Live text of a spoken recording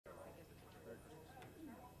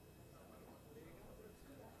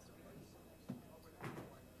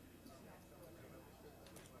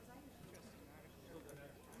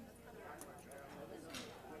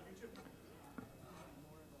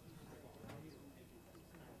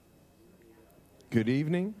Good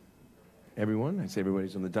evening, everyone. I say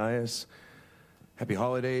everybody's on the dais. Happy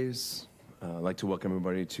holidays. I'd like to welcome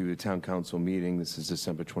everybody to the Town Council meeting. This is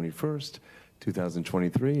December 21st,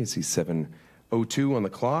 2023. I see 7:02 on the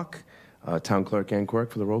clock. Town Clerk Ann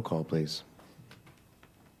Quirk for the roll call, please.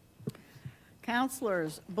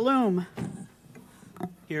 Councilors: Bloom.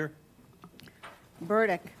 Here.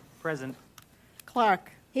 Burdick. Present.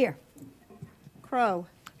 Clark. Here. Crow.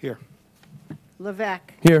 Here.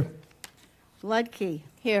 Levesque. Here. Ludke.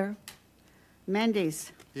 Here.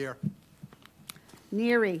 Mendes. Here.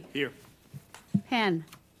 Neary. Here. Penn.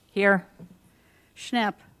 Here.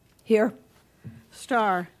 Schnepp. Here.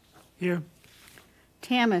 Starr. Here.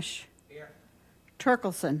 Tamish. Here.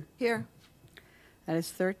 Turkelson. Here. That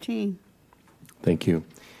is 13. Thank you.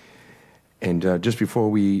 And just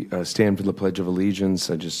before we stand for the Pledge of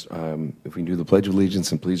Allegiance, if we can do the Pledge of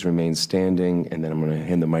Allegiance, and please remain standing, and then I'm going to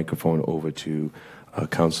hand the microphone over to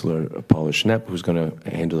Councilor Paula Schnepp, who's going to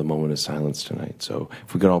handle the moment of silence tonight. So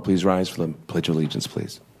if we could all please rise for the Pledge of Allegiance,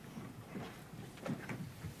 please.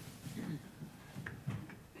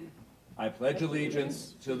 I pledge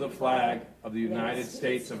allegiance to the flag of the United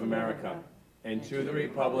States of America and to the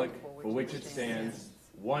republic for which it stands,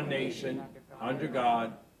 one nation, under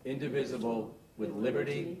God, indivisible, with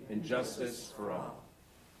liberty and justice for all.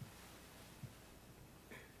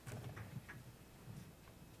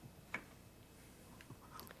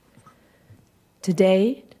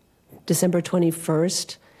 Today, December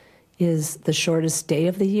 21st, is the shortest day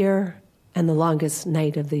of the year and the longest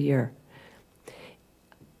night of the year.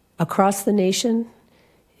 Across the nation,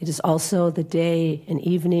 it is also the day and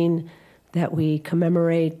evening that we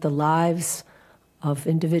commemorate the lives of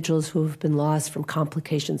individuals who have been lost from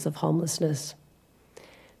complications of homelessness.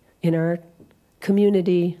 In our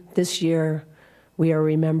community this year, we are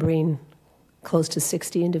remembering close to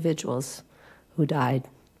 60 individuals who died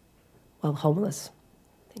while homeless.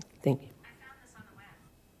 Thank you. I found this on the web.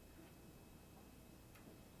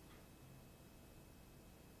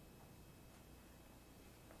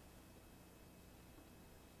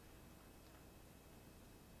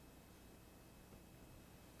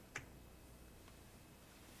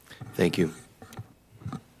 Thank you.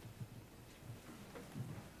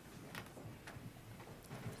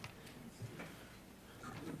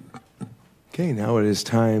 Okay, now it is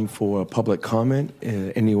time for public comment.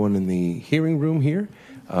 Anyone in the hearing room here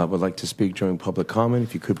would like to speak during public comment,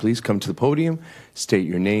 if you could please come to the podium, state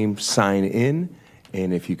your name, sign in,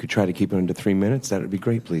 and if you could try to keep it under 3 minutes, that would be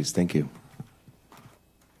great, please. Thank you.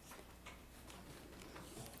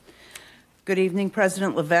 Good evening,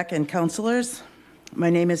 President Levesque and councilors. My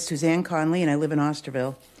name is Suzanne Conley, and I live in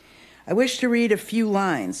Osterville. I wish to read a few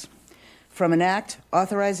lines from an act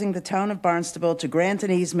authorizing the town of Barnstable to grant an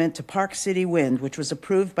easement to Park City Wind, which was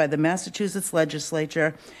approved by the Massachusetts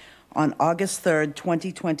legislature on August 3rd,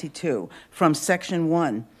 2022, from Section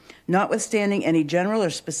 1. Notwithstanding any general or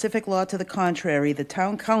specific law to the contrary, the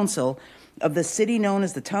town council of the city known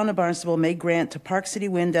as the town of Barnstable may grant to Park City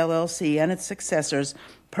Wind, LLC, and its successors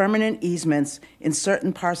permanent easements in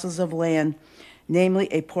certain parcels of land, namely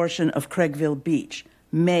a portion of Craigville Beach.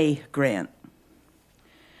 May grant.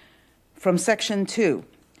 From Section 2,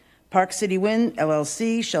 Park City Wind,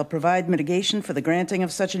 LLC shall provide mitigation for the granting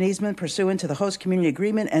of such an easement pursuant to the host community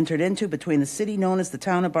agreement entered into between the city known as the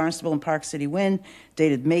town of Barnstable and Park City Wind,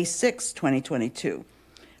 dated May 6, 2022,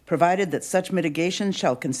 provided that such mitigation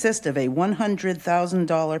shall consist of a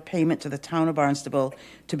 $100,000 payment to the town of Barnstable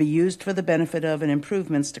to be used for the benefit of and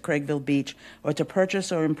improvements to Craigville Beach or to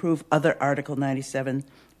purchase or improve other Article 97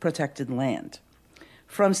 protected land.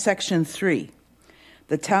 From Section 3,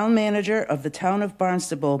 the town manager of the town of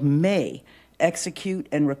Barnstable may execute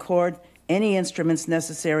and record any instruments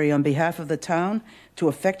necessary on behalf of the town to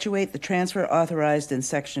effectuate the transfer authorized in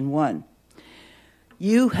Section 1.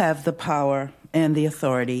 You have the power and the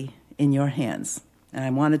authority in your hands, and I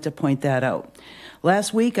wanted to point that out.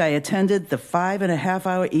 Last week, I attended the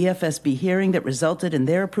 5.5-hour EFSB hearing that resulted in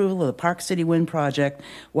their approval of the Park City Wind project,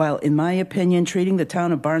 while, in my opinion, treating the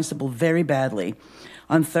town of Barnstable very badly.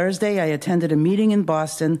 On Thursday, I attended a meeting in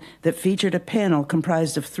Boston that featured a panel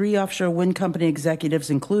comprised of 3 offshore wind company executives,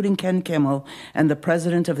 including Ken Kimmel and the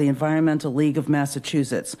president of the Environmental League of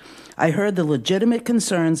Massachusetts. I heard the legitimate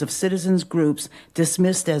concerns of citizens groups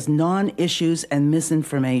dismissed as non-issues and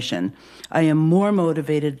misinformation. I am more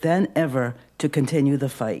motivated than ever to continue the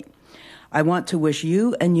fight. I want to wish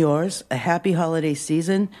you and yours a happy holiday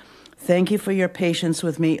season. Thank you for your patience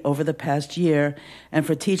with me over the past year and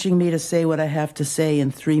for teaching me to say what I have to say in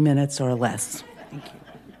 3 minutes or less. Thank you.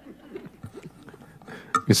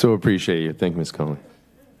 We so appreciate you. Thank you, Ms. Conley.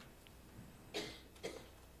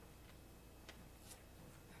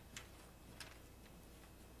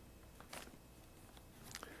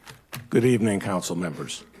 Good evening, council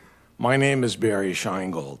members. My name is Barry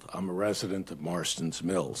Scheingold. I'm a resident of Marston's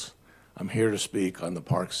Mills. I'm here to speak on the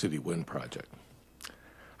Park City Wind Project.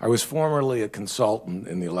 I was formerly a consultant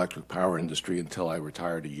in the electric power industry until I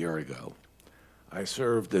retired a year ago. I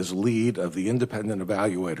served as lead of the independent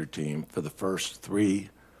evaluator team for the first 3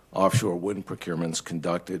 offshore wind procurements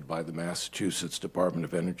conducted by the Massachusetts Department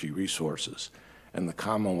of Energy Resources and the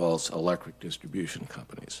Commonwealth's electric distribution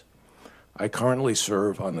companies. I currently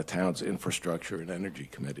serve on the town's Infrastructure and Energy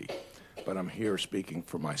Committee, but I'm here speaking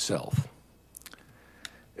for myself.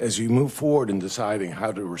 As you move forward in deciding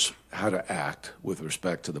how to act with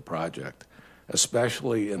respect to the project,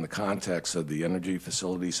 especially in the context of the Energy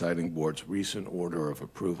Facility Siting Board's recent order of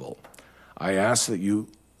approval, I ask that you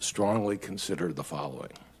strongly consider the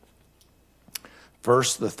following.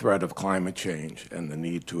 First, the threat of climate change and the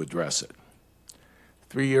need to address it.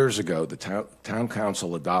 3 years ago, the Town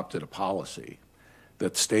Council adopted a policy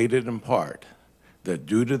that stated in part that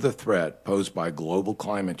due to the threat posed by global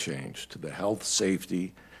climate change to the health,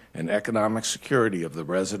 safety, and economic security of the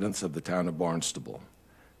residents of the town of Barnstable,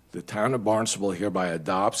 the town of Barnstable hereby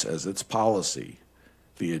adopts as its policy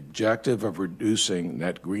the objective of reducing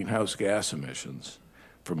net greenhouse gas emissions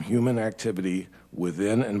from human activity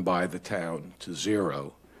within and by the town to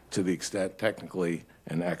 0 to the extent technically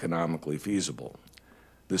and economically feasible.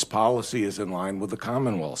 This policy is in line with the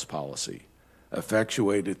Commonwealth's policy,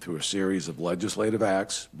 effectuated through a series of legislative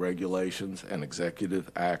acts, regulations, and executive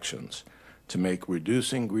actions to make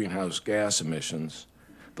reducing greenhouse gas emissions,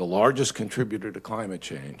 the largest contributor to climate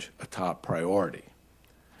change, a top priority.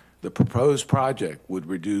 The proposed project would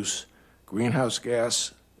reduce greenhouse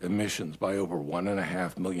gas emissions by over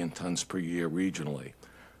 1.5 million tons per year regionally,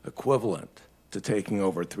 equivalent to taking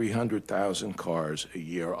over 300,000 cars a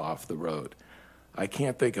year off the road. I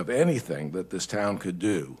can't think of anything that this town could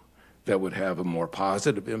do that would have a more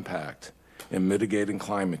positive impact in mitigating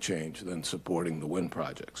climate change than supporting the wind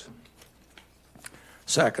projects.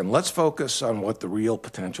 Second, let's focus on what the real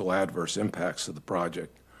potential adverse impacts of the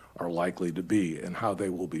project are likely to be and how they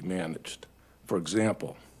will be managed. For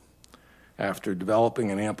example, after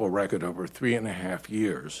developing an ample record over 3.5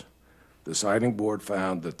 years, the siting board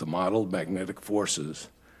found that the modeled magnetic forces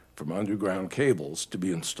from underground cables to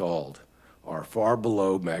be installed are far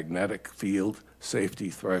below magnetic field safety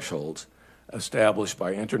thresholds established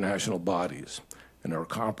by international bodies and are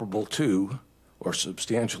comparable to or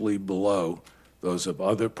substantially below those of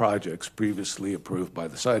other projects previously approved by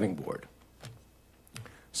the siting board.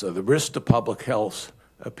 So the risk to public health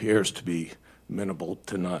appears to be minimal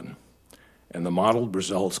to none, and the modeled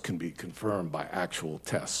results can be confirmed by actual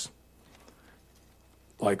tests.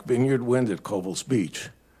 Like Vineyard Wind at Covell's Beach,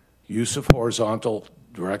 use of horizontal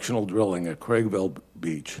directional drilling at Craigville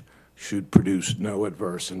Beach should produce no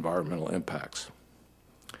adverse environmental impacts.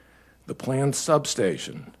 The planned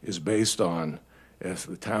substation is based on, as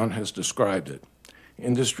the town has described it,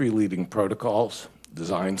 industry-leading protocols,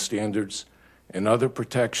 design standards, and other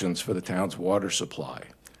protections for the town's water supply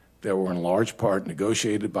that were in large part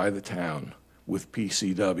negotiated by the town with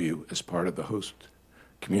PCW as part of the host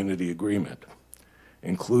community agreement.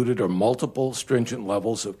 Included are multiple stringent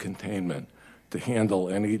levels of containment to handle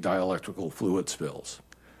any dielectrical fluid spills.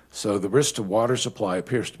 So the risk to water supply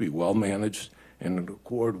appears to be well managed and in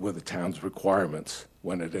accord with the town's requirements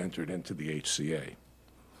when it entered into the HCA.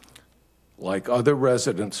 Like other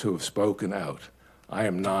residents who have spoken out, I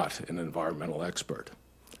am not an environmental expert,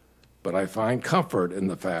 but I find comfort in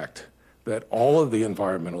the fact that all of the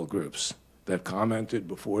environmental groups that commented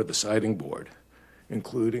before the siting board,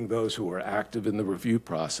 including those who were active in the review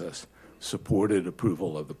process, supported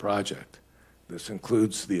approval of the project. This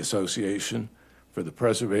includes the Association for the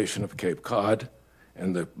Preservation of Cape Cod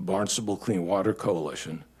and the Barnstable Clean Water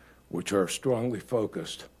Coalition, which are strongly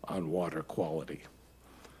focused on water quality.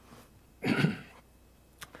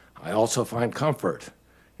 I also find comfort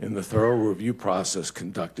in the thorough review process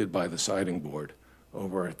conducted by the siting board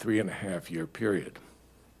over a 3.5-year period.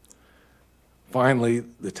 Finally,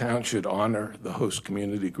 the town should honor the host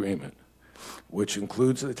community agreement, which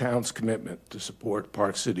includes the town's commitment to support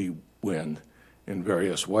Park City Wind in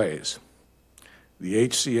various ways. The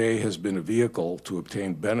HCA has been a vehicle to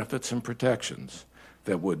obtain benefits and protections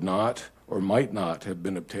that would not or might not have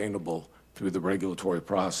been obtainable through the regulatory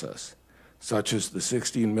process, such as the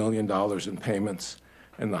 $16 million in payments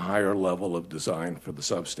and the higher level of design for the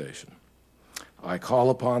substation. I call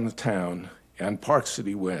upon the town and Park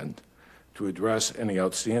City Wind to address any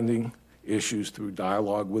outstanding issues through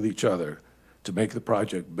dialogue with each other to make the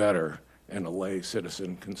project better and allay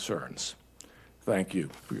citizen concerns. Thank you.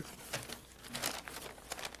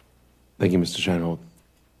 Thank you, Mr. Scheinhold.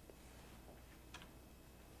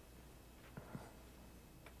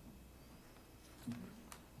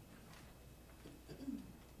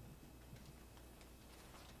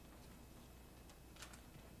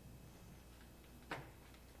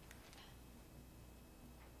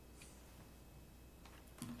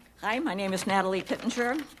 Hi, my name is Natalie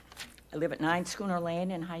Pittenger. I live at 9 Schooner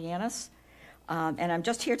Lane in Hyannis. And I'm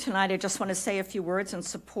just here tonight. I just want to say a few words in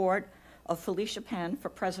support of Felicia Penn for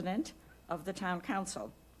president of the town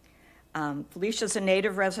council. Felicia's a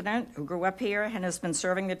native resident who grew up here and has been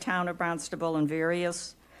serving the town of Barnstable in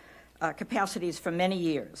various capacities for many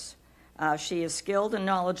years. She is skilled and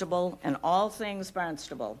knowledgeable in all things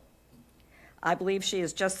Barnstable. I believe she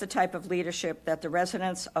is just the type of leadership that the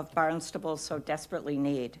residents of Barnstable so desperately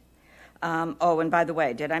need. Oh, and by the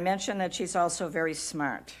way, did I mention that she's also very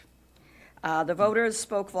smart? The voters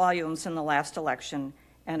spoke volumes in the last election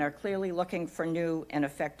and are clearly looking for new and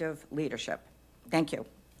effective leadership. Thank you.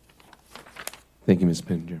 Thank you, Ms.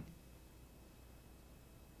 Pittenger.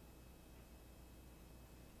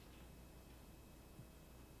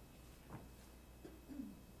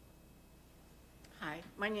 Hi,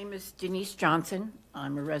 my name is Denise Johnson.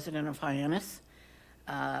 I'm a resident of Hyannis.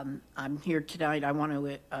 I'm here tonight. I want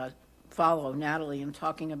to follow Natalie in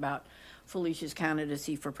talking about Felicia's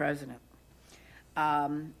candidacy for president.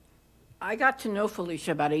 I got to know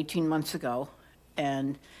Felicia about 18 months ago,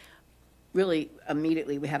 and really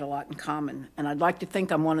immediately we had a lot in common. And I'd like to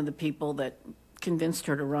think I'm one of the people that convinced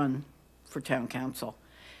her to run for town council.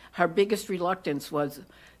 Her biggest reluctance was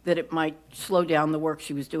that it might slow down the work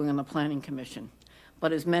she was doing on the planning commission.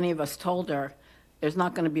 But as many of us told her, there's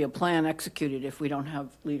not going to be a plan executed if we don't have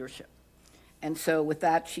leadership. And so with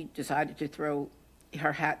that, she decided to throw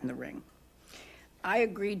her hat in the ring. I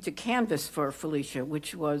agreed to canvass for Felicia,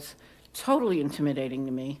 which was totally intimidating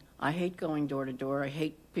to me. I hate going door to door. I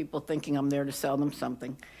hate people thinking I'm there to sell them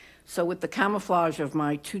something. So with the camouflage of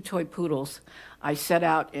my 2 toy poodles, I set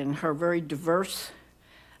out in her very diverse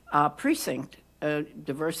precinct,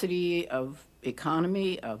 diversity of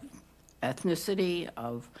economy, of ethnicity,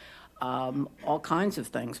 of all kinds of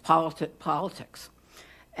things, politics.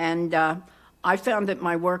 And I found that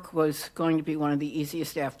my work was going to be one of the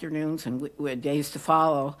easiest afternoons and days to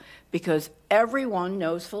follow because everyone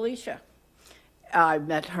knows Felicia. I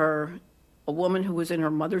met her, a woman who was in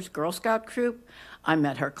her mother's Girl Scout troop. I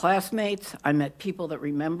met her classmates. I met people that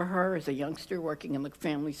remember her as a youngster working in the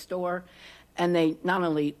family store. And they not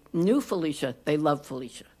only knew Felicia, they loved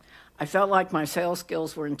Felicia. I felt like my sales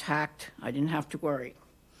skills were intact. I didn't have to worry.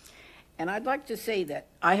 And I'd like to say that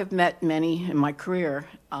I have met many in my career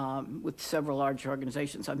with several large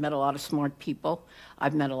organizations. I've met a lot of smart people.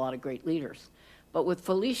 I've met a lot of great leaders. But with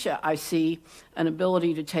Felicia, I see an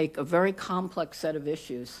ability to take a very complex set of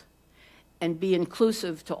issues and be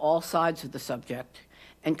inclusive to all sides of the subject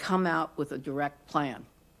and come out with a direct plan.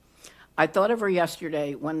 I thought of her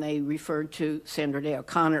yesterday when they referred to Sandra Day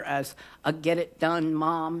O'Connor as a get-it-done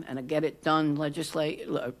mom and a get-it-done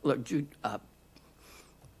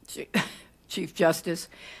Chief Justice.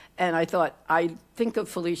 And I thought, I think of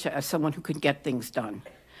Felicia as someone who can get things done.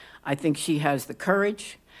 I think she has the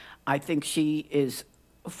courage. I think she is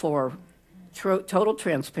for total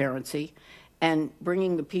transparency and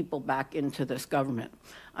bringing the people back into this government.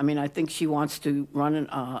 I mean, I think she wants to run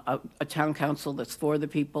a town council that's for the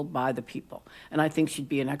people, by the people. And I think she'd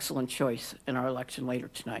be an excellent choice in our election later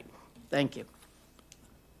tonight. Thank you.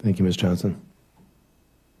 Thank you, Ms. Johnson.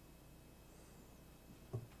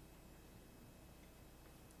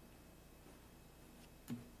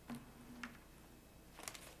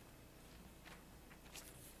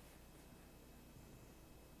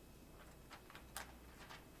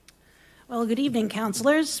 Well, good evening,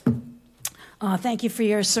 councilors. Thank you for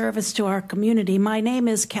your service to our community. My name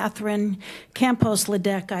is Catherine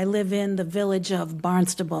Campos-Ledeck. I live in the village of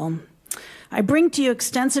Barnstable. I bring to you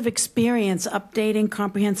extensive experience updating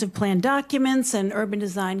comprehensive plan documents and urban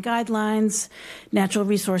design guidelines, natural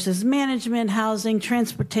resources management, housing,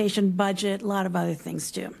 transportation, budget, a lot of other things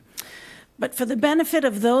too. But for the benefit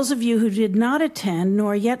of those of you who did not attend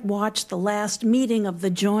nor yet watch the last meeting of the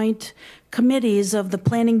joint committees of the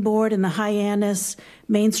Planning Board and the Hyannis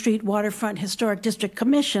Main Street Waterfront Historic District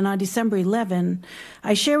Commission on December 11,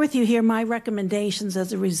 I share with you here my recommendations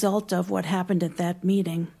as a result of what happened at that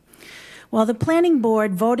meeting. While the Planning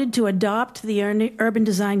Board voted to adopt the urban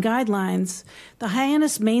design guidelines, the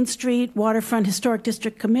Hyannis Main Street Waterfront Historic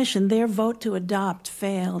District Commission, their vote to adopt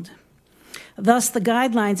failed. Thus, the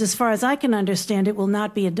guidelines, as far as I can understand it, will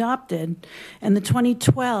not be adopted, and the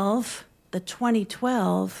 2012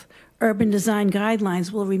 urban design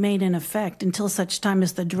guidelines will remain in effect until such time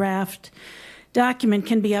as the draft document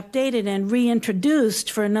can be updated and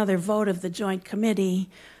reintroduced for another vote of the joint committee.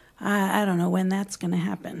 I don't know when that's going to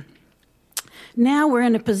happen. Now we're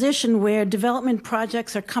in a position where development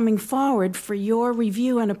projects are coming forward for your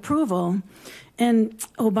review and approval. And,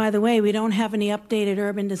 oh, by the way, we don't have any updated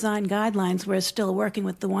urban design guidelines. We're still working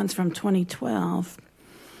with the ones from 2012.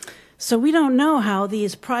 So we don't know how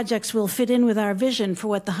these projects will fit in with our vision for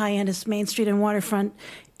what the Hyannis Main Street and waterfront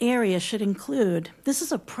area should include. This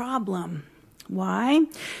is a problem. Why?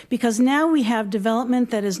 Because now we have development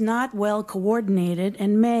that is not well coordinated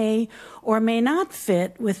and may or may not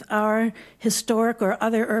fit with our historic or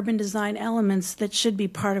other urban design elements that should be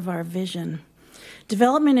part of our vision.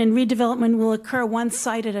 Development and redevelopment will occur one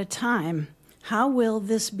site at a time. How will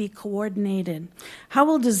this be coordinated? How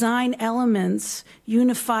will design elements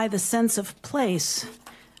unify the sense of place?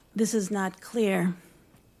 This is not clear.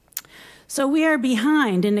 So we are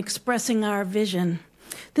behind in expressing our vision.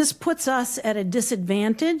 This puts us at a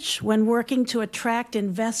disadvantage when working to attract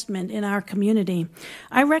investment in our community.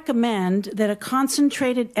 I recommend that a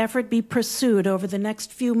concentrated effort be pursued over the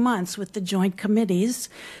next few months with the joint committees,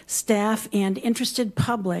 staff, and interested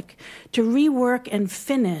public to rework and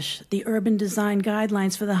finish the urban design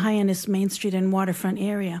guidelines for the Hyannis Main Street and waterfront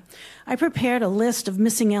area. I prepared a list of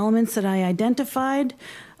missing elements that I identified.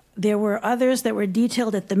 There were others that were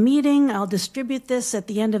detailed at the meeting. I'll distribute this at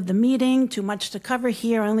the end of the meeting. Too much to cover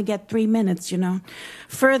here. I only get 3 minutes, you know.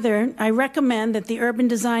 Further, I recommend that the urban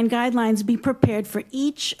design guidelines be prepared for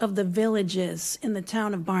each of the villages in the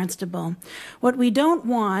town of Barnstable. What we don't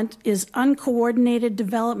want is uncoordinated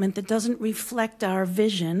development that doesn't reflect our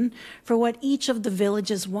vision for what each of the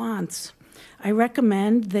villages wants. I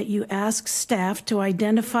recommend that you ask staff to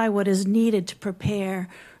identify what is needed to prepare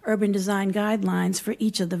urban design guidelines for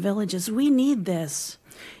each of the villages. We need this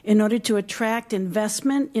in order to attract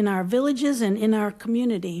investment in our villages and in our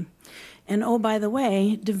community. And oh, by the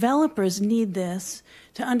way, developers need this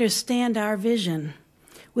to understand our vision.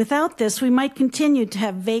 Without this, we might continue to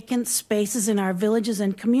have vacant spaces in our villages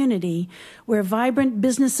and community where vibrant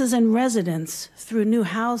businesses and residents, through new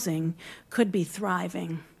housing, could be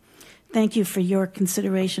thriving. Thank you for your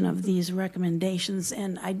consideration of these recommendations,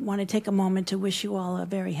 and I want to take a moment to wish you all a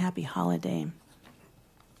very happy holiday.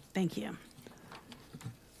 Thank you.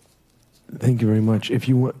 Thank you very much. If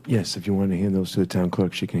you want, yes, if you want to hand those to the town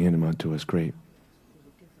clerk, she can hand them out to us. Great.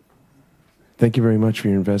 Thank you very much for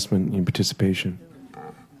your investment and your participation.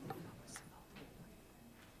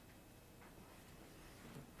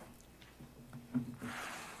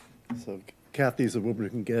 So Kathy's a woman who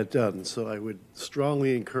can get it done, so I would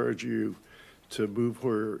strongly encourage you to move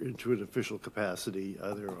her into an official capacity,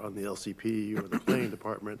 either on the LCP or the planning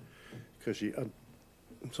department, because she,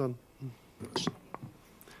 son,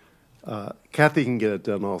 Kathy can get it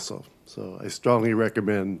done also. So I strongly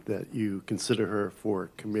recommend that you consider her for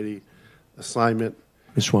committee assignment.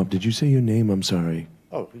 Ms. Schwab, did you say your name? I'm sorry.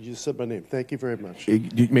 Oh, you said my name. Thank you very much.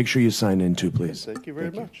 Make sure you sign in too, please. Thank you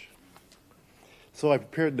very much. So I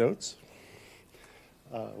prepared notes,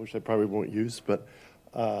 which I probably won't use, but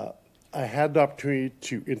I had the opportunity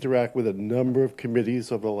to interact with a number of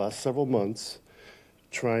committees over the last several months,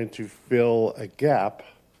 trying to fill a gap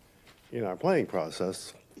in our planning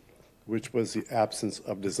process, which was the absence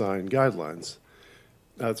of design guidelines.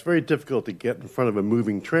 Now, it's very difficult to get in front of a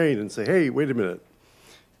moving train and say, hey, wait a minute,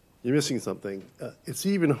 you're missing something. It's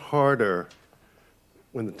even harder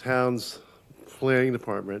when the town's planning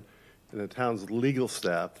department and the town's legal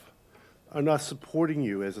staff are not supporting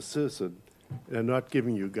you as a citizen and are not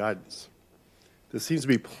giving you guidance. There seems to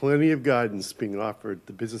be plenty of guidance being offered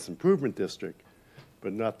the Business Improvement District,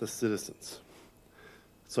 but not the citizens.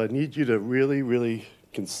 So I need you to really, really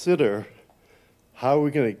consider how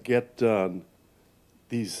we're going to get done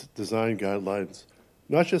these design guidelines,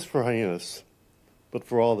 not just for Hyannis, but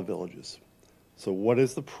for all the villages. So what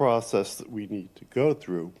is the process that we need to go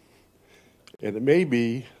through? And it may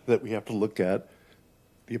be that we have to look at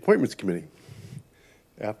the appointments committee.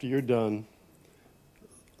 After you're done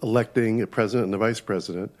electing a president and a vice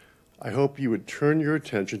president, I hope you would turn your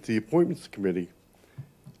attention to the appointments committee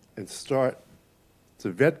and start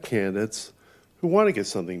to vet candidates who want to get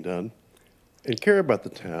something done and care about the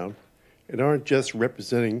town and aren't just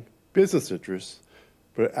representing business interests,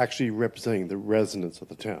 but actually representing the residents of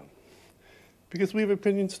the town. Because we have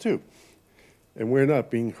opinions too, and we're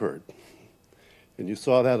not being heard. And you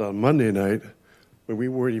saw that on Monday night when we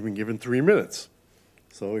weren't even given 3 minutes.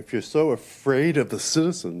 So if you're so afraid of the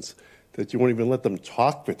citizens that you won't even let them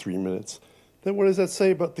talk for 3 minutes, then what does that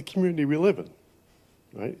say about the community we live in?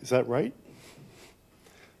 Right? Is that right?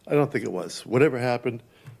 I don't think it was. Whatever happened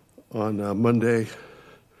on Monday,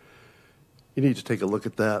 you need to take a look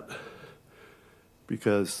at that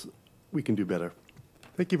because we can do better.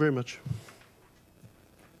 Thank you very much.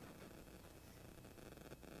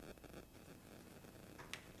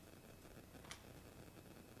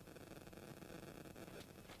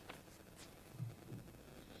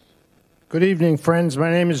 Good evening, friends. My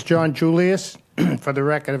name is John Julius. For the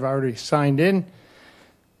record, I've already signed in.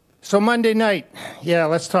 So Monday night, yeah,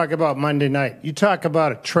 let's talk about Monday night. You talk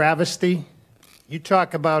about a travesty. You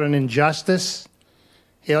talk about an injustice.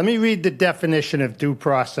 Here, let me read the definition of due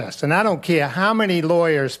process. And I don't care how many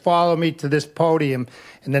lawyers follow me to this podium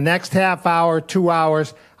in the next half hour, 2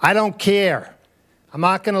 hours. I don't care. I'm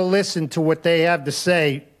not going to listen to what they have to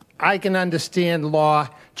say. I can understand law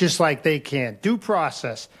just like they can. Due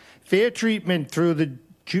process, fair treatment through the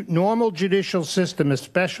normal judicial system,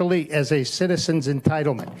 especially as a citizen's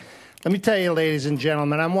entitlement. Let me tell you, ladies and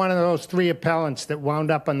gentlemen, I'm one of those 3 appellants that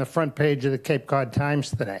wound up on the front page of the Cape Cod Times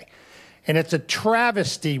today. And it's a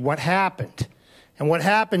travesty what happened. And what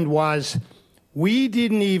happened was we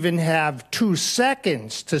didn't even have 2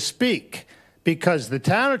 seconds to speak because the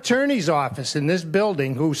town attorney's office in this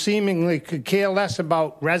building, who seemingly could care less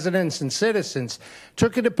about residents and citizens,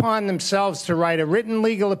 took it upon themselves to write a written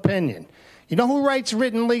legal opinion. You know who writes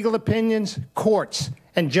written legal opinions? Courts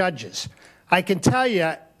and judges. I can tell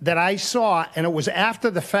you that I saw, and it was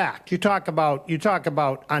after the fact. You talk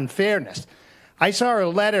about unfairness. I saw a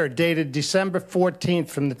letter dated December 14th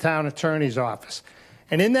from the town attorney's office.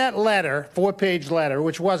 And in that letter, 4-page letter,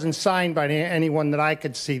 which wasn't signed by anyone that I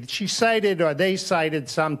could see, she cited, or they cited,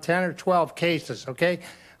 some 10 or 12 cases, okay?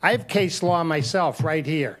 I have case law myself right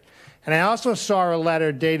here. And I also saw a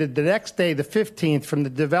letter dated the next day, the 15th, from the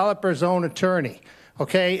developer's own attorney,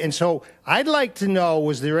 okay? And so I'd like to know,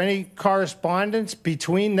 was there any correspondence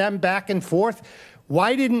between them back and forth?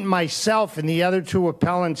 Why didn't myself and the other 2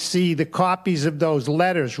 appellants see the copies of those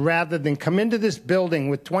letters rather than come into this building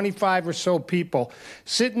with 25 or so people,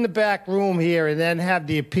 sit in the back room here, and then have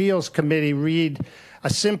the appeals committee read a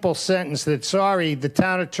simple sentence that, sorry, the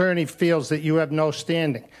town attorney feels that you have no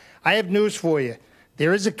standing? I have news for you.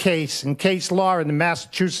 There is a case in case law in the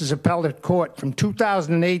Massachusetts Appellate Court from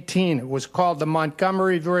 2018. It was called the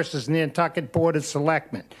Montgomery versus Nantucket Board of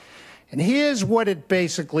Selectmen. And here's what it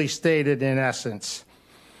basically stated in essence,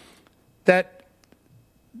 that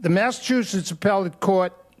the Massachusetts Appellate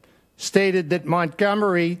Court stated that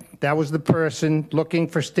Montgomery, that was the person looking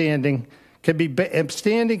for standing, can be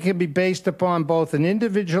based upon both an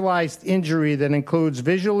individualized injury that includes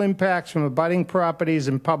visual impacts from abutting properties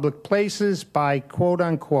and public places by, quote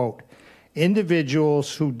unquote,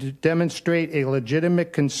 individuals who demonstrate a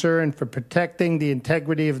legitimate concern for protecting the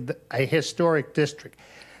integrity of a historic district.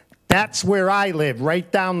 That's where I live, right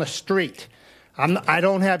down the street. I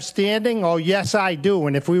don't have standing? Oh, yes, I do.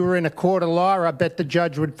 And if we were in a court of law, I bet the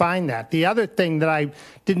judge would find that. The other thing that I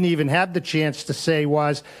didn't even have the chance to say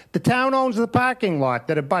was the town owns the parking lot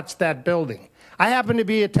that abuts that building. I happen to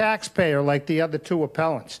be a taxpayer like the other 2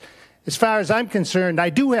 appellants. As far as I'm concerned, I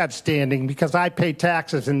do have standing because I pay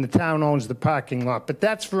taxes and the town owns the parking lot. But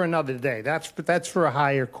that's for another day. That's for a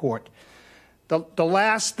higher court. The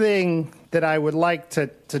last thing that I would like to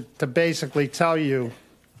basically tell you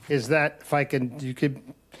is that if I can, you could,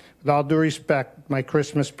 with all due respect, my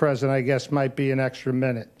Christmas present, I guess, might be an extra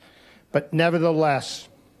minute. But nevertheless,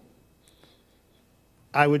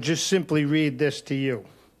 I would just simply read this to you.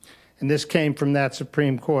 And this came from that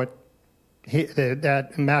Supreme Court,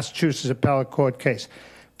 that Massachusetts Appellate Court case.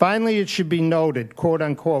 Finally, it should be noted, quote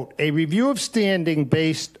unquote, a review of standing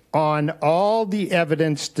based on all the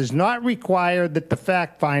evidence does not require that the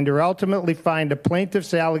fact finder ultimately find a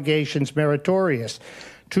plaintiff's allegations meritorious.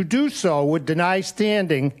 To do so would deny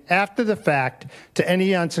standing after the fact to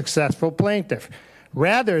any unsuccessful plaintiff.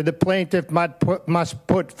 Rather, the plaintiff must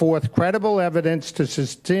put forth credible evidence to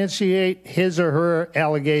substantiate his or her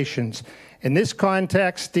allegations. In this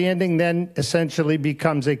context, standing then essentially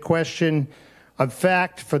becomes a question of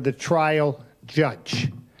fact for the trial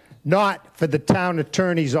judge, not for the town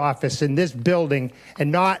attorney's office in this building,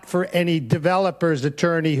 and not for any developer's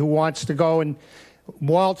attorney who wants to go and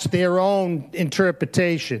waltz their own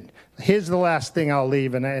interpretation. Here's the last thing I'll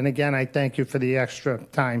leave, and again, I thank you for the extra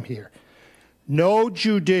time here. No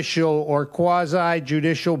judicial or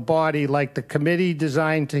quasi-judicial body like the committee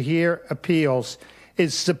designed to hear appeals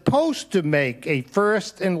is supposed to make a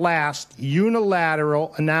first and last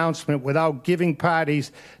unilateral announcement without giving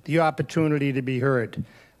parties the opportunity to be heard.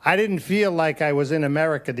 I didn't feel like I was in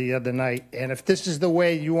America the other night, and if this is the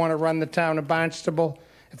way you want to run the town of Barnstable,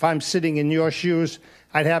 if I'm sitting in your shoes,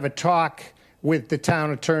 I'd have a talk with the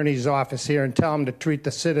town attorney's office here and tell them to treat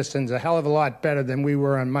the citizens a hell of a lot better than we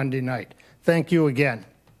were on Monday night. Thank you again.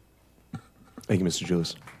 Thank you, Mr.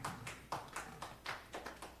 Julius.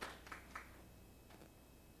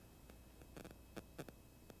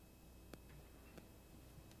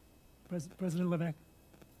 President Levesque?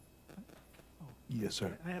 Yes,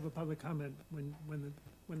 sir. I have a public comment when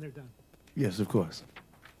they're done. Yes, of course.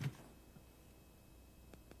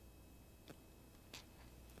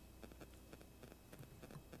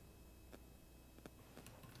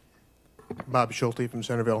 Bob Schulte from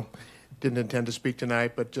Centerville. Didn't intend to speak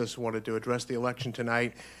tonight, but just wanted to address the election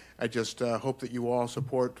tonight. I just hope that you all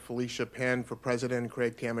support Felicia Penn for president and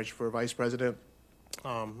Craig Tamish for vice president.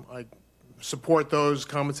 I support those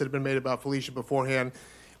comments that have been made about Felicia beforehand,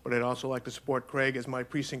 but I'd also like to support Craig as my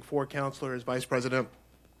Precinct 4 counselor as vice president.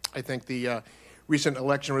 I think the recent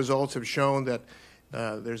election results have shown that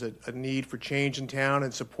there's a need for change in town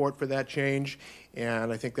and support for that change,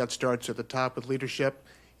 and I think that starts at the top with leadership,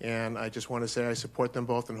 and I just want to say I support them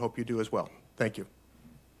both and hope you do as well. Thank you.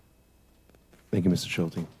 Thank you, Mr.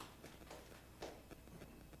 Schulte.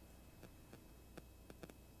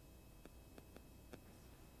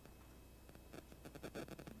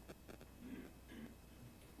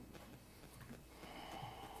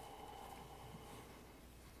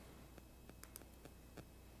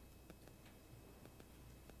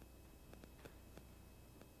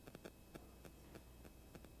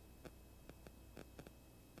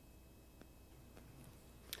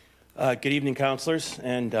 Good evening, councilors,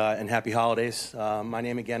 and happy holidays. My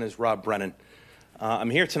name again is Rob Brennan. I'm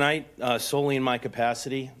here tonight solely in my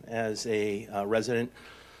capacity as a resident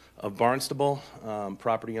of Barnstable,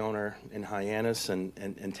 property owner in Hyannis,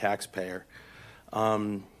 and taxpayer. I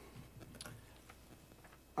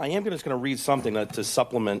am just going to read something to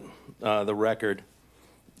supplement the record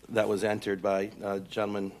that was entered by a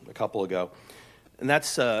gentleman a couple ago, and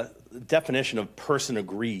that's the definition of person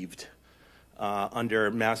aggrieved.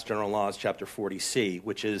 Under Mass General Laws, Chapter 40C,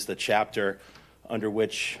 which is the chapter under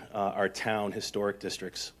which our town historic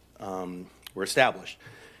districts were established.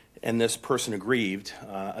 And this person aggrieved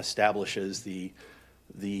establishes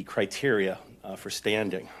the criteria for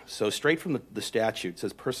standing. So straight from the statute, it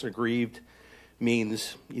says person aggrieved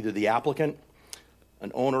means either the applicant,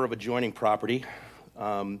 an owner of adjoining property,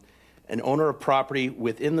 an owner of property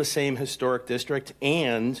within the same historic district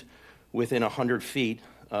and within 100 feet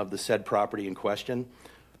of the said property in question,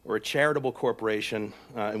 or a charitable corporation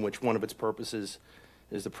in which one of its purposes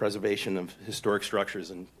is the preservation of historic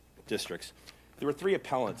structures and districts. There were 3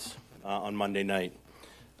 appellants on Monday night,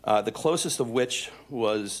 the closest of which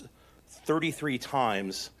was 33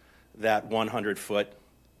 times that 100-foot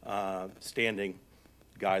standing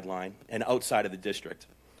guideline and outside of the district.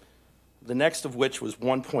 The next of which was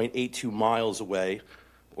 1.82 miles away,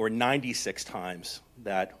 or 96 times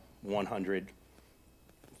that 100-foot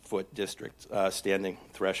district standing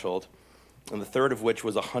threshold, and the third of which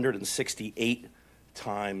was 168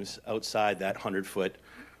 times outside that 100-foot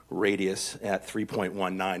radius at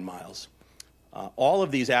 3.19 miles. All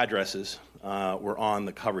of these addresses were on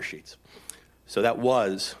the cover sheets. So that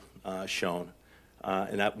was shown,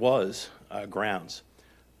 and that was grounds.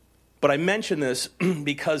 But I mention this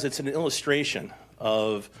because it's an illustration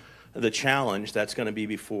of the challenge that's going to be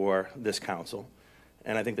before this council.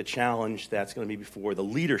 And I think the challenge that's going to be before the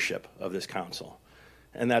leadership of this council.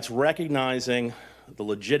 And that's recognizing the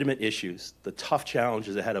legitimate issues, the tough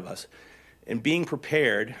challenges ahead of us, and being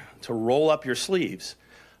prepared to roll up your sleeves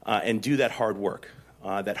and do that hard work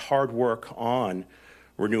on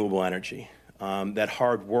renewable energy, that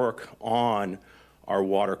hard work on our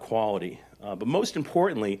water quality, but most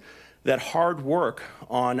importantly, that hard work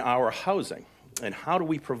on our housing. And how do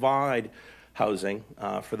we provide housing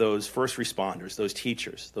for those first responders, those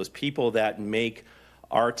teachers, those people that make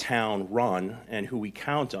our town run and who we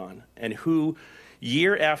count on, and who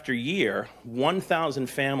year after year, 1,000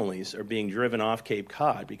 families are being driven off Cape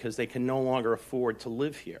Cod because they can no longer afford to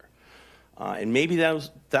live here. And maybe those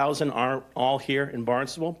 1,000 aren't all here in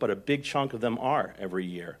Barnstable, but a big chunk of them are every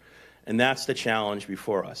year. And that's the challenge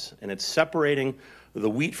before us. And it's separating the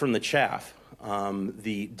wheat from the chaff,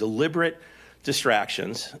 the deliberate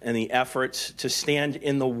distractions and the efforts to stand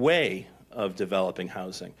in the way of developing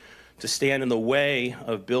housing, to stand in the way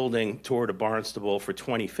of building toward a Barnstable for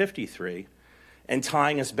 2053 and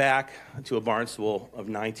tying us back to a Barnstable of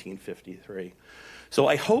 1953. So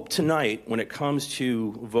I hope tonight, when it comes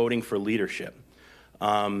to voting for leadership,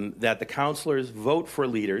 that the councilors vote for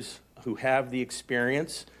leaders who have the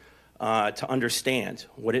experience to understand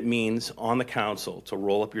what it means on the council to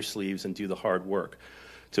roll up your sleeves and do the hard work,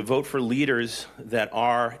 to vote for leaders that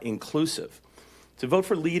are inclusive, to vote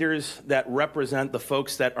for leaders that represent the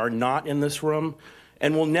folks that are not in this room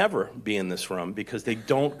and will never be in this room because they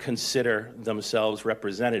don't consider themselves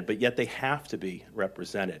represented, but yet they have to be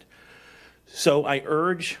represented. So I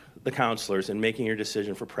urge the councilors in making your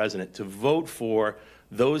decision for president to vote for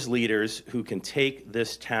those leaders who can take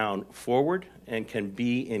this town forward and can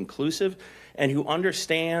be inclusive and who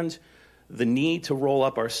understand the need to roll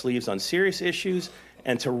up our sleeves on serious issues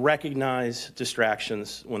and to recognize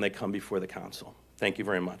distractions when they come before the council. Thank you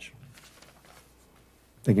very much.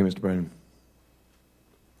 Thank you, Mr. Brennan.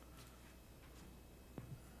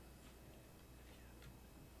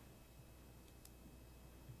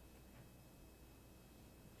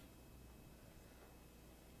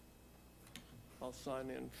 I'll sign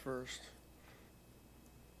in first.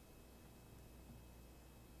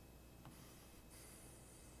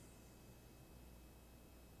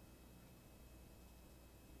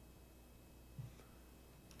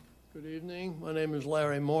 Good evening. My name is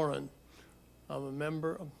Larry Moran. I'm a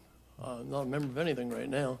member, not a member of anything right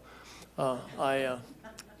now. I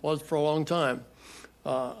was for a long time.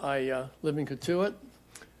 I live in Katuitt,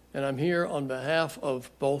 and I'm here on behalf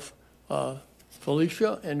of both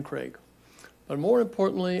Felicia and Craig. But more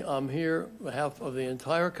importantly, I'm here on behalf of the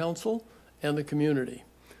entire council and the community.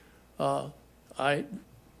 I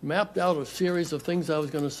mapped out a series of things I was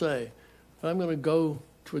going to say, but I'm going to go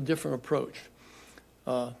to a different approach.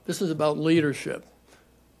 This is about leadership.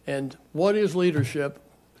 And what is leadership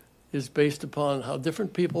is based upon how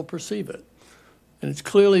different people perceive it. And it's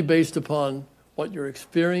clearly based upon what your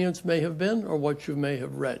experience may have been or what you may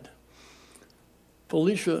have read.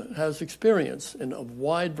 Felicia has experience in a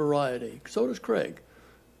wide variety. So does Craig.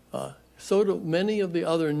 So do many of the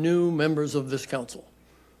other new members of this council.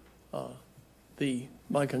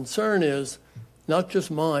 My concern is not just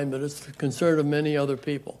mine, but it's the concern of many other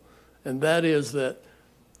people. And that is that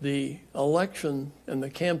the election and the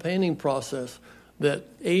campaigning process that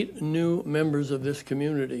 8 new members of this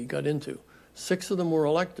community got into, 6 of them were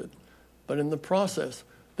elected. But in the process,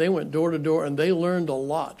 they went door to door and they learned a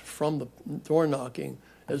lot from the door knocking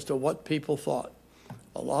as to what people thought.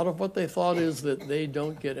 A lot of what they thought is that they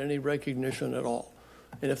don't get any recognition at all.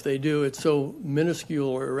 And if they do, it's so minuscule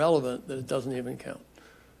or irrelevant that it doesn't even count.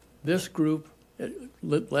 This group,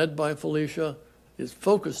 led by Felicia, is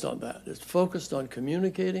focused on that. It's focused on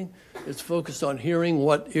communicating. It's focused on hearing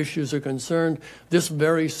what issues are concerned. This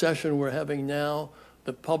very session we're having now,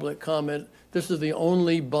 the public comment, this is the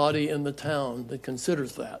only body in the town that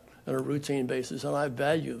considers that on a routine basis, and I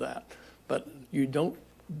value that. But you don't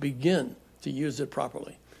begin to use it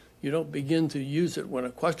properly. You don't begin to use it when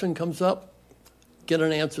a question comes up, get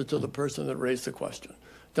an answer to the person that raised the question.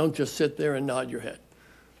 Don't just sit there and nod your head.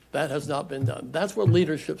 That has not been done. That's what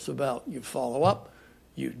leadership's about. You follow up,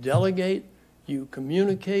 you delegate, you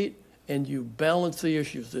communicate, and you balance the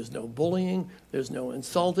issues. There's no bullying, there's no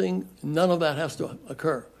insulting, none of that has to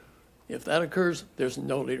occur. If that occurs, there's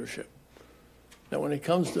no leadership. Now, when it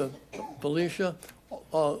comes to Felicia,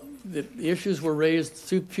 the issues were raised,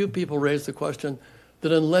 few people raised the question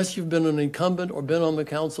that unless you've been an incumbent or been on the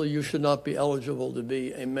council, you should not be eligible to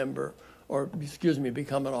be a member or,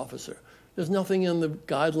 become an officer. There's nothing in the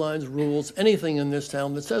guidelines, rules, anything in this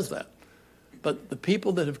town that says that. But the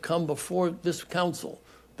people that have come before this council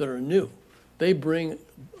that are new, they bring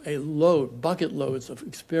a load, bucket loads of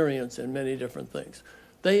experience in many different things.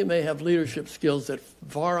 They may have leadership skills that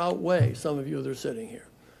far outweigh some of you that are sitting here.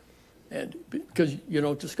 And because you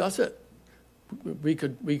don't discuss it, we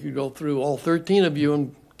could go through all 13 of you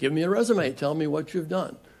and give me a resume, tell me what you've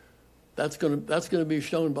done. That's going to be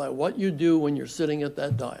shown by what you do when you're sitting at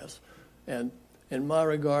that dais. And in my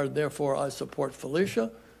regard, therefore, I support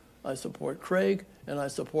Felicia, I support Craig, and I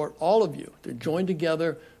support all of you to join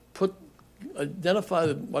together,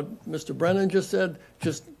 identify what Mr. Brennan just said.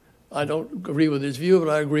 I don't agree with his view, but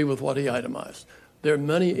I agree with what he itemized. There are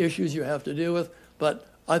many issues you have to deal with, but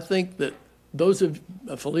I think that those of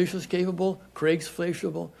Felicia's capable, Craig's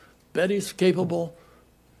capable, Betty's capable,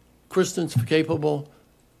 Kristen's capable,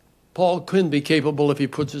 Paul can be capable if he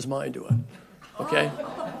puts his mind to it, okay?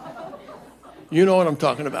 You know what I'm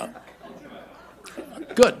talking about.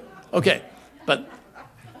 Good, okay, but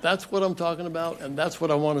that's what I'm talking about, and that's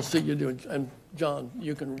what I want to see you do. And John,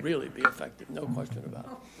 you can really be effective, no question about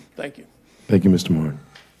it. Thank you. Thank you, Mr. Moore.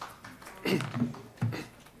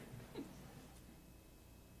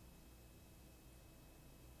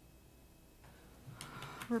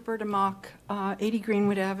 Roberta Mock, 80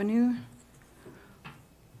 Greenwood Avenue.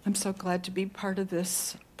 I'm so glad to be part of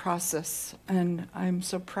this process, and I'm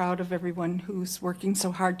so proud of everyone who's working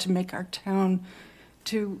so hard to make our town,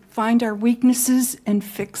 to find our weaknesses and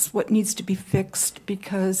fix what needs to be fixed,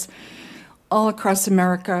 because all across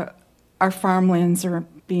America, our farmlands are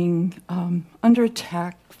being under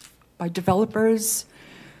attack by developers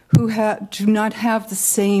who do not have the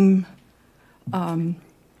same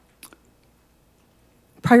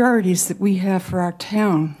priorities that we have for our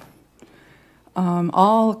town.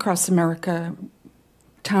 All across America,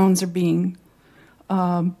 towns are being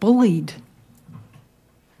bullied.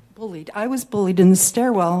 I was bullied in the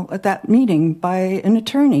stairwell at that meeting by an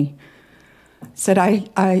attorney. Said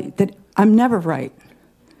that I'm never right.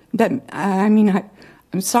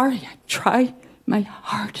 I'm sorry. I try my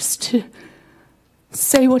hardest to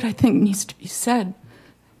say what I think needs to be said.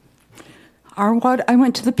 I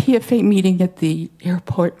went to the PFA meeting at the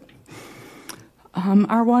airport.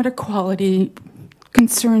 Our water quality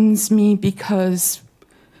concerns me because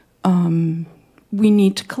we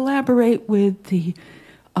need to collaborate with the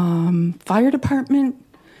fire department.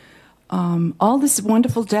 All this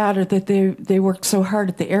wonderful data that they worked so hard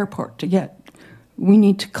at the airport to get, we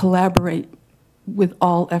need to collaborate with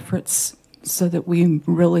all efforts so that we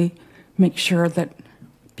really make sure that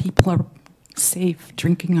people are safe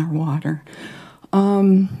drinking our water.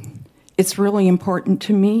 It's really important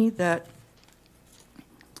to me that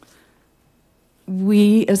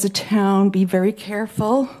we as a town be very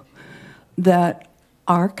careful that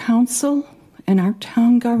our council and our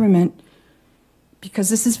town government, because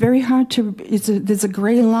this is very hard to, there's a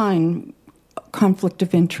gray line, conflict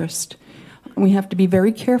of interest. We have to be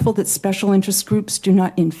very careful that special interest groups do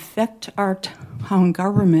not infect our town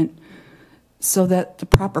government so that the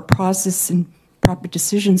proper process and proper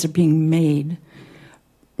decisions are being made.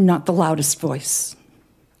 Not the loudest voice,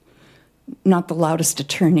 not the loudest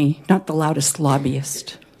attorney, not the loudest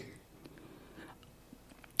lobbyist.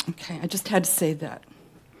 Okay, I just had to say that.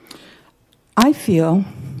 I feel,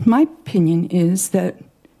 my opinion is that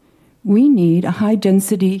we need a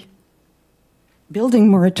high-density building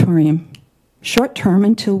moratorium, short-term,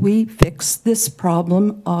 until we fix this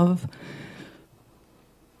problem of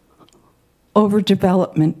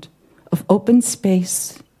overdevelopment of open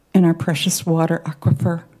space in our precious water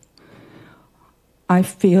aquifer. I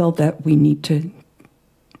feel that we need to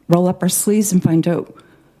roll up our sleeves and find out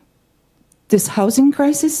this housing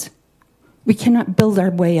crisis. We cannot build our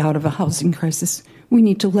way out of a housing crisis. We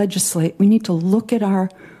need to legislate. We need to look at our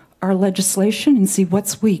legislation and see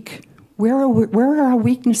what's weak. Where are our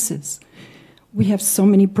weaknesses? We have so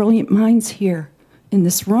many brilliant minds here in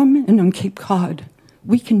this room and on Cape Cod.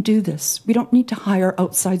 We can do this. We don't need to hire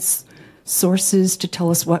outside sources to tell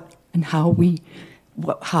us what and how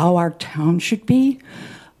our town should be.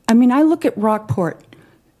 I mean, I look at Rockport.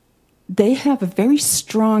 They have a very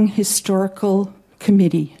strong historical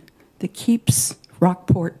committee that keeps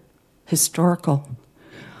Rockport historical.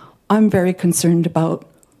 I'm very concerned about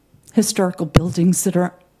historical buildings that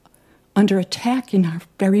are under attack in our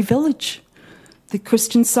very village. The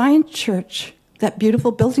Christian Science Church, that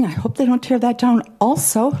beautiful building, I hope they don't tear that down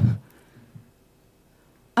also.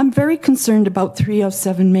 I'm very concerned about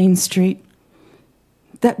 307 Main Street.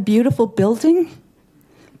 That beautiful building,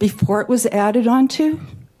 before it was added onto,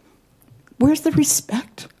 where's the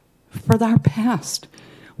respect for our past?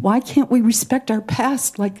 Why can't we respect our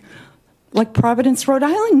past like Providence, Rhode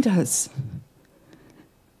Island does?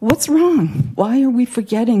 What's wrong? Why are we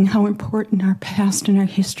forgetting how important our past and our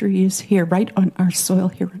history is here, right on our soil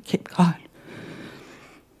here at Cape Cod?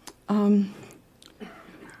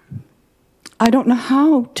 I don't know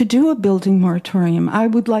how to do a building moratorium. I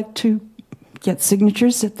would like to get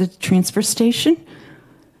signatures at the transfer station.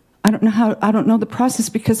 I don't know the process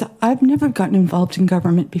because I've never gotten involved in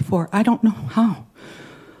government before. I don't know how.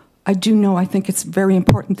 I do know I think it's very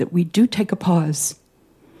important that we do take a pause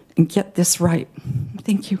and get this right.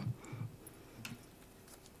 Thank you.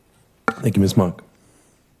 Thank you, Ms. Mock.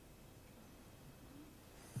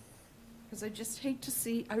 Because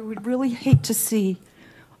I would really hate to see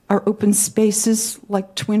our open spaces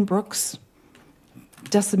like Twin Brooks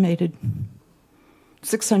decimated.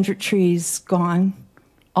 600 trees gone.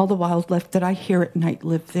 All the wildlife that I hear at night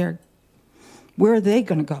live there. Where are they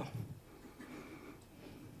going to go?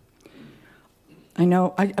 I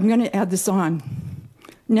know, I'm going to add this on.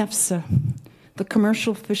 NEFSA, the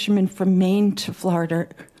commercial fishermen from Maine to Florida,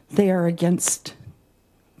 they are against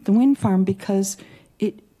the wind farm because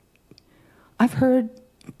I've heard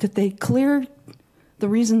that they cleared, the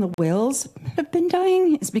reason the whales have been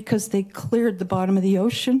dying is because they cleared the bottom of the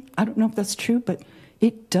ocean. I don't know if that's true, but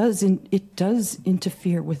it does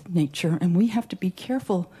interfere with nature, and we have to be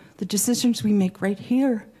careful. The decisions we make right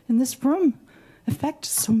here in this room affect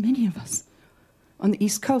so many of us on the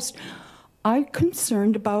East Coast. I'm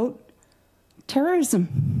concerned about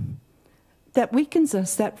terrorism. That weakens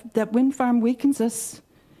us, that wind farm weakens us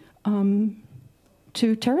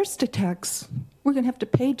to terrorist attacks. We're going to have to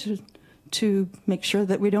pay to make sure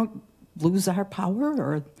that we don't lose our power.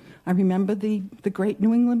 Or I remember the Great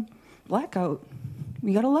New England blackout.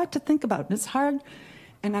 We got a lot to think about. It's hard,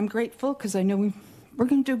 and I'm grateful because I know we're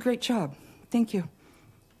going to do a great job. Thank you.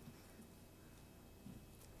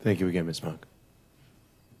 Thank you again, Ms. Mock.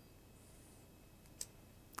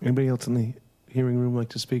 Anybody else in the hearing room like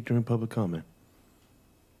to speak during public comment?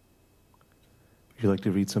 Would you like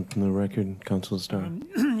to read something from the record, Councilor Starr?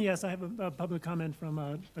 Yes, I have a public comment from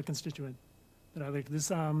a constituent that I like.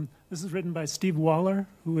 This is written by Steve Waller,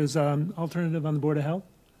 who is alternative on the Board of Health,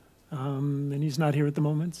 and he's not here at the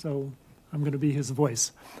moment, so I'm going to be his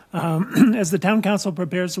voice. As the Town Council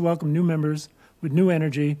prepares to welcome new members, with new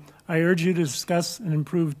energy, I urge you to discuss and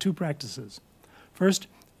improve two practices. First,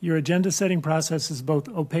 your agenda-setting process is both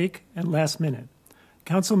opaque and last-minute.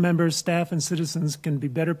 Council members, staff, and citizens can be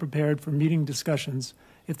better prepared for meeting discussions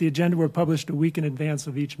if the agenda were published a week in advance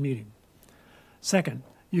of each meeting. Second,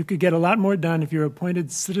 you could get a lot more done if you're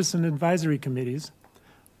appointed citizen advisory committees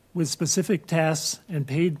with specific tasks and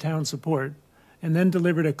paid town support, and then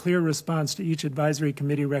delivered a clear response to each advisory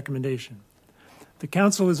committee recommendation. The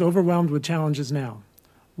council is overwhelmed with challenges now.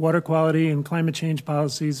 Water quality and climate change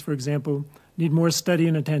policies, for example, need more study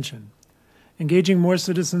and attention. Engaging more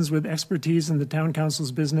citizens with expertise in the town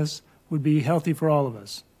council's business would be healthy for all of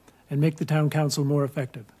us and make the town council more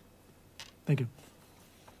effective. Thank you.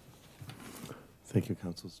 Thank you,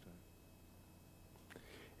 Council Starr.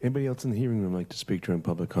 Anybody else in the hearing room like to speak during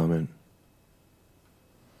public comment?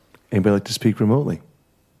 Anybody like to speak remotely?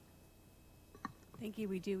 Thank you.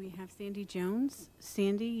 We do. We have Sandy Jones.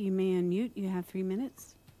 Sandy, you may unmute. You have 3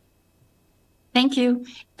 minutes. Thank you.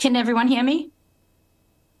 Can everyone hear me?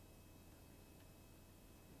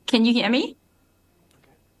 Can you hear me?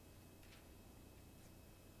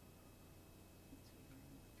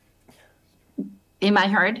 Am I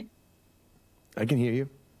heard? I can hear you.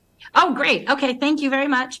 Oh, great. Okay, thank you very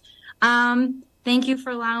much. Thank you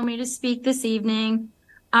for allowing me to speak this evening.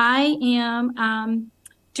 I am,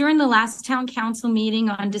 during the last town council meeting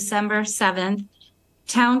on December 7th,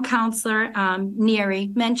 Town Councilor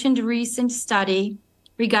Neary mentioned a recent study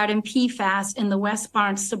regarding PFAS in the West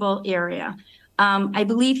Barnstable area. I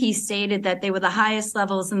believe he stated that they were the highest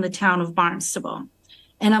levels in the town of Barnstable.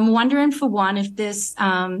 And I'm wondering, for one, if this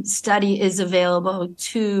study is available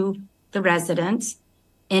to the residents.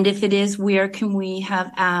 And if it is, where can we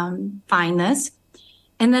have find this?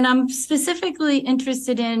 And then I'm specifically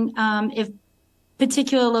interested in if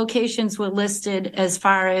particular locations were listed as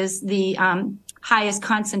far as the highest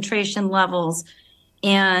concentration levels.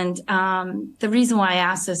 And the reason why I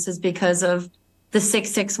ask this is because of the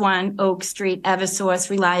 661 Oak Street Eversource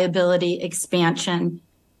reliability expansion.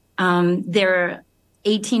 There are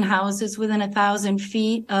 18 houses within 1,000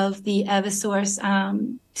 feet of the Eversource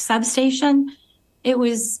substation. It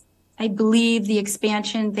was, I believe, the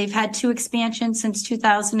expansion. They've had 2 expansions since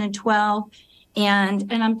 2012.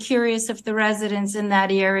 And I'm curious if the residents in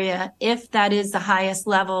that area, if that is the highest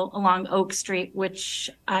level along Oak Street, which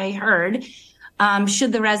I heard,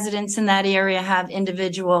 should the residents in that area have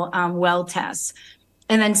individual well tests?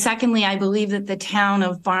 And then secondly, I believe that the town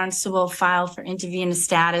of Barnstable filed for intervenor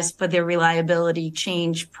status for their reliability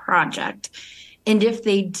change project. And if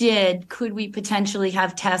they did, could we potentially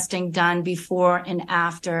have testing done before and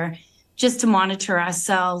after, just to monitor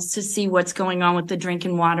ourselves to see what's going on with the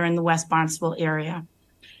drinking water in the West Barnstable area?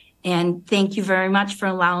 And thank you very much for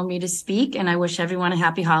allowing me to speak, and I wish everyone a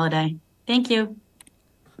happy holiday. Thank you.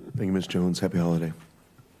 Thank you, Ms. Jones. Happy holiday.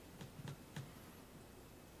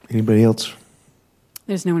 Anybody else?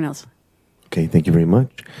 There's no one else. Okay, thank you very much.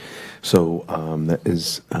 So that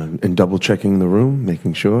is in double checking the room,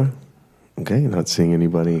 making sure. Okay, not seeing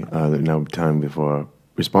anybody. Now time before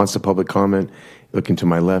response to public comment. Looking to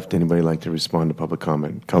my left, anybody like to respond to public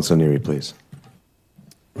comment? Councilor Neary, please.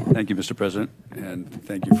 Thank you, Mr. President, and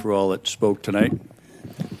thank you for all that spoke tonight.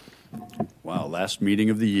 Wow, last meeting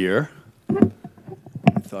of the year.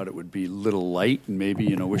 I thought it would be a little light and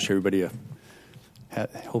maybe, wish everybody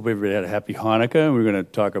hope everybody had a happy Hanukkah. We're going to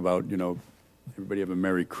talk about, everybody have a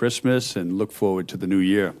Merry Christmas and look forward to the new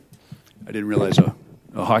year. I didn't realize a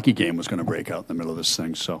hockey game was going to break out in the middle of this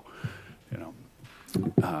thing, so,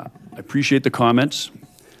 I appreciate the comments.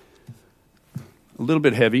 A little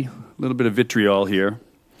bit heavy, a little bit of vitriol here.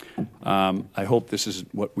 I hope this is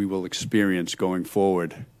what we will experience going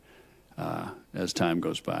forward as time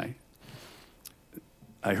goes by.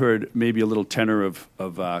 I heard maybe a little tenor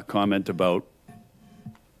of comment about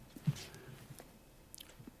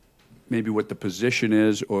maybe what the position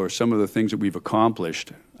is or some of the things that we've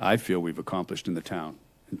accomplished, I feel we've accomplished in the town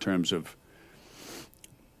in terms of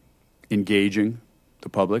engaging the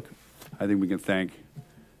public. I think we can thank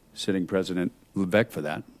sitting President Levesque for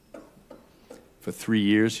that. For 3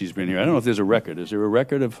 years he's been here. I don't know if there's a record. Is there a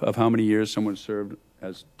record of how many years someone served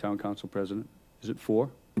as town council president? Is it 4?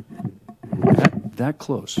 That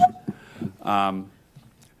close.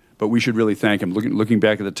 But we should really thank him. Looking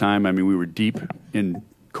back at the time, I mean, we were deep in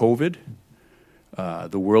COVID.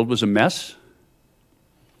 The world was a mess.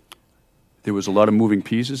 There was a lot of moving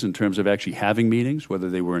pieces in terms of actually having meetings, whether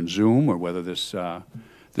they were in Zoom or whether this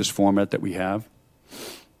format that we have.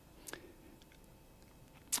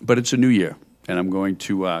 But it's a new year, and I'm going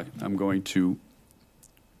to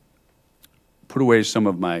put away some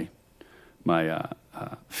of my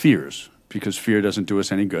fears, because fear doesn't do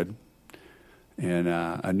us any good. And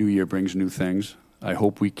a new year brings new things. I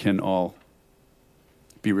hope we can all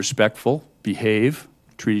be respectful, behave,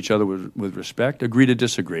 treat each other with respect, agree to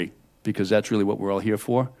disagree, because that's really what we're all here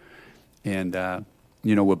for. And,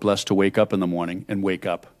 you know, we're blessed to wake up in the morning and wake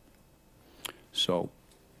up. So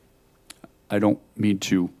I don't mean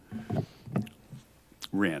to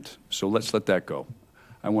rant, so let's let that go.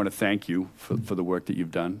 I want to thank you for the work that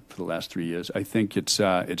you've done for the last 3 years. I think it's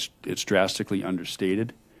drastically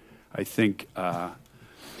understated. I think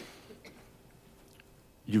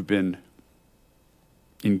you've been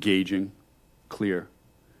engaging, clear.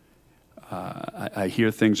 I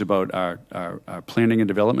hear things about our planning and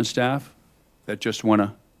development staff that just won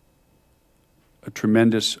a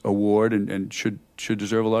tremendous award and should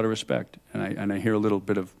deserve a lot of respect. And I hear a little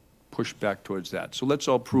bit of pushback towards that. So let's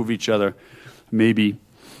all prove each other maybe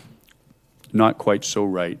not quite so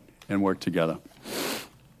right and work together.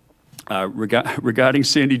 Regarding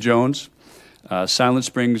Sandy Jones,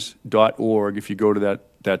 silentsprings.org, if you go to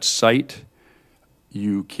that site,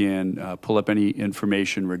 you can pull up any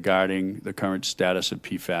information regarding the current status of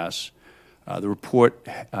PFAS. The report,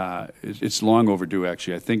 it's long overdue,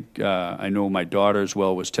 actually. I think, I know my daughter's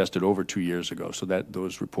well was tested over 2 years ago, so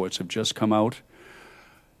those reports have just come out.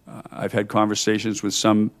 I've had conversations with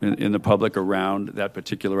some in the public around that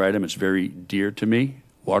particular item. It's very dear to me,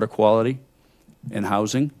 water quality and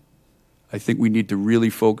housing. I think we need to really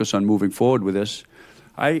focus on moving forward with this.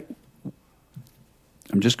 I'm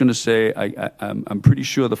just going to say I'm pretty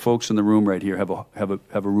sure the folks in the room right here have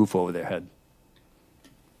a roof over their head,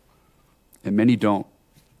 and many don't,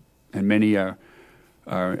 and many are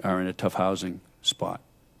in a tough housing spot.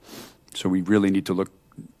 So we really need to look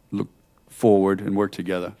forward and work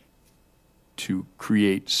together to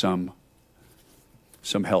create some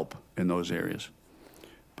help in those areas.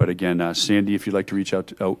 But again, Sandy, if you'd like to reach out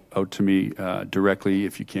to me directly,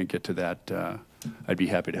 if you can't get to that, I'd be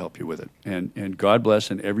happy to help you with it. And God bless,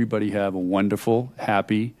 and everybody have a wonderful,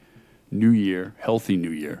 happy New Year, healthy New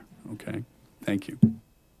Year. Okay? Thank you.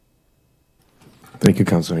 Thank you,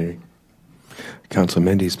 Councilor Henry. Councilor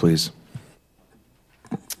Mendes, please.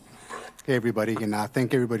 Hey, everybody, and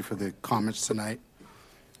thank everybody for the comments tonight.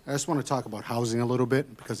 I just want to talk about housing a little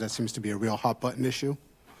bit because that seems to be a real hot-button issue.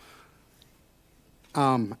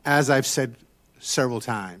 As I've said several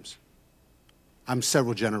times, I'm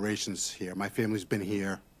several generations here. My family's been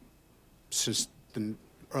here since the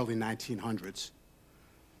early 1900s.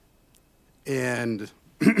 And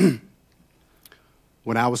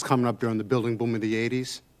when I was coming up during the building boom of the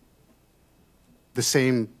 80s,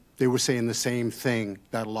 they were saying the same thing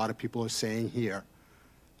that a lot of people are saying here,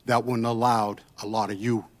 that wouldn't allowed a lot of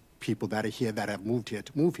you people that are here that have moved here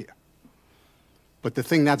to move here. But the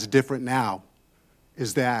thing that's different now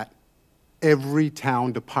is that every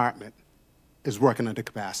town department is working under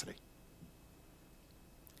capacity.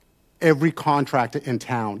 Every contractor in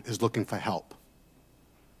town is looking for help.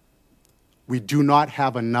 We do not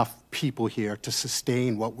have enough people here to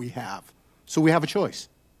sustain what we have. So we have a choice.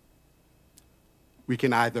 We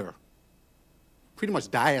can either pretty much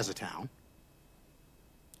die as a town,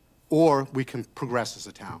 or we can progress as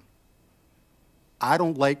a town. I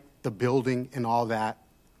don't like the building and all that,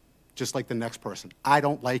 just like the next person. I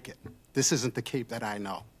don't like it. This isn't the Cape that I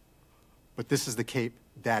know, but this is the Cape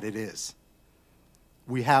that it is.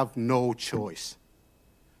 We have no choice.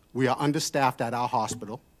 We are understaffed at our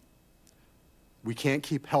hospital. We can't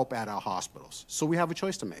keep help at our hospitals, so we have a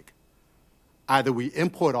choice to make. Either we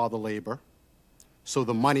import all the labor, so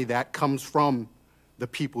the money that comes from the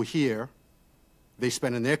people here, they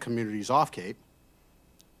spend in their communities off Cape,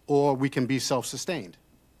 or we can be self-sustained.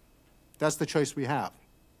 That's the choice we have,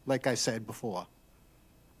 like I said before.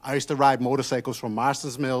 I used to ride motorcycles from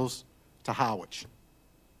Marston's Mills to Harwich,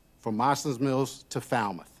 from Marston's Mills to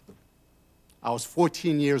Falmouth. I was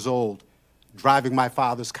 14 years old driving my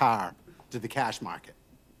father's car to the cash market.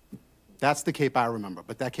 That's the Cape I remember,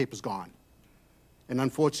 but that Cape is gone. And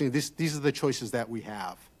unfortunately, these are the choices that we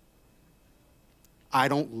have. I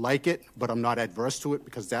don't like it, but I'm not adverse to it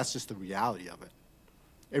because that's just the reality of it.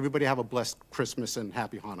 Everybody have a blessed Christmas and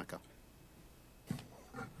happy Hanukkah.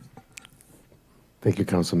 Thank you,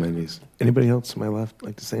 Council Mendes. Anybody else on my left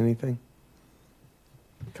like to say anything?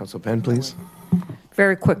 Council Penn, please.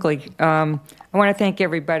 Very quickly, I want to thank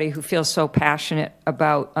everybody who feels so passionate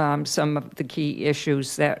about some of the key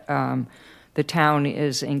issues that the town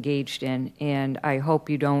is engaged in, and I hope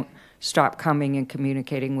you don't stop coming and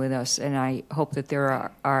communicating with us, and I hope that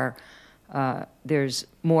there's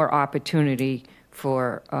more opportunity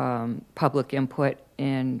for public input,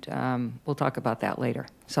 and we'll talk about that later.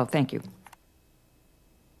 So thank you.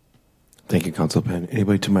 Thank you, Council Penn.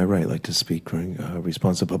 Anybody to my right like to speak during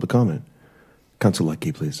response to public comment? Councilor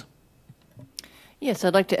Luckey, please. Yes,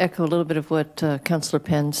 I'd like to echo a little bit of what Councilor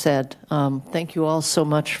Penn said. Thank you all so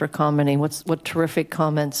much for commenting. What terrific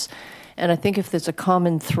comments. And I think if there's a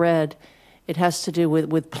common thread, it has to do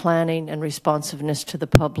with planning and responsiveness to the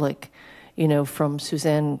public. You know, from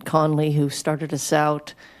Suzanne Conley, who started us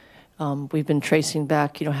out, we've been tracing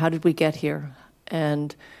back, how did we get here?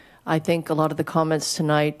 And I think a lot of the comments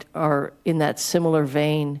tonight are in that similar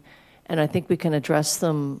vein, and I think we can address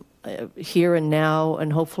them here and now,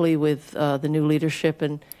 and hopefully with the new leadership,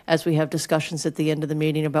 and as we have discussions at the end of the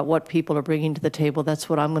meeting about what people are bringing to the table, that's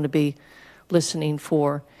what I'm going to be listening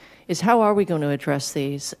for, is how are we going to address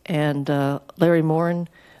these? And Larry Morin,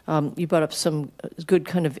 you brought up some good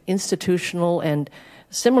kind of institutional, and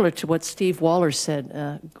similar to what Steve Waller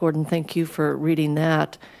said. Gordon, thank you for reading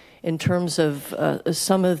that, in terms of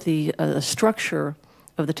some of the structure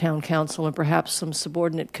of the town council and perhaps some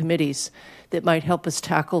subordinate committees that might help us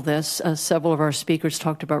tackle this. Several of our speakers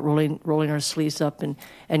talked about rolling our sleeves up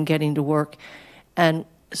and getting to work. And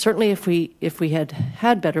certainly if we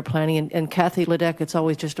had better planning, and Kathy Ledeck, it's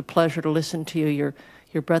always just a pleasure to listen to you.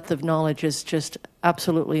 Your breadth of knowledge is just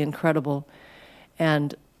absolutely incredible.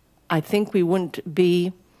 And I think we wouldn't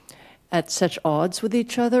be at such odds with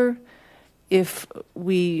each other if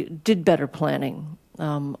we did better planning.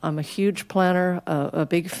 I'm a huge planner, a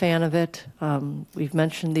big fan of it. We've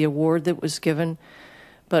mentioned the award that was given,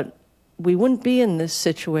 but we wouldn't be in this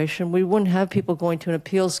situation. We wouldn't have people going to an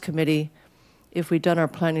appeals committee if we'd done our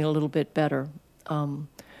planning a little bit better.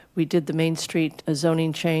 We did the Main Street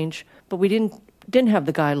zoning change, but we didn't have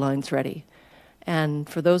the guidelines ready. And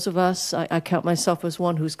for those of us, I count myself as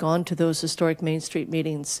one who's gone to those historic Main Street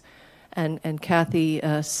meetings, and Kathy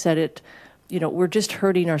said it, we're just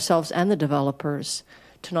hurting ourselves and the developers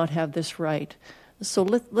to not have this right. So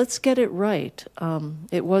let's get it right.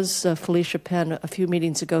 It was Felicia Penn a few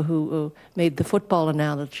meetings ago who made the football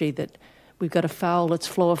analogy that we've got a foul, let's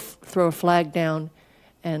throw a flag down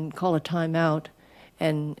and call a timeout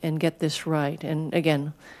and get this right. And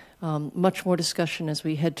again, much more discussion as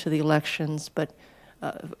we head to the elections, but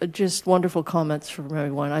just wonderful comments from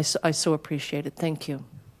everyone. I so appreciate it. Thank you.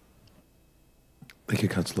 Thank you,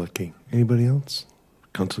 Councilor King. Anybody else?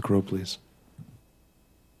 Councilor Crowe, please.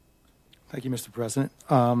 Thank you, Mr. President.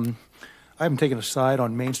 I haven't taken a side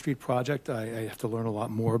on Main Street project. I have to learn a lot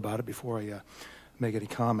more about it before I make any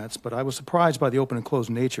comments, but I was surprised by the open and closed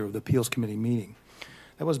nature of the Appeals Committee meeting.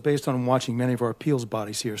 That was based on watching many of our appeals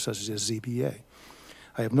bodies here, such as ZBA.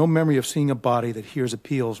 I have no memory of seeing a body that hears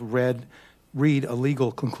appeals read a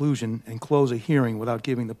legal conclusion and close a hearing without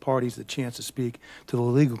giving the parties the chance to speak to the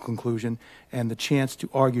legal conclusion and the chance to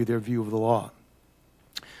argue their view of the law.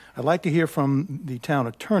 I'd like to hear from the town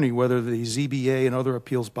attorney whether the ZBA and other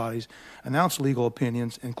appeals bodies announce legal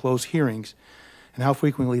opinions and close hearings, and how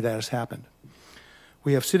frequently that has happened.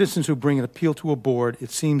 We have citizens who bring an appeal to a board.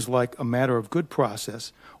 It seems like a matter of good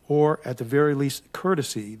process, or at the very least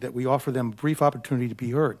courtesy, that we offer them a brief opportunity to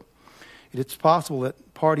be heard. It's possible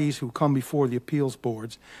that parties who come before the appeals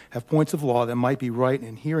boards have points of law that might be right,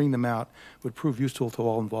 and hearing them out would prove useful to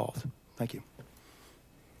all involved. Thank you.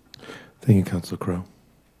 Thank you, Councilor Crowe.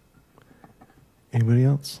 Anybody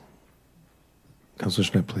else? Councilor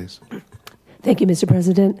Schmidt, please. Thank you, Mr.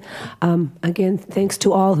 President. Again, thanks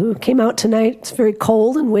to all who came out tonight. It's very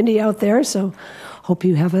cold and windy out there, so hope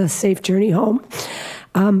you have a safe journey home.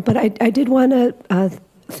 But I did want to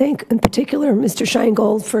thank, in particular, Mr.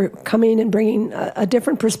 Scheingold for coming and bringing a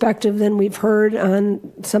different perspective than we've heard on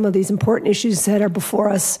some of these important issues that are before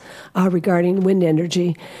us regarding wind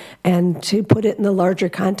energy, and to put it in the larger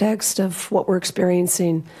context of what we're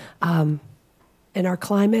experiencing in our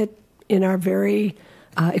climate, in our very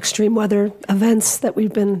extreme weather events that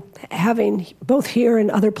we've been having both here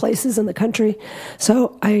and other places in the country.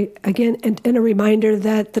 So again, and a reminder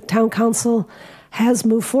that the town council has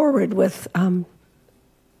moved forward with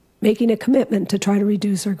making a commitment to try to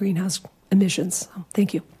reduce our greenhouse emissions. So,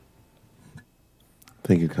 thank you.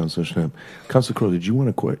 Thank you, Councilor Schnapp. Councilor Crowe, did you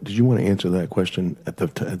want to answer that question at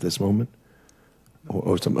this moment,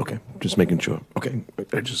 or something? Okay, just making sure. Okay,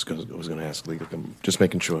 I was going to ask legal. Just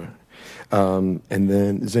making sure. And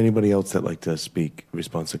then, is there anybody else that'd like to speak,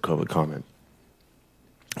 response to public comment?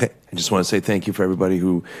 Okay, I just want to say thank you for everybody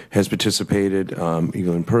who has participated,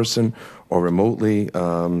 either in person or remotely.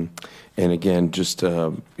 And again, just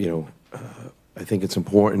I think it's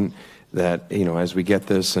important that as we get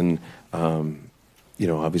this, and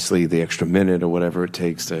obviously the extra minute or whatever it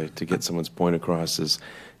takes to get someone's point across has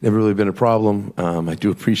never really been a problem. I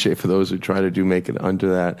do appreciate for those who try to make it under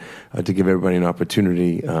that, to give everybody an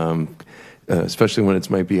opportunity, especially when it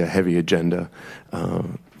might be a heavy agenda,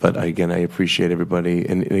 But again, I appreciate everybody.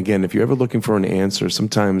 And again, if you're ever looking for an answer,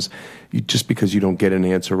 sometimes just because you don't get an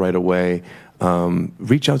answer right away,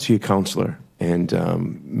 reach out to your counselor and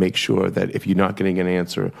make sure that if you're not getting an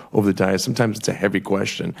answer over the diet, sometimes it's a heavy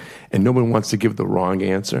question, and no one wants to give the wrong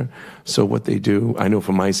answer. So what they do, I know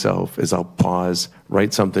for myself, is I'll pause,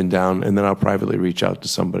 write something down, and then I'll privately reach out to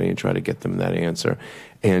somebody and try to get them that answer.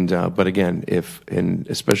 And but again,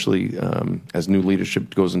 especially as new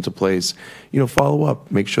leadership goes into place, follow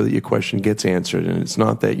up, make sure that your question gets answered, and it's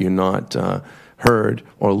not that you're not heard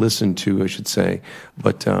or listened to, I should say,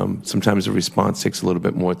 but sometimes the response takes a little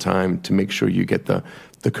bit more time to make sure you get the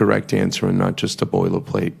correct answer and not just a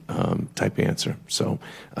boilerplate type answer. So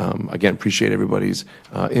again, appreciate everybody's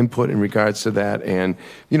input in regards to that, and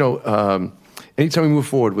anytime we move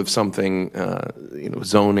forward with something,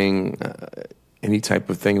 zoning. Any type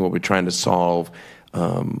of thing where we're trying to solve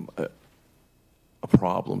a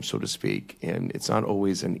problem, so to speak, and it's not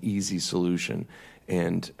always an easy solution.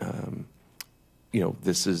 And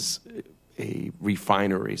this is a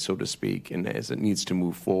refinery, so to speak, and as it needs to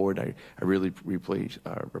move forward, I really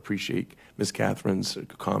appreciate Ms. Catherine's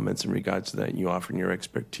comments in regards to that, and you offering your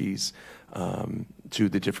expertise to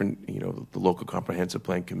the different, the local comprehensive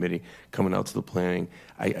plan committee coming out to the planning.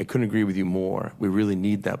 I couldn't agree with you more. We really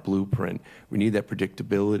need that blueprint. We need that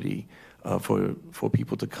predictability for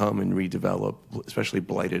people to come and redevelop, especially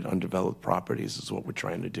blighted, undeveloped properties is what we're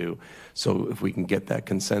trying to do. So if we can get that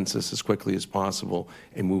consensus as quickly as possible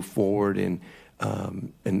and move forward, and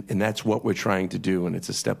that's what we're trying to do, and it's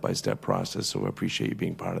a step-by-step process, so I appreciate you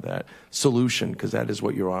being part of that solution, because that is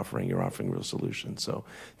what you're offering. You're offering real solutions. So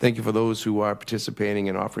thank you for those who are participating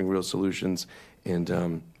and offering real solutions,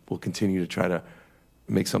 and we'll continue to try to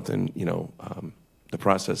make something, the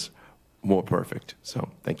process more perfect. So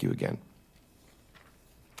thank you again.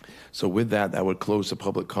 So with that, that would close the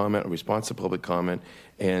public comment, or response to public comment,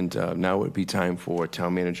 and now it would be time for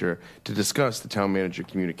town manager to discuss the town manager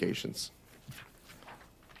communications.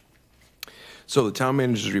 So the town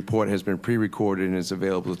manager's report has been pre-recorded and is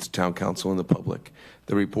available to town council and the public.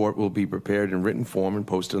 The report will be prepared in written form and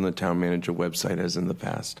posted on the town manager website as in the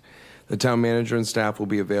past. The town manager and staff will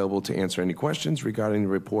be available to answer any questions regarding the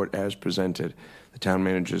report as presented. The town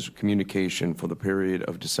manager's communication for the period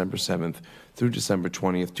of December 7th through December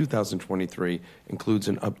 20th, 2023 includes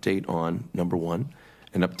an update on, number 1,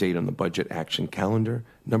 an update on the budget action calendar,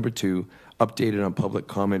 number 2, updated on public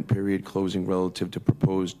comment period closing relative to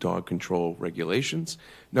proposed dog control regulations,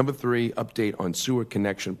 number 3, update on sewer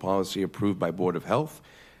connection policy approved by Board of Health,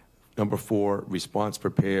 number 4, response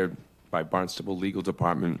prepared by Barnstable Legal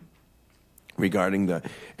Department regarding the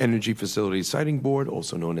Energy Facilities Siting Board,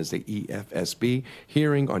 also known as the EFSB,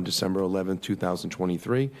 hearing on December 11,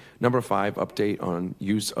 2023. Number 5, update on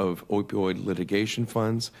use of opioid litigation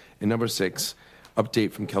funds. And number 6,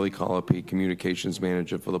 update from Kelly Colopy, Communications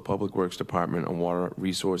Manager for the Public Works Department on water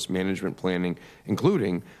resource management planning,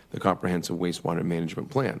 including the Comprehensive Wastewater Management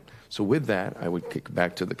Plan. So with that, I would kick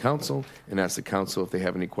back to the council and ask the council if they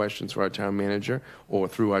have any questions for our town manager, or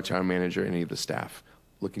through our town manager, any of the staff.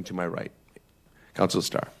 Looking to my right. Councilor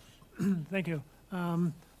Starr. Thank you.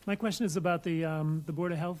 My question is about the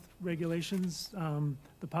Board of Health regulations,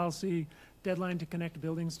 the policy deadline to connect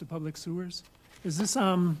buildings to public sewers. Is this,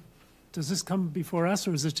 does this come before us,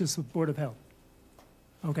 or is this just the Board of Health?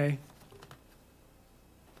 Okay.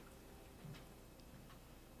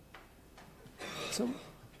 So,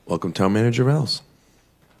 welcome, Town Manager Ells.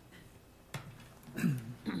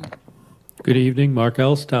 Good evening, Mark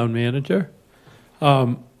Ells, Town Manager.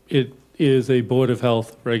 It is a Board of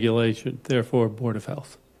Health regulation, therefore Board of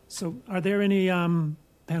Health. So, are there any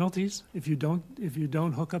penalties if you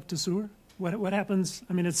don't hook up to sewer? What happens?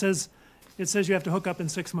 I mean, it says you have to hook up in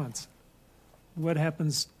 6 months. What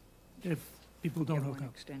happens if people don't hook up?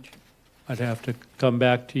 Extension. I'd have to come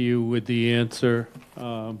back to you with the answer.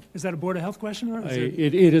 Is that a Board of Health question, or is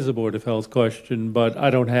it is a Board of Health question, but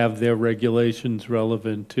I don't have their regulations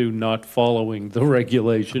relevant to not following the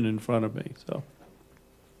regulation in front of me. So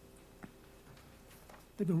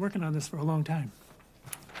they've been working on this for a long time.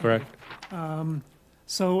 Correct. I don't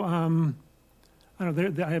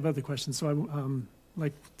know. I have other questions. So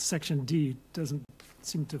like Section D doesn't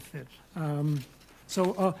seem to fit.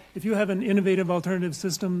 If you have an innovative alternative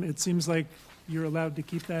system, it seems like you're allowed to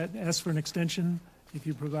keep that. Ask for an extension if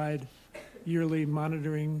you provide yearly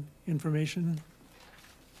monitoring information.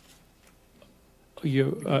 It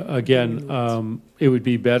would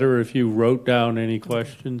be better if you wrote down any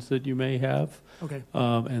questions that you may have. Okay.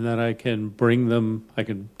 And then I can bring them, I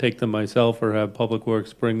can take them myself or have Public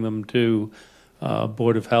Works bring them to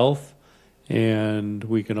Board of Health, and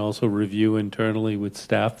we can also review internally with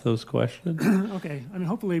staff those questions. Okay. I mean,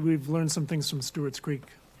 hopefully we've learned some things from Stewart's Creek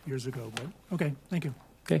years ago, but okay, thank you.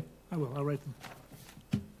 Okay. I will. I'll write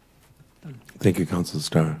them. Done. Thank you, Councilor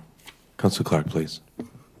Starr. Councilor Clark, please.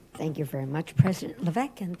 Thank you very much, President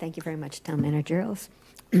Levesque, and thank you very much, Town Manager Earls.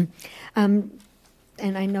 And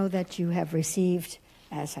I know that you have received,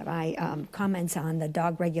 as have I, comments on the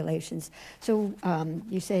dog regulations. So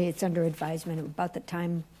you say it's under advisement. About the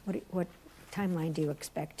time, what timeline do you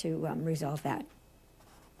expect to resolve that?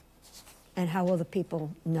 And how will the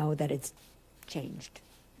people know that it's changed?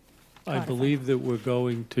 I believe that we're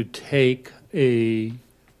going to take a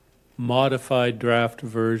modified draft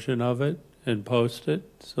version of it and post it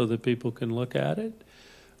so that people can look at it.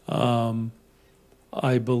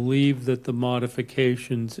 I believe that the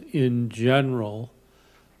modifications in general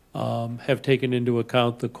have taken into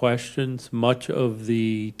account the questions. Much of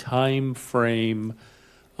the time frame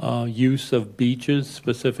use of beaches,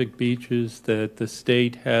 specific beaches that the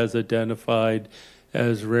state has identified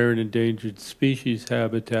as rare and endangered species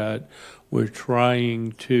habitat, we're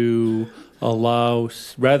trying to allow,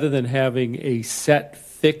 rather than having a set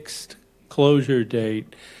fixed closure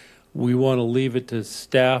date, we want to leave it to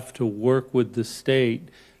staff to work with the state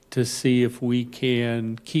to see if we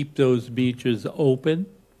can keep those beaches open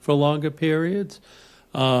for longer periods.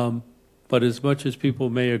 But as much as people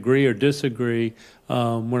may agree or disagree,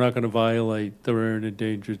 we're not going to violate the Rare and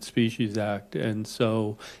Endangered Species Act. And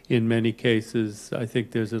so in many cases, I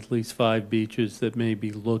think there's at least 5 beaches that may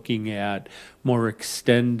be looking at more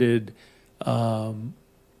extended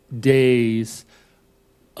days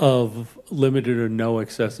of limited or no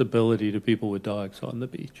accessibility to people with dogs on the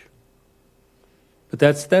beach. But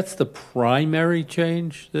that's the primary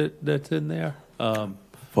change that's in there.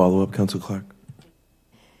 Follow up, Councilor Clark.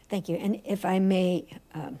 Thank you. And if I may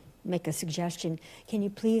make a suggestion, can you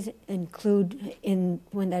please include in,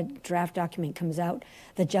 when that draft document comes out,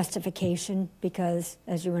 the justification? Because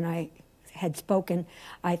as you and I had spoken,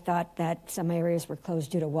 I thought that some areas were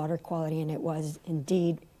closed due to water quality, and it was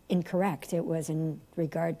indeed incorrect. It was in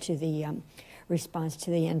regard to the response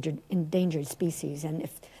to the endangered species. And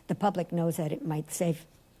if the public knows that, it might save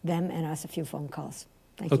them and us a few phone calls.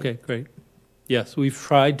 Thank you. Okay, great. Yes, we've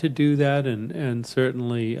tried to do that, and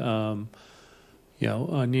certainly,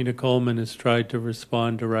 Nina Coleman has tried to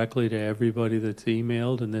respond directly to everybody that's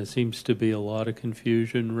emailed, and there seems to be a lot of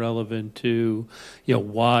confusion relevant to,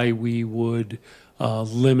 why we would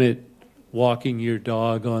limit walking your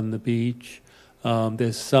dog on the beach.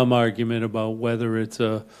 There's some argument about whether it's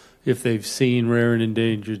if they've seen rare and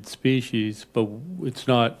endangered species, but it's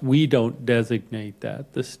not. We don't designate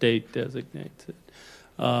that. The state designates it.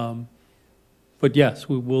 But yes,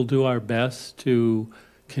 we will do our best to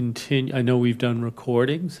continue. I know we've done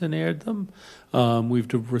recordings and aired them.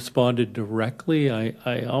 We've responded directly.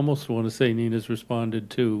 I almost want to say Nina's responded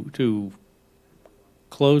to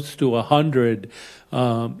close to 100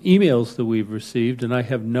 emails that we've received, and I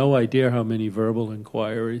have no idea how many verbal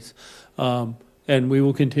inquiries. And we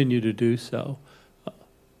will continue to do so.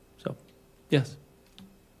 So, yes.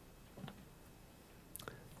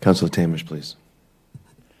 Councilor Tamish, please.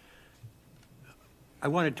 I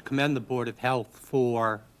wanted to commend the Board of Health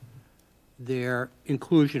for their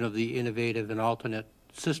inclusion of the innovative and alternate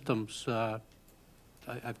systems.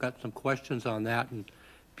 I've got some questions on that. And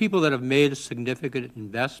people that have made a significant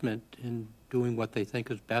investment in doing what they think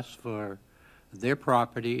is best for their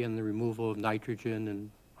property and the removal of nitrogen and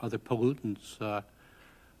other pollutants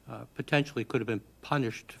potentially could have been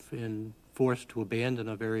punished and forced to abandon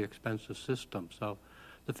a very expensive system. So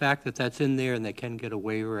the fact that that's in there and they can get a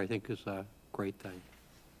waiver, I think, is a great thing.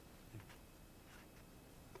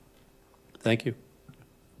 Thank you.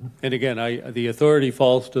 And again, the authority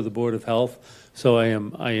falls to the Board of Health, so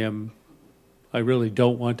I really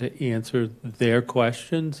don't want to answer their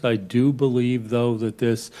questions. I do believe, though, that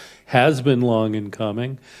this has been long in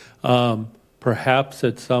coming. Perhaps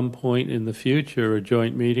at some point in the future, a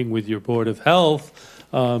joint meeting with your Board of Health,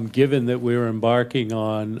 given that we're embarking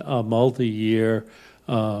on a multi-year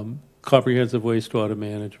comprehensive wastewater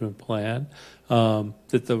management plan,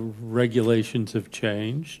 that the regulations have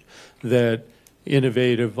changed, that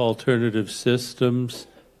innovative alternative systems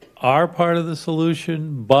are part of the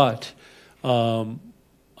solution, but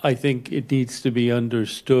I think it needs to be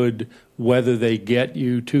understood whether they get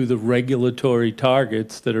you to the regulatory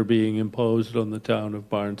targets that are being imposed on the town of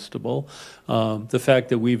Barnstable. The fact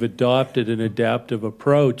that we've adopted an adaptive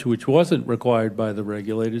approach, which wasn't required by the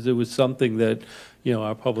regulators, it was something that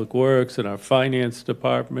our public works and our finance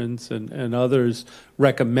departments and others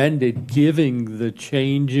recommended, giving the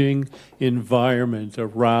changing environment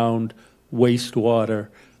around wastewater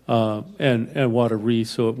and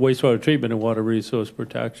wastewater treatment and water resource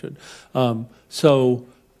protection. So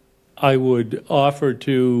I would offer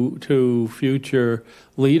to future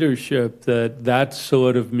leadership that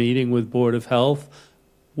sort of meeting with Board of Health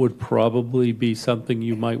would probably be something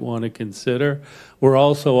you might want to consider. We're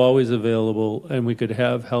also always available, and we could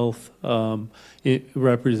have health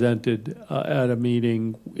represented at a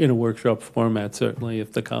meeting in a workshop format, certainly,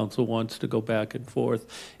 if the council wants to go back and forth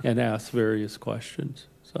and ask various questions.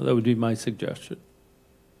 So that would be my suggestion.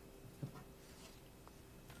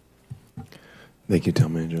 Thank you,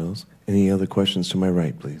 Town Manager Ellis. Any other questions to my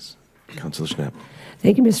right, please? Councilor Schnapp.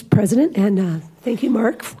 Thank you, Mr. President, and thank you,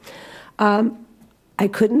 Mark. I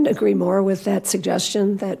couldn't agree more with that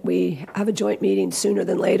suggestion that we have a joint meeting sooner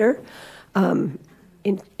than later.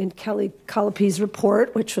 In Kelly Colopy's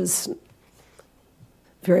report, which was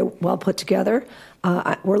very well put together,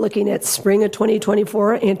 we're looking at spring of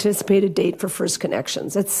 2024, anticipated date for first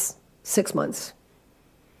connections. That's 6 months.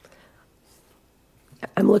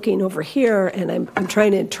 I'm looking over here, and I'm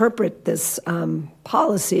trying to interpret this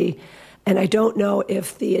policy, and I don't know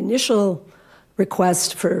if the initial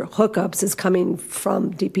request for hookups is coming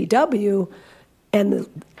from DPW, and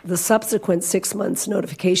the subsequent 6 months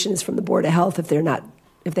notification is from the Board of Health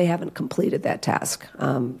if they haven't completed that task.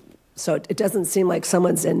 So it doesn't seem like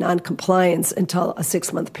someone's in non-compliance until a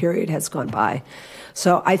 6-month period has gone by.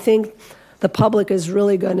 So I think the public is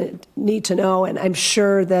really going to need to know, and I'm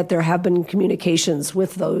sure that there have been communications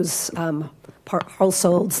with those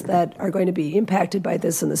households that are going to be impacted by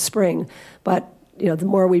this in the spring. But the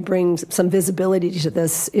more we bring some visibility to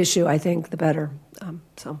this issue, I think the better.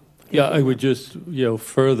 Yeah, I would just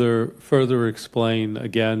further explain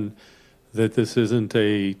again that this isn't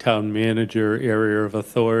a town manager area of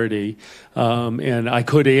authority, and I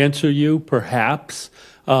could answer you perhaps,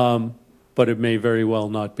 but it may very well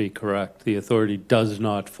not be correct. The authority does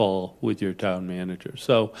not fall with your town manager,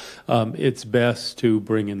 so it's best to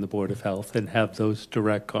bring in the Board of Health and have those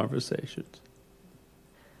direct conversations.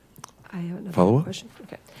 I have another Follow-up? question.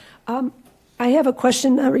 Okay. I have a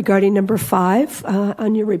question regarding number 5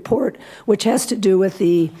 on your report, which has to do with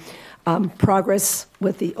the progress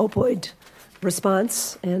with the opioid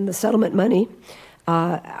response and the settlement money.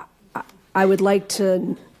 I would like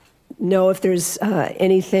to know if there's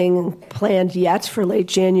anything planned yet for late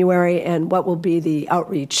January, and what will be the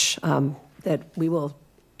outreach that we will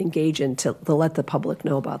engage in to let the public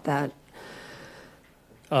know about that.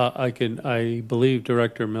 I believe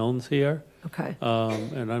Director Milne's here. Okay.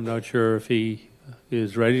 And I'm not sure if he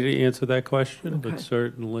is ready to answer that question, Okay. but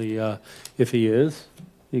certainly if he is,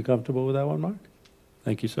 are you comfortable with that one, Mark?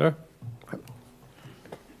 Thank you, sir.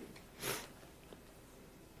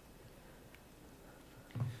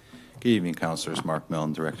 Good evening, Councilors. Mark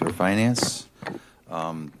Milne, Director of Finance.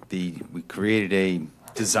 We created a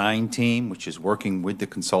design team, which is working with the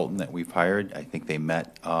consultant that we've hired. I think they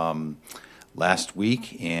met last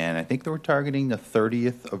week, and I think they were targeting the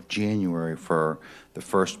 30th of January for the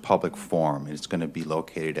first public forum. It's going to be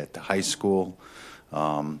located at the high school.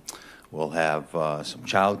 We'll have some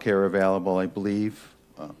childcare available, I believe,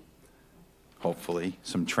 hopefully,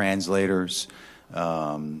 some translators,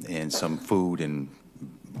 and some food and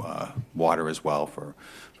water as well for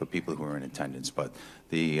people who are in attendance. But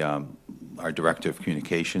our Director of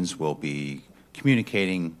Communications will be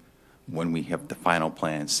communicating when we have the final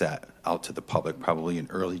plan set out to the public, probably in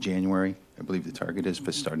early January. I believe the target is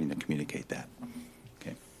for starting to communicate that.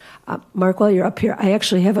 Okay. Mark, while you're up here, I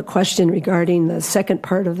actually have a question regarding the second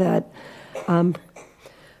part of that,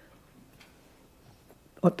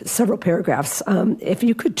 several paragraphs. If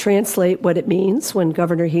you could translate what it means when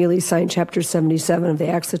Governor Healy signed Chapter 77 of the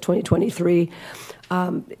Acts of 2023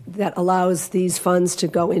 that allows these funds to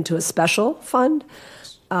go into a special fund,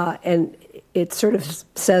 and it sort of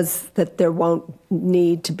says that there won't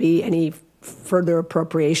need to be any further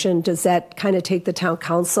appropriation. Does that kind of take the town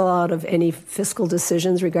council out of any fiscal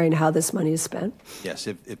decisions regarding how this money is spent? Yes,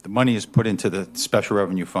 if the money is put into the special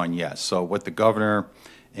revenue fund, yes. So what the governor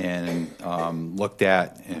and looked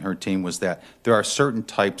at and her team was that there are certain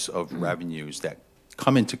types of revenues that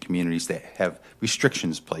come into communities that have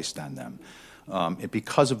restrictions placed on them. And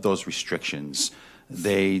because of those restrictions,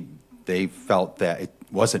 they felt that it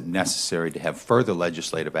wasn't necessary to have further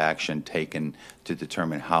legislative action taken to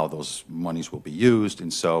determine how those monies will be used.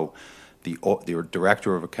 And so the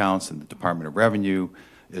Director of Accounts and the Department of Revenue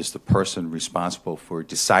is the person responsible for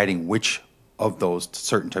deciding which of those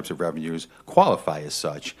certain types of revenues qualify as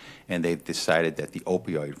such. And they've decided that the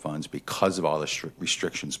opioid funds, because of all the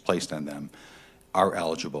restrictions placed on them, are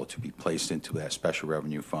eligible to be placed into that special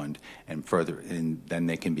revenue fund, and then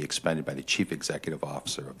they can be expended by the chief executive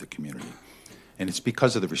officer of the community. And it's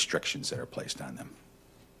because of the restrictions that are placed on them.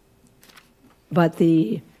 But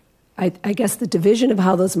I guess the division of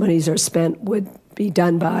how those monies are spent would be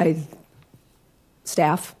done by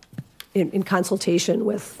staff in consultation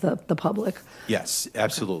with the public. Yes,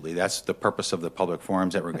 absolutely. That's the purpose of the public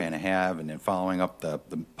forums that we're going to have. And then following up the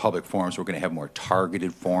public forums, we're going to have more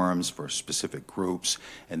targeted forums for specific groups.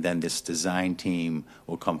 And then this design team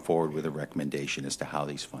will come forward with a recommendation as to how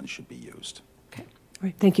these funds should be used. Okay. All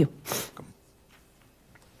right. Thank you.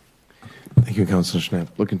 Thank you, Councilor Schnapp.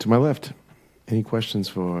 Looking to my left. Any questions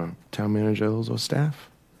for town managers or staff?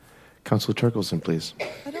 Councilor Turkelson, please.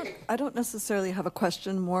 I don't necessarily have a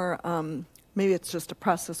question, more maybe it's just a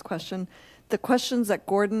process question. The questions that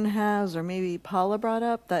Gordon has, or maybe Paula brought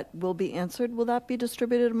up, that will be answered, will that be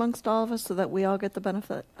distributed amongst all of us so that we all get the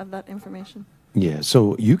benefit of that information? Yeah,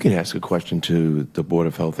 so you can ask a question to the Board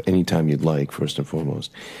of Health anytime you'd like, first and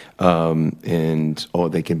foremost. Or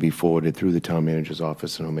they can be forwarded through the town manager's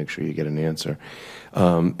office, and I'll make sure you get an answer.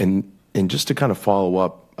 And just to kind of follow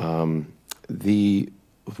up, the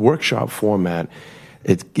workshop format,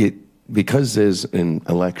 because there's an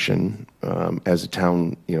election as a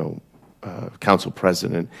town, council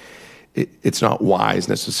president, it's not wise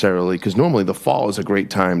necessarily, because normally the fall is a great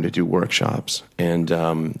time to do workshops and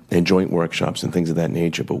joint workshops and things of that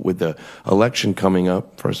nature. But with the election coming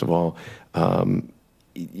up, first of all,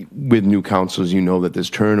 with new councils, you know that there's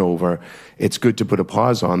turnover. It's good to put a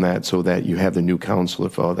pause on that so that you have the new council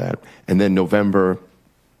for all that. And then November,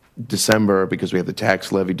 December, because we have the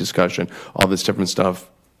tax levy discussion, all this different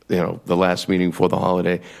stuff, the last meeting before the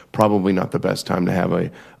holiday, probably not the best time to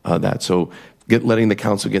have that. So letting the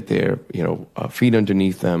council get their feet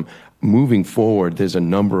underneath them. Moving forward, there's a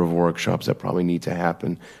number of workshops that probably need to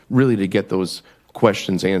happen, really, to get those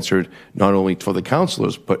questions answered, not only for the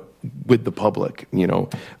councilors, but with the public,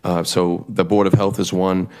 So the Board of Health is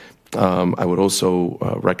one. I would also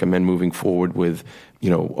recommend moving forward with,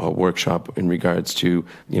 a workshop in regards to,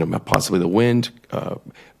 possibly the wind,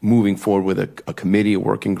 moving forward with a committee, a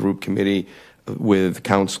working group committee with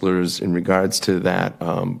councilors in regards to that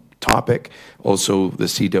topic. Also, the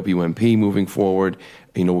CWMP moving forward.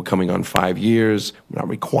 We're coming on 5 years. We're not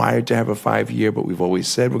required to have a 5-year, but we've always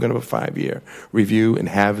said we're going to have a 5-year review and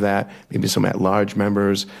have that. Maybe some at-large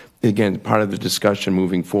members. Again, part of the discussion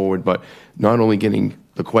moving forward, but not only getting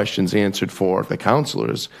the questions answered for the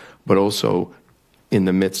councilors, but also in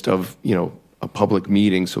the midst of, a public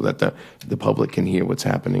meeting so that the public can hear what's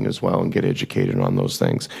happening as well and get educated on those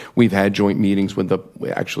things. We've had joint meetings with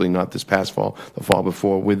actually not this past fall, the fall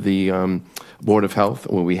before, with the Board of Health,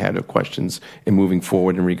 where we had questions and moving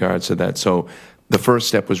forward in regards to that. So the first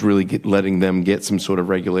step was really letting them get some sort of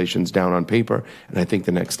regulations down on paper, and I think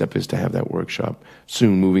the next step is to have that workshop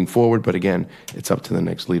soon moving forward. But again, it's up to the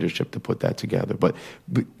next leadership to put that together. But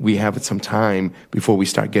we have some time before we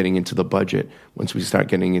start getting into the budget. Once we start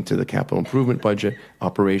getting into the capital improvement budget,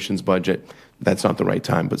 operations budget, that's not the right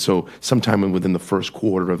time. But so sometime within the first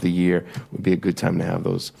quarter of the year would be a good time to have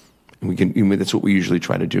those. And that's what we usually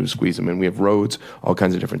try to do, squeeze them in. We have roads, all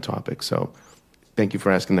kinds of different topics. So thank you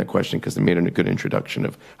for asking that question, because they made a good introduction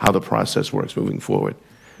of how the process works moving forward.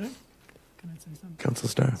 Can I say something? Councilor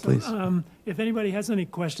Starr, please. If anybody has any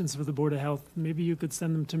questions for the Board of Health, maybe you could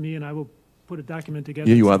send them to me and I will put a document together.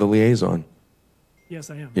 Yeah, you are the liaison. Yes,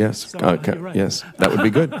 I am. Yes, So, you're right. yes, that would be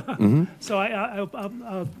good. Mm-hmm. So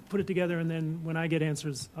I'll put it together, and then when I get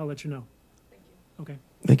answers, I'll let you know. Thank you. Okay.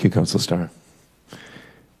 Thank you, Councilor Starr.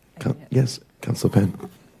 Yes, Councilor Penn.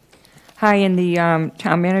 Hi, in the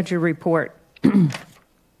town manager report,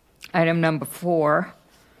 item number 4,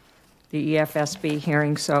 the EFSB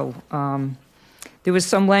hearing. So there was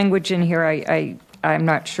some language in here. I'm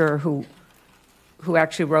not sure who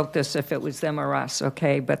actually wrote this, if it was them or us,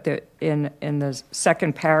 okay? But in the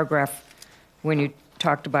second paragraph, when you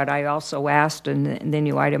talked about, I also asked, and then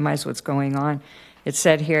you itemized what's going on. It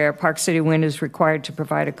said here, Park City Wind is required to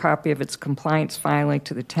provide a copy of its compliance filing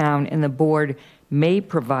to the town, and the board may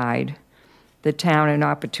provide the town an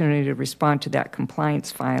opportunity to respond to that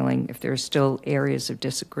compliance filing if there are still areas of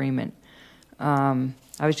disagreement. I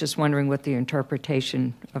was just wondering what the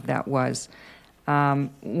interpretation of that was.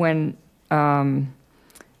 When it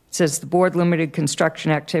says the board limited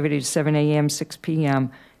construction activity to 7 a.m., 6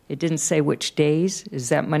 p.m., it didn't say which days. Is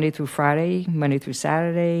that Monday through Friday, Monday through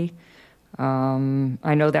Saturday?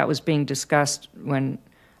 I know that was being discussed when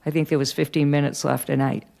I think there was 15 minutes left,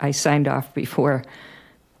 and I signed off before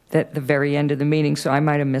the very end of the meeting, so I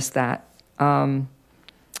might have missed that.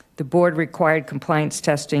 The board required compliance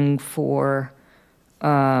testing for the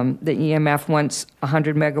EMF once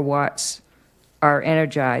 100 megawatts are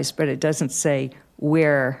energized, but it doesn't say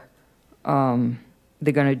where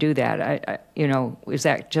they're going to do that. Is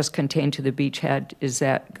that just contained to the beachhead? Is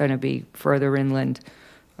that going to be further inland,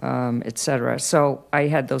 et cetera? So I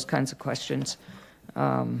had those kinds of questions.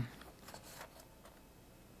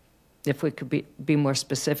 If we could be more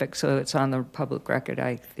specific so it's on the public record,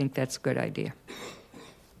 I think that's a good idea.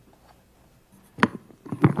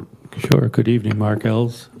 Sure. Good evening, Mark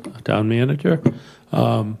Ells, Town Manager.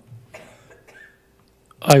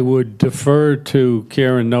 I would defer to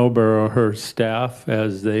Karen Nober or her staff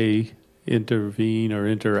as they intervene or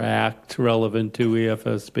interact relevant to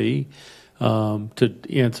EFSB to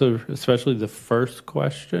answer especially the first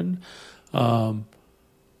question. I'd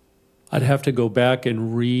have to go back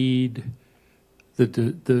and read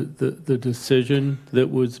the decision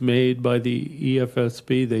that was made by the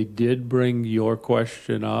EFSB. They did bring your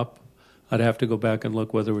question up. I'd have to go back and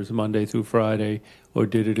look whether it was Monday through Friday or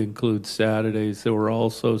did it include Saturdays. There were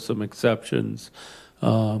also some exceptions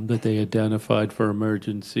that they identified for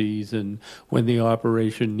emergencies and when the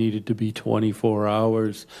operation needed to be 24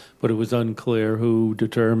 hours, but it was unclear who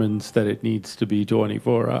determines that it needs to be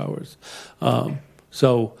 24 hours. But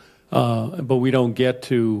we don't get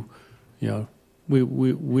to,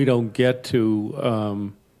 we don't get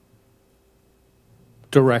to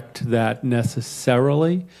direct that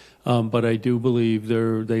necessarily. But I do believe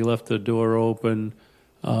they left the door open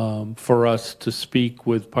for us to speak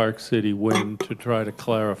with Park City Wind to try to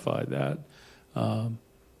clarify that. So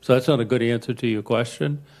that's not a good answer to your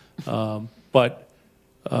question. But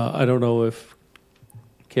I don't know if,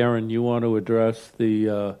 Karen, you want to address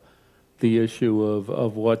the issue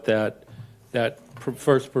of what that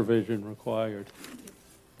first provision required.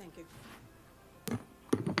 Thank you.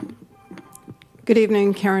 Good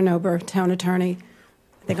evening, Karen Ober, Town Attorney.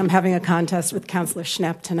 I think I'm having a contest with Councilor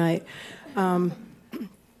Schnepp tonight.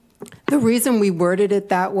 The reason we worded it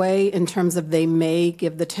that way in terms of they may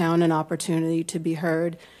give the town an opportunity to be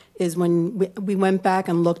heard is when we went back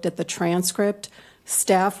and looked at the transcript,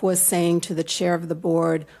 staff was saying to the chair of the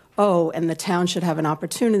board, oh, and the town should have an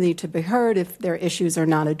opportunity to be heard if their issues are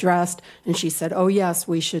not addressed. And she said, oh, yes,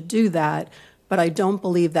 we should do that. But I don't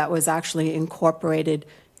believe that was actually incorporated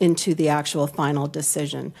into the actual final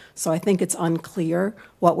decision. So I think it's unclear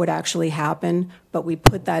what would actually happen, but we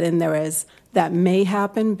put that in there as that may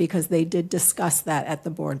happen because they did discuss that at the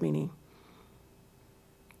board meeting.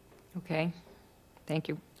 Okay, thank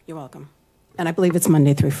you. You're welcome. And I believe it's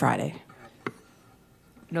Monday through Friday.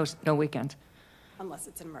 No weekends. Unless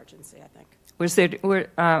it's an emergency, I think. Was there?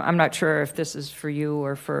 I'm not sure if this is for you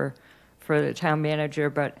or for the town manager,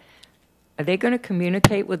 but are they going to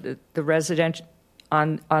communicate with the resident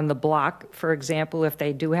on the block, for example, if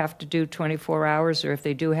they do have to do 24 hours or if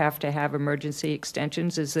they do have to have emergency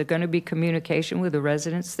extensions? Is there going to be communication with the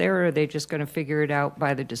residents there, or are they just going to figure it out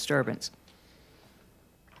by the disturbance?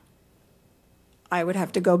 I would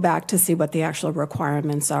have to go back to see what the actual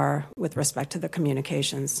requirements are with respect to the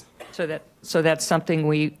communications. So that's something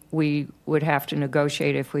we would have to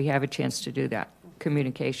negotiate if we have a chance to do that,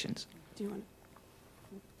 communications. Do you want?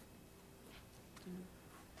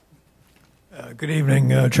 Good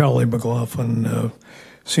evening, Charlie McLaughlin,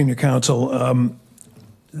 Senior Counsel.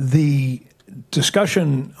 The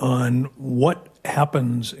discussion on what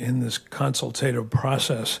happens in this consultative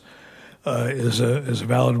process is a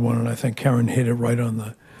valid one, and I think Karen hit it right on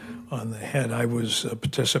the head. I was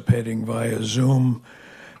participating via Zoom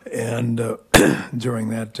and during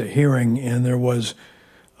that hearing, and there was,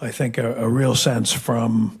 I think, a real sense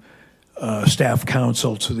from staff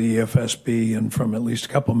counsel to the EFSB and from at least a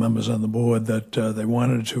couple members on the board that they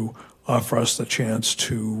wanted to offer us the chance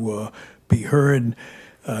to be heard,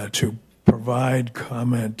 to provide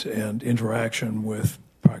comment and interaction with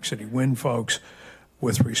Park City Wind folks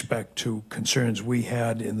with respect to concerns we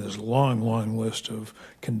had in this long, long list of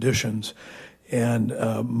conditions. And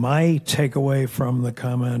my takeaway from the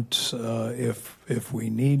comments, if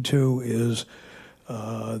we need to, is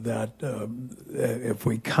that if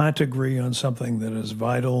we can't agree on something that is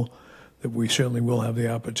vital, that we certainly will have the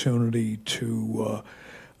opportunity to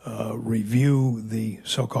review the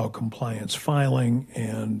so-called compliance filing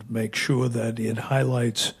and make sure that it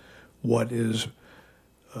highlights what is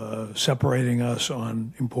separating us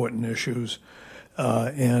on important issues,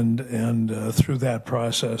 and through that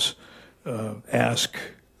process, ask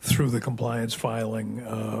through the compliance filing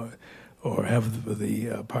or have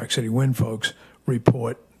the Park City Wind folks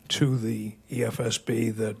report to the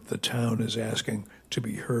EFSB that the town is asking to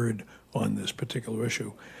be heard on this particular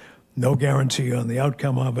issue. No guarantee on the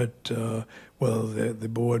outcome of it, whether the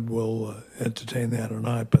board will entertain that or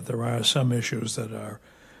not, but there are some issues that are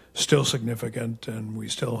still significant, and we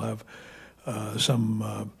still have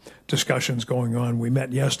some discussions going on. We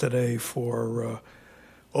met yesterday for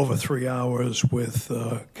over 3 hours with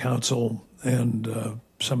council and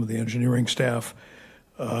some of the engineering staff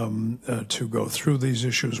to go through these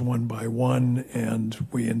issues one by one, and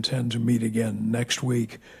we intend to meet again next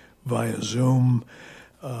week via Zoom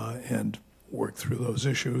and work through those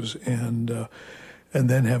issues, and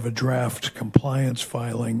then have a draft compliance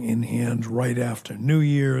filing in hand right after New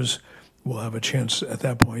Year's. We'll have a chance at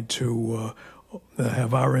that point to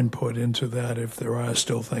have our input into that if there are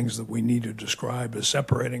still things that we need to describe as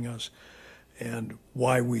separating us and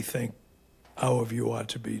why we think our view ought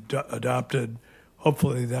to be adopted.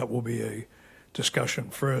 Hopefully that will be a discussion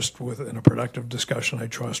first and a productive discussion, I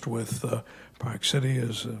trust, with Park City,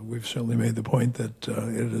 as we've certainly made the point that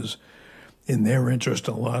it is in their interest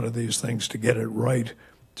in a lot of these things to get it right,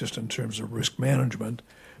 just in terms of risk management,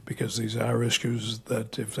 because these are issues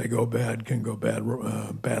that if they go bad can go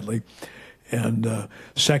badly. And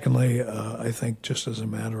secondly, I think just as a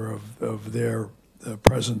matter of their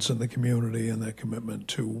presence in the community and their commitment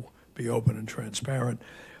to be open and transparent,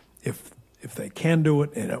 if they can do it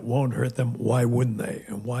and it won't hurt them, why wouldn't they?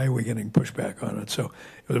 And why are we getting pushback on it? So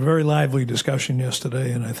it was a very lively discussion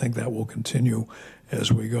yesterday, and I think that will continue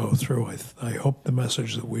as we go through. I hope the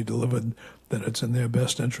message that we delivered, that it's in their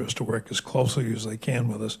best interest to work as closely as they can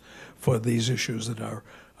with us for these issues that are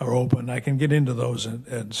open. I can get into those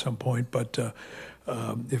at some point, but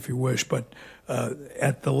if you wish. But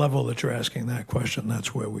at the level that you're asking that question,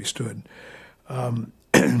 that's where we stood.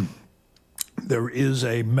 There is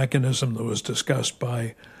a mechanism that was discussed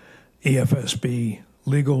by EFSB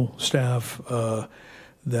legal staff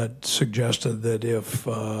that suggested that if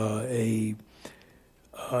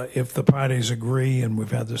the parties agree, and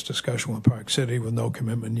we've had this discussion with Park City with no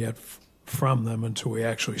commitment yet from them until we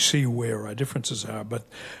actually see where our differences are, but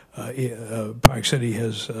Park City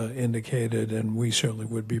has indicated, and we certainly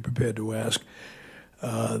would be prepared to ask,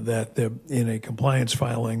 that in a compliance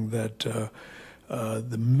filing that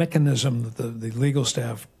the mechanism that the legal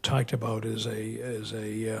staff talked about is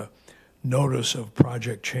a notice of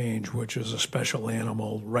project change, which is a special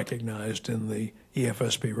animal recognized in the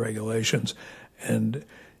EFSB regulations. And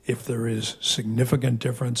if there is significant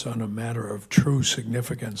difference on a matter of true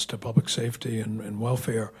significance to public safety and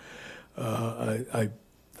welfare, I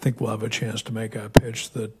think we'll have a chance to make our pitch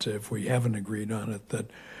that if we haven't agreed on it, that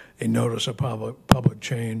a notice of public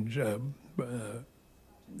change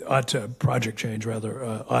project change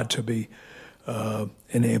ought to be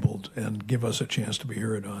enabled and give us a chance to be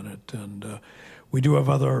heard on it. And we do have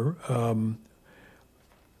other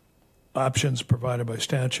options provided by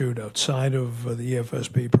statute outside of the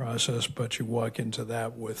EFSB process, but you walk into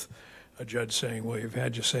that with a judge saying, well, you've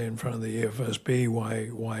had your say in front of the EFSB,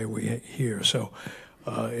 why are we here? So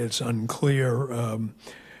it's unclear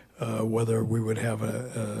whether we would have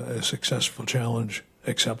a successful challenge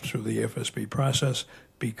except through the EFSB process,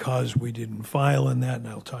 because we didn't file in that, and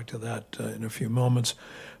I'll talk to that in a few moments,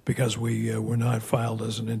 because we were not filed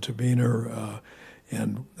as an intervener,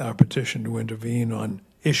 and our petition to intervene on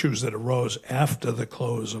issues that arose after the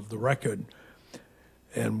close of the record,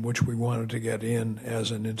 and which we wanted to get in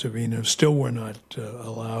as an intervener, still were not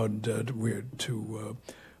allowed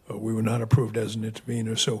we were not approved as an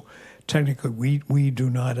intervener. So technically we do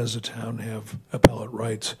not as a town have appellate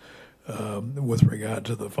rights with regard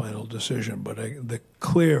to the final decision. But the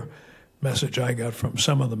clear message I got from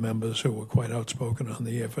some of the members who were quite outspoken on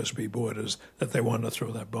the EFSB board is that they wanted to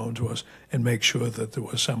throw that bone to us and make sure that there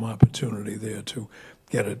was some opportunity there to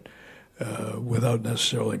get it without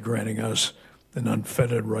necessarily granting us an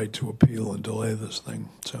unfettered right to appeal and delay this thing.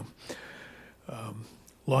 So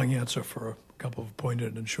long answer for a couple of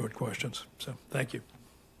pointed and short questions. So thank you.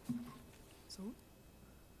 So,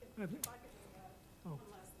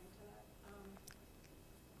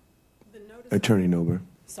 Attorney Nober.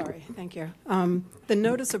 Sorry, thank you. The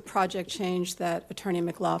notice of project change that Attorney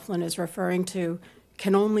McLaughlin is referring to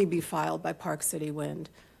can only be filed by Park City Wind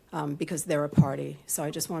because they're a party. So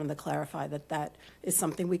I just wanted to clarify that that is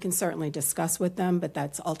something we can certainly discuss with them, but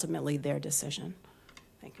that's ultimately their decision.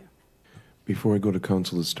 Thank you. Before I go to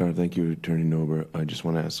Councilor Starr, thank you, Attorney Nober. I just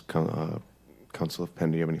want to ask Councilor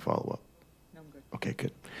Penn, do you have any follow-up? No, I'm good. Okay,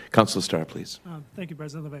 good. Councilor Starr, please. Thank you,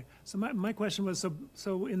 President LeVay. So my question was,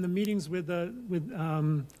 so in the meetings with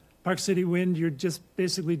Park City Wind, you're just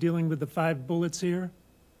basically dealing with the 5 bullets here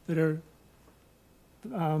that are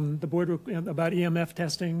the board about EMF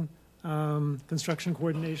testing, construction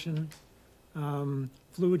coordination,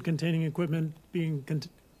 fluid containing equipment being,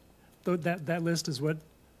 that list is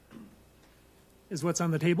what's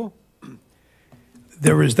on the table?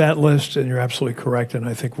 There is that list, and you're absolutely correct, and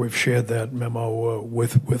I think we've shared that memo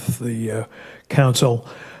with the council.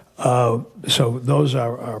 So those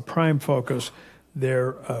are our prime focus.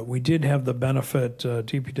 We did have the benefit,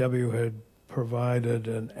 DPW had provided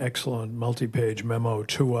an excellent multi-page memo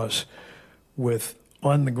to us with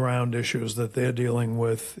on-the-ground issues that they're dealing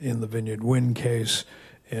with in the Vineyard Wind case,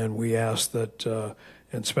 and we asked that,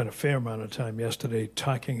 and spent a fair amount of time yesterday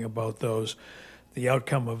talking about those. The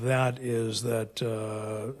outcome of that is that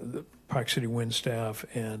the Park City Wind staff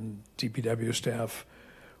and DPW staff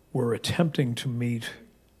were attempting to meet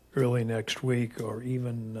early next week, or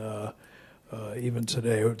even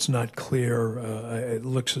today. It's not clear. It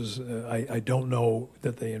looks as I don't know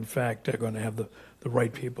that they in fact are going to have the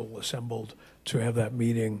right people assembled to have that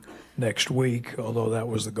meeting next week, although that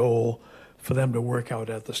was the goal, for them to work out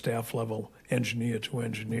at the staff level, engineer to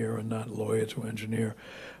engineer and not lawyer to engineer,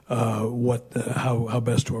 how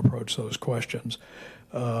best to approach those questions.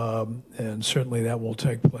 And certainly that will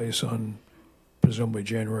take place on presumably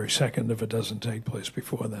January 2nd if it doesn't take place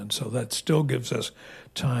before then. So that still gives us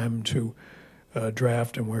time to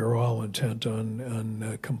draft, and we're all intent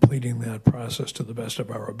on completing that process to the best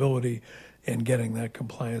of our ability and getting that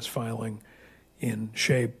compliance filing in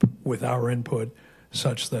shape with our input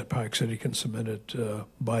such that Park City can submit it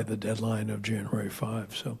by the deadline of January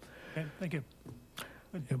 5. So, okay, thank you.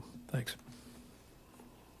 Good. Yep, thanks.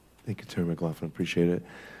 Thank you, Terry McLaughlin. Appreciate it.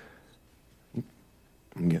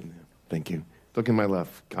 I'm getting there. Thank you. Look at my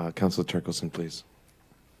left. Councilor Turkelson, please.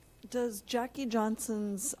 Does Jackie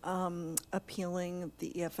Johnson's appealing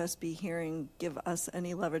the EFSB hearing give us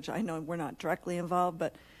any leverage? I know we're not directly involved,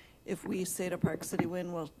 but if we say to Park City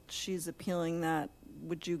Wind, well, she's appealing that,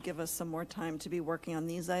 would you give us some more time to be working on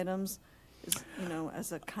these items?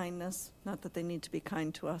 As a kindness, not that they need to be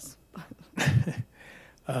kind to us.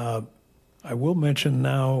 I will mention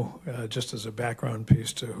now, just as a background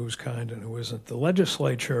piece to who's kind and who isn't, the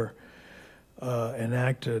legislature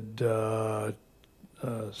enacted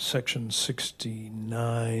Section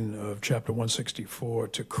 69 of Chapter 164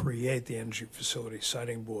 to create the Energy Facility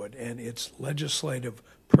Siting Board, and its legislative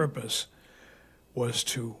purpose was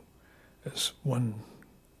to, as one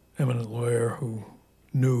eminent lawyer who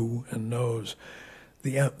knew and knows,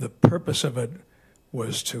 the purpose of it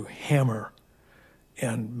was to hammer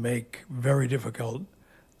and make very difficult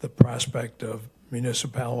the prospect of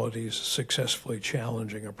municipalities successfully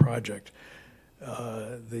challenging a project.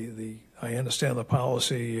 I understand the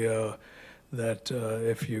policy that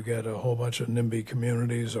if you get a whole bunch of NIMBY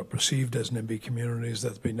communities or perceived as NIMBY communities,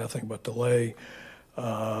 there'd be nothing but delay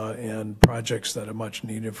and projects that are much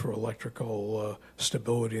needed for electrical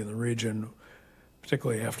stability in the region,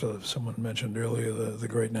 particularly after someone mentioned earlier the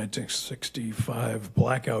great 1965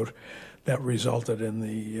 blackout that resulted in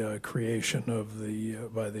the creation of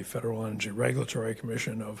by the Federal Energy Regulatory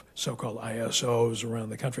Commission of so-called ISOs around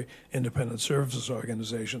the country, independent services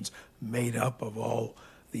organizations made up of all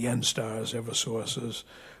the NSTARs, Eversources,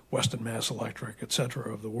 Western Mass Electric, et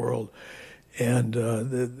cetera, of the world. And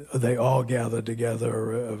they all gathered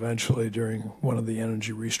together eventually during one of the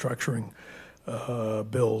energy restructuring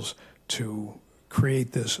bills to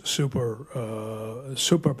create this super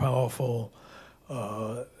powerful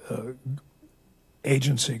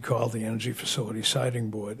agency called the Energy Facility Siting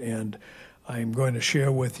Board. And I'm going to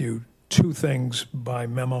share with you two things by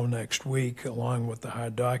memo next week, along with the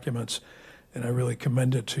hard documents, and I really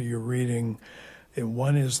commend it to your reading. And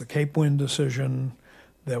one is the Cape Wind decision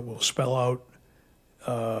that will spell out,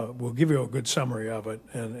 we'll give you a good summary of it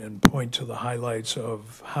and point to the highlights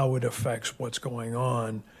of how it affects what's going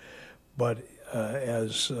on. But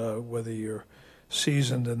whether you're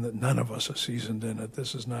seasoned in that, none of us are seasoned in it.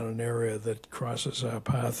 This is not an area that crosses our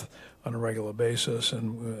path on a regular basis.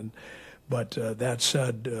 But that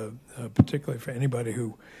said, particularly for anybody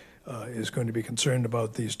who is going to be concerned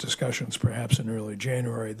about these discussions, perhaps in early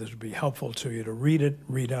January, this would be helpful to you to read it,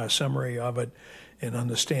 read our summary of it, and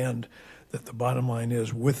understand that the bottom line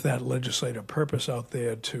is, with that legislative purpose out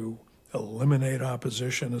there to eliminate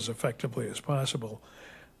opposition as effectively as possible,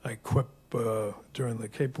 I quip during the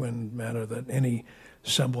Cape Wind matter that any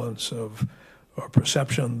semblance of or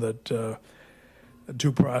perception that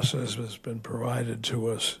due process has been provided to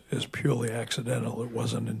us is purely accidental. It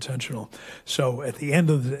wasn't intentional. So at the end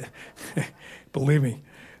of the believe me,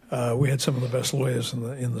 we had some of the best lawyers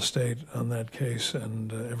in the state on that case,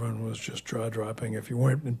 and everyone was just jaw-dropping. If you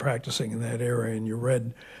weren't been practicing in that area and you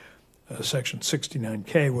read Section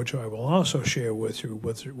 69K, which I will also share with you,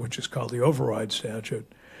 which is called the override statute,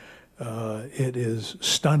 it is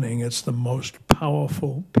stunning. It's the most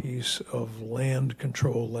powerful piece of land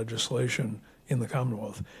control legislation in the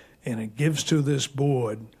Commonwealth. And it gives to this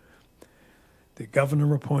board, the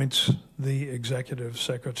governor appoints the executive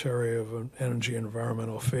secretary of Energy and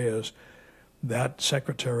Environmental Affairs, that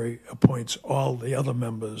secretary appoints all the other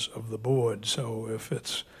members of the board. So if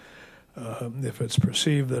it's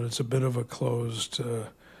perceived that it's a bit of a closed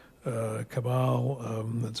cabal,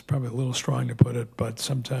 that's probably a little strong to put it, but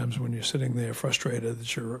sometimes when you're sitting there frustrated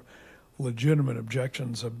that your legitimate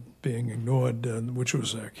objections are being ignored, which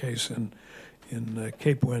was our case in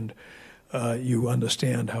Cape Wind, you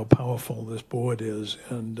understand how powerful this board is.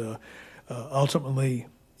 And ultimately,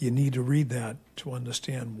 you need to read that to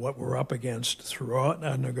understand what we're up against throughout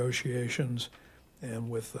our negotiations, and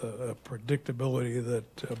with a predictability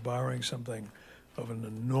that barring something of an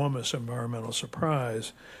enormous environmental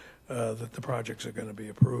surprise, that the projects are going to be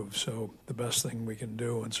approved. So the best thing we can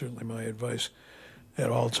do, and certainly my advice at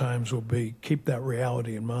all times, will be keep that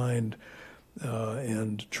reality in mind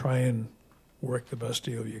and try and work the best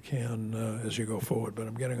deal you can as you go forward. But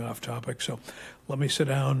I'm getting off topic, so let me sit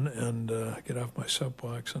down and get off my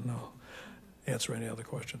soapbox, and I'll answer any other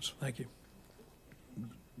questions. Thank you.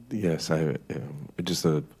 Yes, just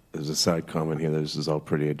as a side comment here, this is all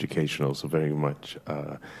pretty educational, so very much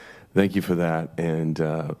thank you for that. And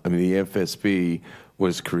I mean, the FSB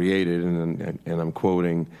was created, and I'm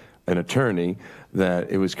quoting an attorney,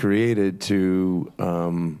 that it was created to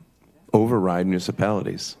override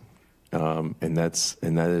municipalities. And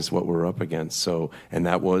that is what we're up against. So, and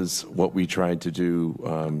that was what we tried to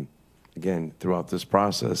do, again, throughout this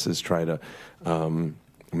process, is try to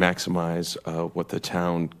maximize what the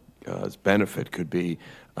town's benefit could be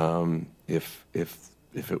if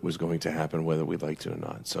it was going to happen, whether we'd like to or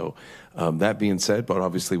not. So that being said, but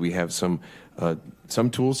obviously we have some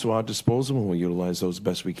tools to our disposal, and we'll utilize those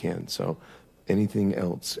best we can. So anything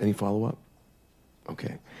else? Any follow-up?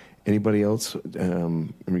 Okay. Anybody else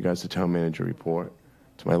in regards to town manager report?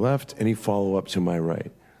 To my left, any follow-up to my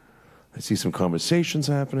right? I see some conversations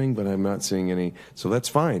happening, but I'm not seeing any, so that's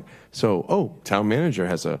fine. So, town manager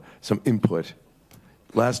has some input.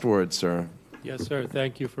 Last word, sir. Yes, sir.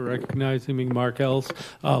 Thank you for recognizing me, Mark Ells.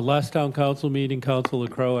 Last town council meeting, Councilor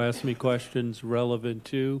Crowe asked me questions relevant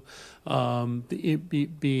to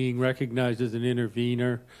being recognized as an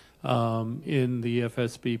intervener in the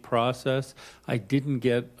FSB process. I didn't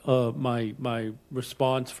get my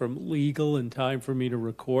response from legal in time for me to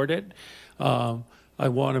record it. I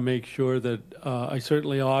want to make sure that I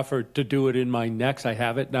certainly offered to do it in my next. I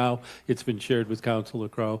have it now. It's been shared with Councilor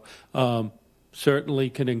Crowe.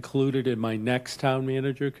 Certainly can include it in my next town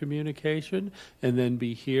manager communication, and then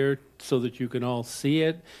be here so that you can all see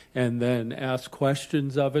it and then ask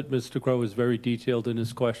questions of it. Mr. Crowe is very detailed in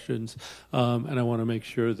his questions, and I want to make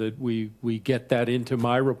sure that we get that into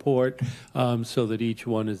my report so that each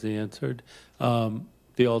one is answered.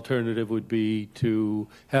 The alternative would be to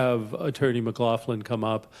have Attorney McLaughlin come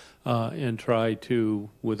up and try to,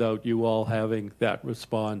 without you all having that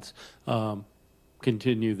response,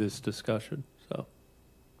 continue this discussion.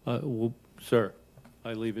 So, sir,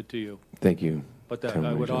 I leave it to you. Thank you. But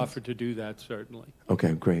I would offer to do that, certainly.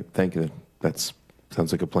 Okay, great. Thank you. That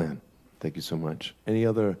sounds like a plan. Thank you so much. Any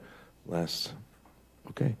other last?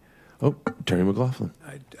 Okay. Attorney McLaughlin.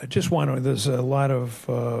 I just want to, there's a lot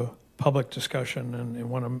of public discussion in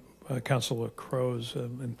one of Councilor Crowe's,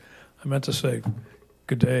 and I meant to say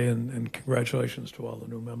good day and congratulations to all the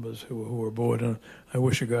new members who are aboard, and I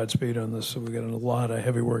wish you Godspeed on this. So we've got a lot of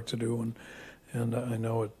heavy work to do, and I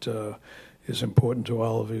know it is important to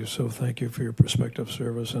all of you, so thank you for your prospective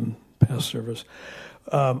service and past service.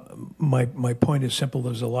 My point is simple.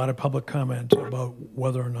 There's a lot of public comment about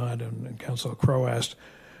whether or not, and Councilor Crowe asked,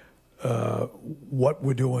 what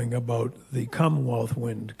we're doing about the Commonwealth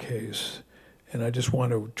Wind case. And I just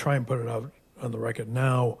want to try and put it out on the record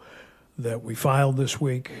now that we filed this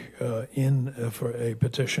week for a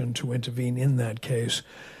petition to intervene in that case.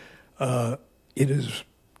 It is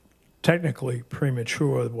technically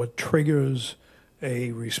premature. What triggers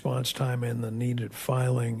a response time and the needed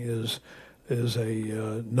filing is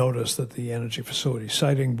a notice that the Energy Facility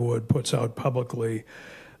Siting Board puts out publicly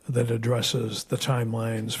that addresses the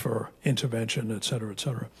timelines for intervention, et cetera, et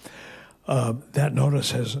cetera. That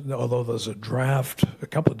notice has, although there's a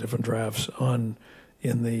couple of different drafts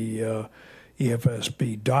in the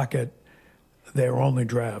EFSB docket, they're only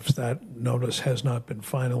drafts. That notice has not been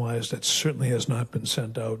finalized. It certainly has not been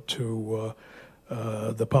sent out to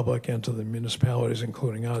the public and to the municipalities,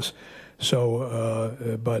 including us.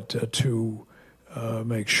 So, but to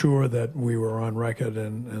make sure that we were on record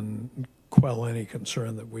and quell any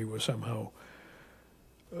concern that we were somehow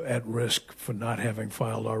at risk for not having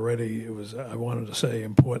filed already. I wanted to say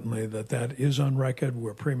importantly that is on record.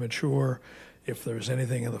 We're premature. If there's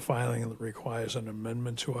anything in the filing that requires an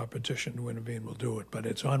amendment to our petition to intervene, we'll do it. But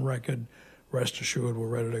it's on record. Rest assured, we're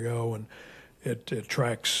ready to go. it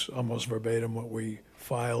tracks almost verbatim what we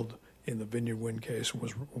filed in the Vineyard Wind case,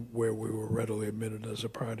 was where we were readily admitted as a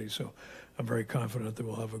party. So I'm very confident that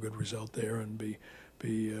we'll have a good result there and be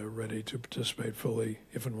ready to participate fully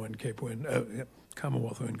if and when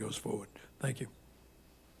Commonwealth Wind goes forward. Thank you.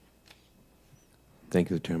 Thank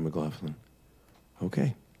you, Lieutenant McLaughlin.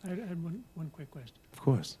 Okay. I had one quick question. Of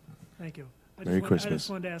course. Thank you. Merry Christmas. I just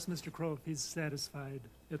wanted to ask Mr. Crow if he's satisfied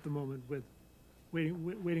at the moment with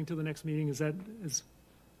waiting till the next meeting. Is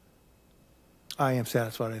I am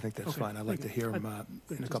satisfied. I think that's Okay, fine. I'd like thank to you. hear him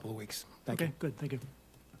in a couple of weeks. Thank you. okay, good, thank you.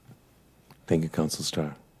 Thank you, Council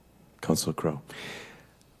Starr. Councilor Crow.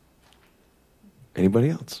 Anybody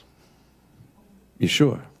else? You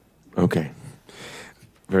sure? Okay.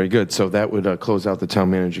 Very good. So that would close out the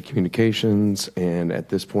town manager communications. And at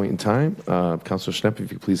this point in time, Councilor Schnepp, if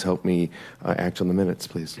you please help me act on the minutes,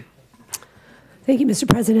 please. Thank you, Mr.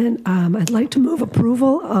 President. I'd like to move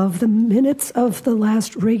approval of the minutes of the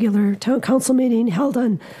last regular town council meeting held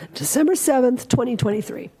on December 7th,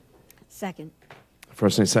 2023. Second.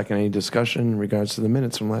 First and second, any discussion in regards to the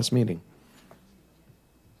minutes from last meeting?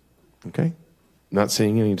 Okay. Not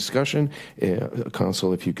seeing any discussion.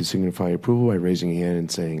 Council, if you could signify approval by raising your hand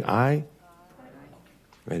and saying aye.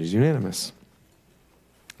 That is unanimous.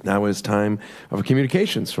 Now is time of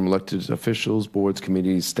communications from elected officials, boards,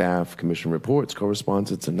 committees, staff, commission reports,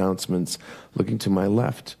 correspondence, announcements. Looking to my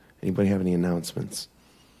left. Anybody have any announcements?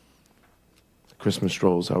 Christmas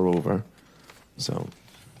strolls are over. So,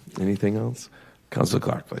 anything else? Councilor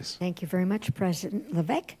Clark, please. Thank you very much, President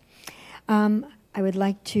Levesque. I would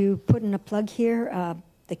like to put in a plug here.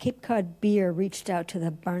 The Cape Cod Beer reached out to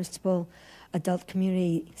the Barnstable Adult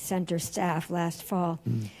Community Center staff last fall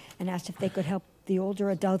and asked if they could help the older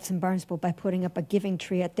adults in Barnstable by putting up a giving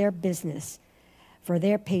tree at their business for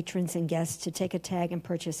their patrons and guests to take a tag and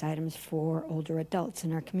purchase items for older adults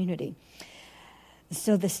in our community.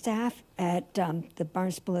 So the staff at the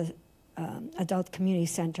Barnstable Adult Community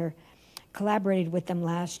Center collaborated with them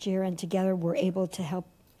last year, and together were able to help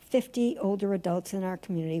 50 older adults in our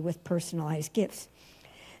community with personalized gifts.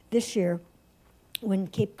 This year, when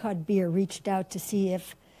Cape Cod Beer reached out to see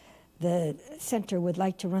if the center would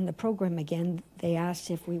like to run the program again, they asked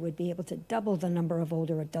if we would be able to double the number of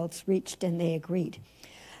older adults reached, and they agreed.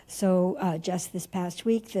 So just this past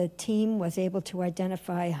week, the team was able to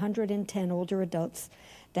identify 110 older adults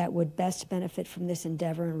that would best benefit from this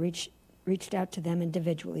endeavor and reached out to them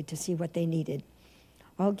individually to see what they needed.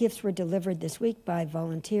 All gifts were delivered this week by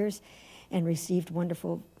volunteers and received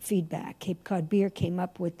wonderful feedback. Cape Cod Beer came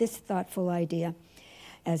up with this thoughtful idea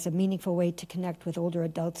as a meaningful way to connect with older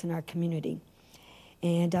adults in our community.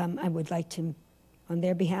 And I would like to, on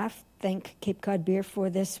their behalf, thank Cape Cod Beer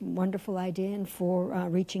for this wonderful idea and for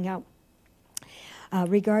reaching out.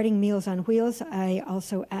 Regarding Meals on Wheels, I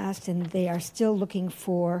also asked, and they are still looking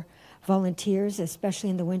for volunteers,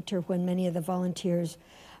 especially in the winter when many of the volunteers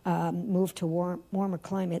move to warmer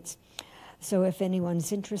climates. So if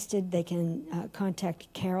anyone's interested, they can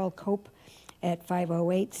contact Carol Cope at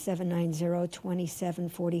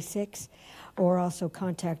 508-790-2746, or also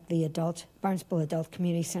contact the Barnstable Adult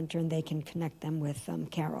Community Center, and they can connect them with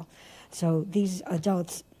Carol. So these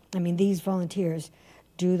these volunteers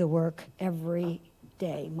do the work every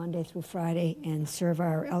day, Monday through Friday, and serve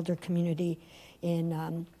our elder community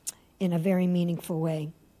in a very meaningful way.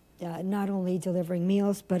 Not only delivering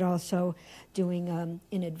meals, but also doing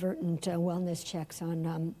inadvertent wellness checks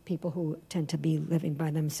on people who tend to be living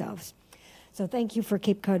by themselves. So thank you for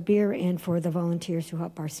Cape Cod Beer and for the volunteers who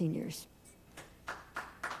help our seniors.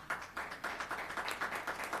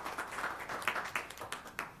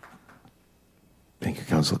 Thank you,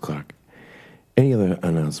 Councilor Clark. Any other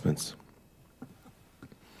announcements?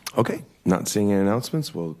 Okay, not seeing any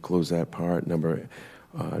announcements, we'll close that part, number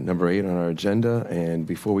 8 on our agenda. And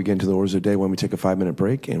before we get into the orders of the day, why don't we take a 5-minute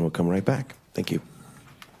break, and we'll come right back. Thank you.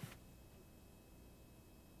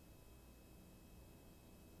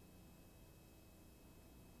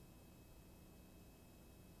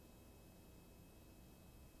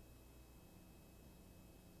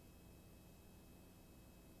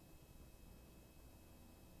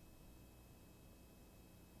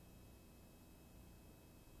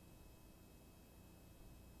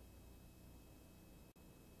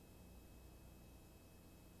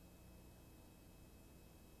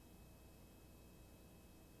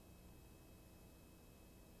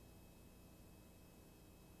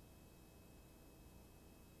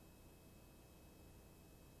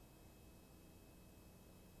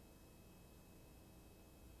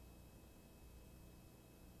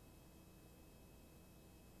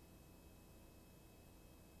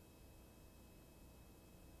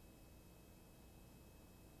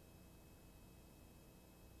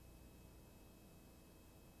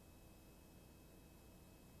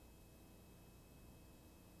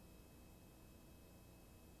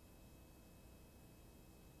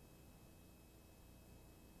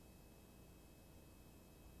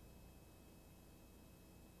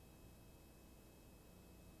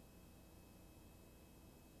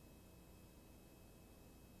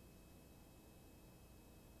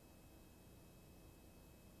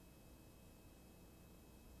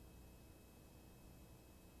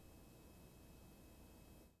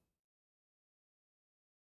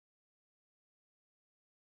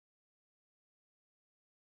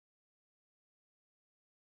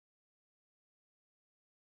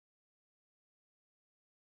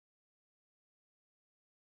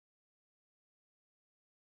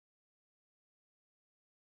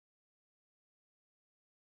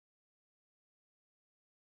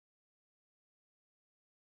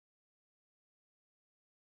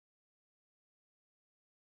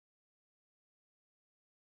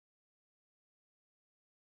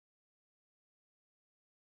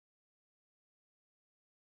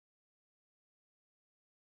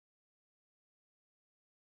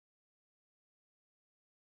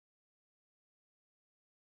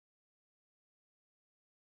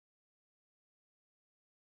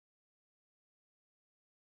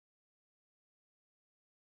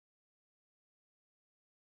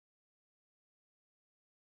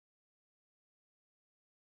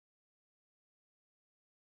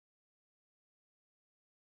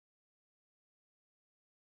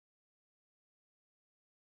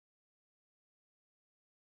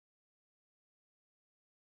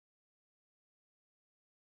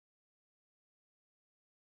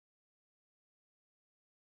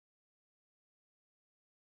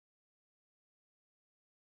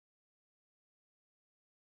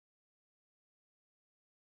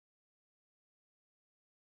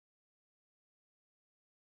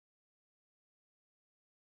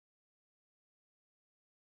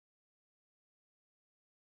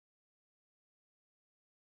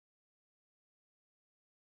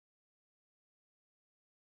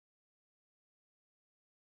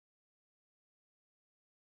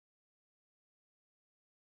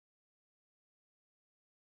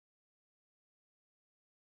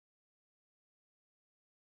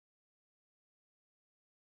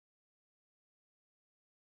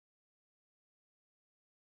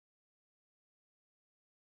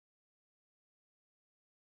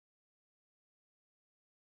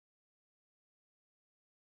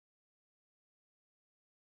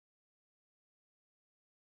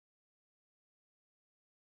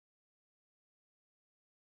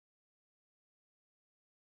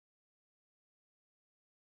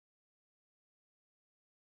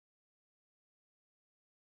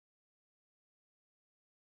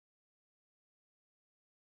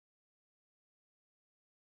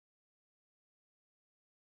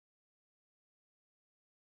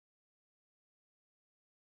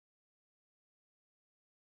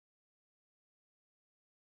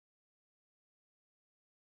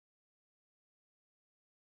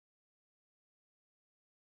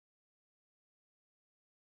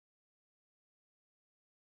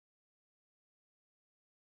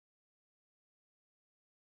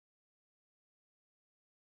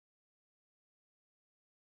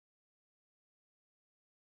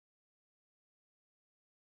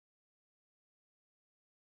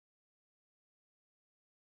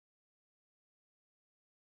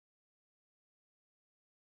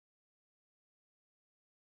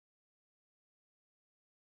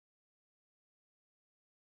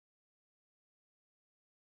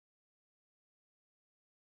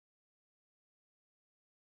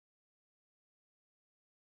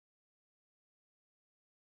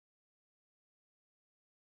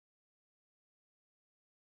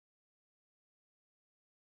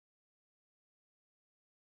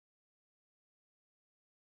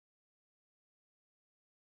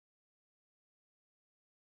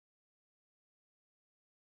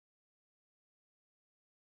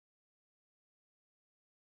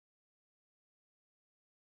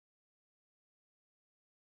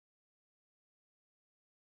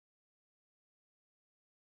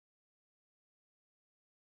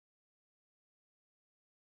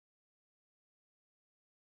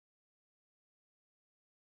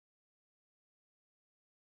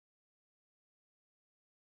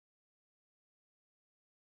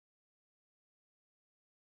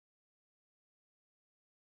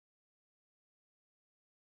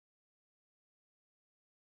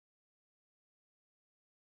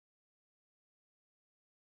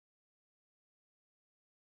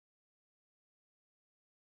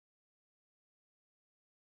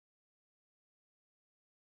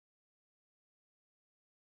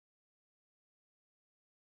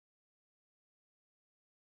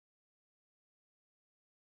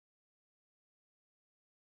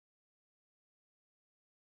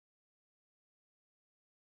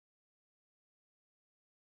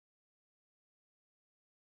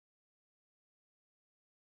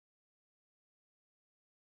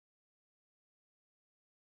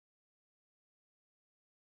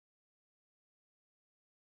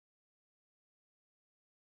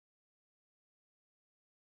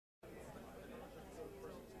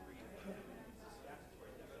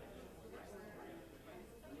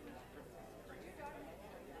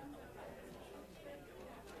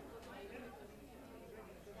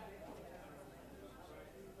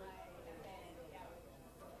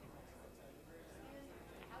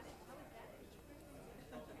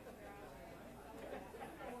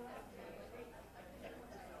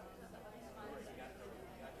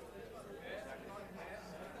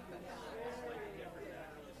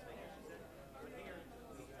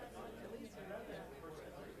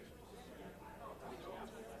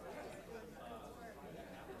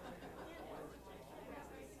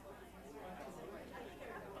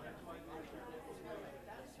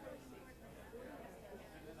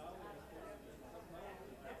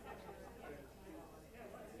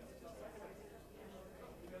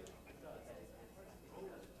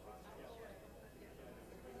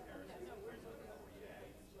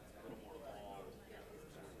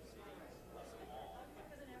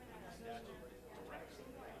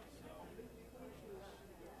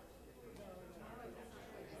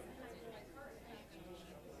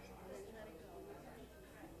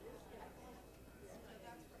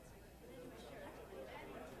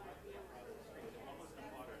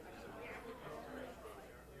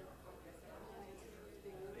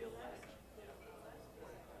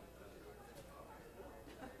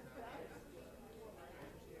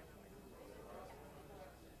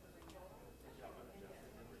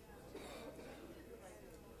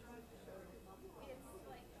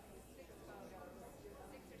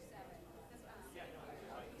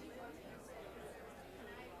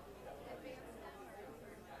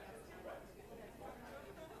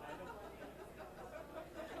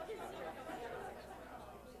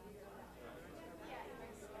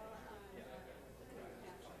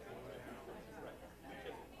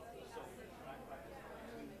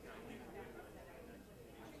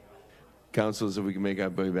 Councilors, if we can make our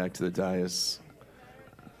way back to the dais.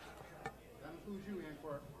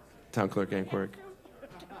 Town Clerk Ankwork.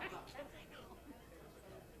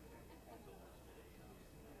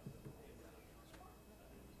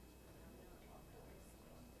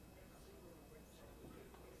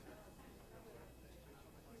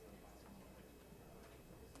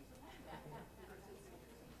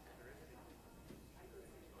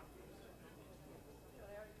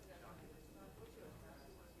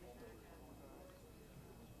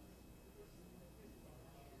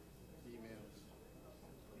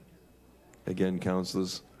 Again,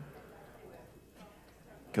 councilors,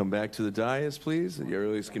 come back to the dais, please, at your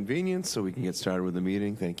earliest convenience so we can get started with the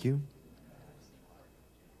meeting. Thank you.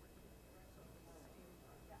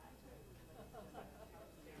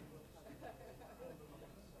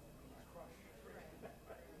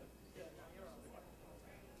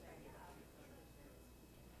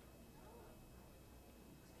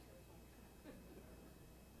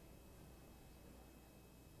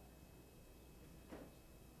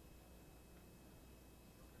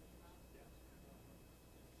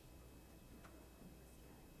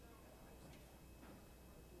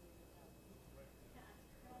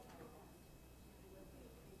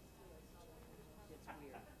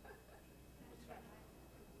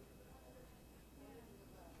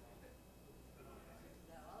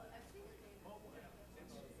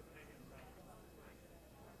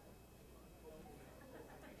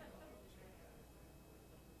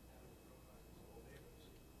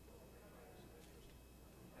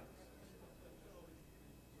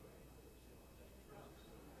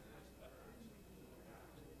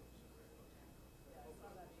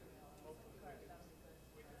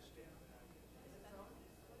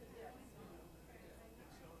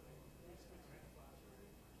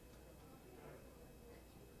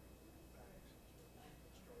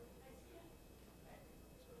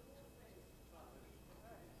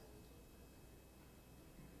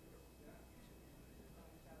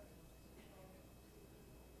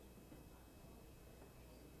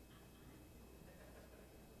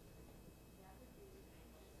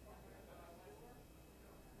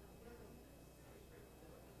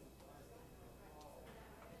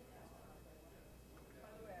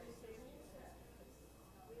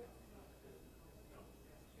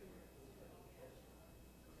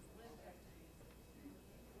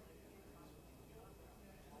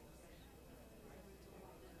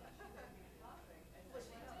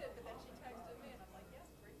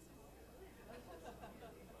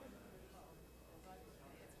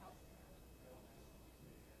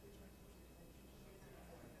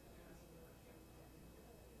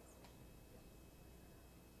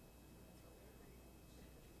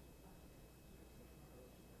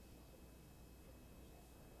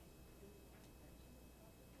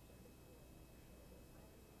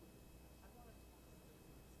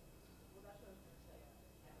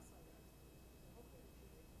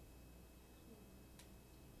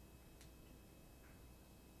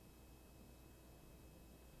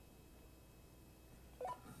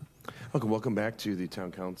 Okay, welcome back to the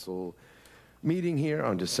Town Council meeting here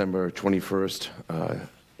on December 21st,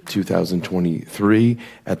 2023.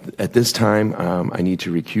 At this time, I need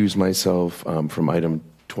to recuse myself from item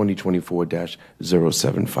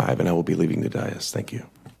 2024-075, and I will be leaving the dais. Thank you.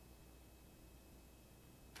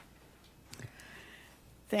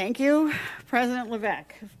 Thank you, President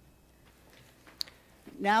Levesque.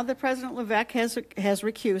 Now that President Levesque has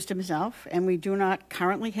recused himself, and we do not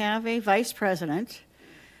currently have a vice president,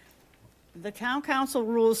 the Town Council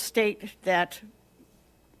rules state that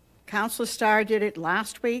Councilor Starr did it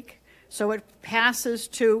last week, so it passes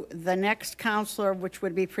to the next councilor, which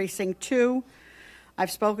would be Precinct 2.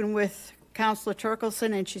 I've spoken with Councilor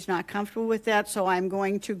Turkelson, and she's not comfortable with that, so I'm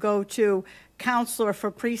going to go to Councilor for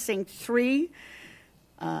Precinct 3.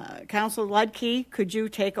 Councilor Ludke, could you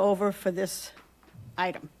take over for this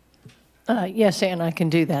item? Yes, Ann, I can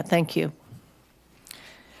do that. Thank you.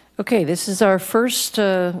 Okay, this is our first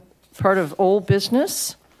part of old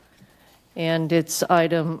business, and it's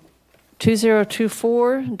item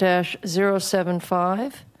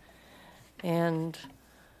 2024-075. And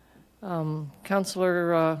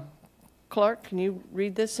Councilor Clark, can you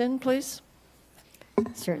read this in, please?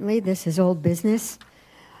 Certainly. This is old business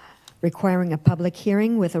requiring a public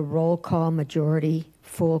hearing with a roll call majority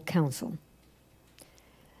full council.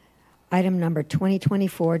 Item number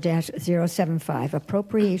 2024-075,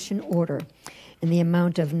 appropriation order in the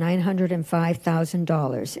amount of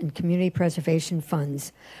 $905,000 in community preservation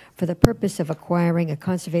funds for the purpose of acquiring a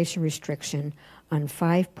conservation restriction on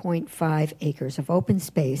 5.5 acres of open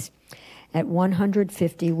space at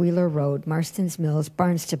 150 Wheeler Road, Marston's Mills,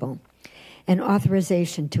 Barnstable, and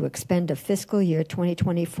authorization to expend a fiscal year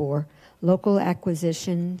 2024 local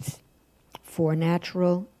acquisitions for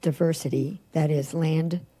natural diversity, that is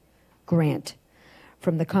land grant,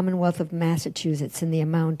 from the Commonwealth of Massachusetts in the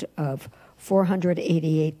amount of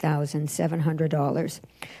 $488,700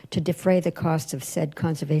 to defray the costs of said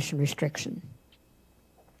conservation restriction.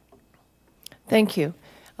 Thank you.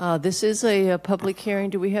 This is a public hearing.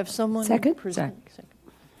 Do we have someone? Second. Second.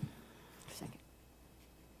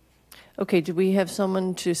 Okay, do we have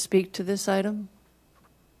someone to speak to this item?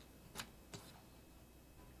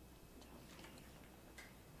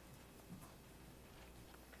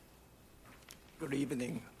 Good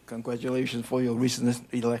evening. Congratulations for your recent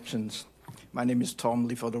elections. My name is Tom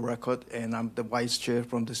Lee for the record, and I'm the vice chair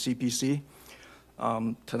from the CPC.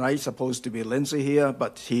 Tonight's supposed to be Lindsay here,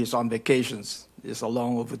 but he's on vacations. It's a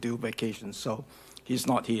long overdue vacation, so he's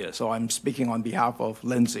not here. So I'm speaking on behalf of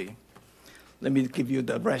Lindsay. Let me give you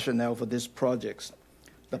the rationale for this project.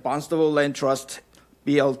 The Barnstable Land Trust,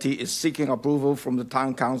 BLT, is seeking approval from the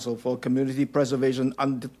Town Council for community preservation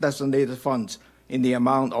undesignated funds in the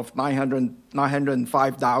amount of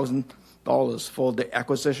 $905,000 for the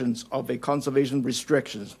acquisitions of a conservation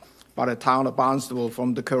restrictions by the town of Barnstable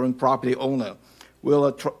from the current property owner,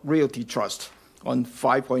 Wheeler Realty Trust, on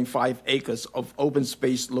 5.5 acres of open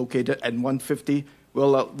space located at 150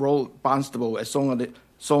 Wheeler Road, Barnstable, as shown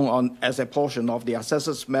as a portion of the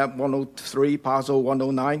Assessors Map 103, Parcel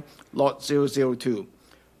 109, Lot 002.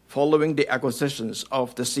 Following the acquisitions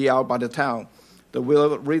of the CR by the town, the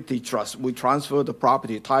Wheeler Realty Trust will transfer the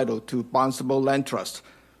property title to Barnstable Land Trust,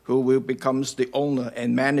 who will become the owner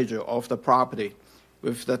and manager of the property,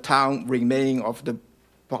 with the town remaining of the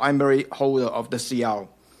primary holder of the CR,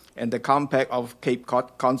 and the Compact of Cape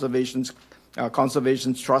Cod Conservation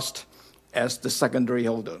Trust as the secondary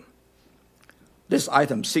holder. This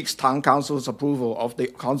item seeks Town Council's approval of the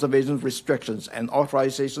conservation restrictions and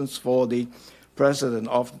authorizations for the President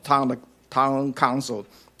of the Town Council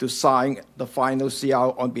to sign the final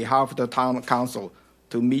CR on behalf of the Town Council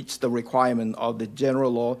to meet the requirement of the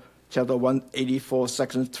General Law, Chapter 184,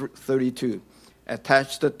 Section 32.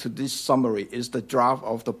 Attached to this summary is the draft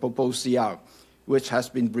of the proposed CR, which has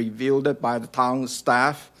been reviewed by the town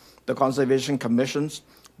staff, the Conservation Commissions,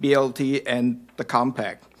 BLT, and the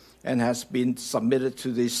Compact, and has been submitted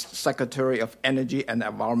to the Secretary of Energy and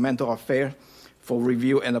Environmental Affairs for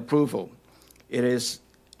review and approval. It is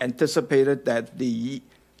anticipated that the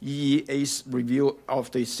EEA's review of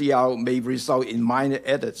the CR may result in minor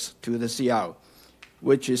edits to the CR,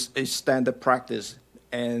 which is a standard practice,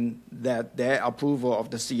 and that their approval of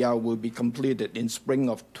the CR will be completed in spring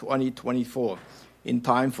of 2024, in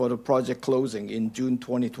time for the project closing in June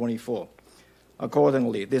 2024.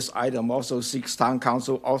 Accordingly, this item also seeks Town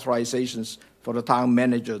Council authorizations for the town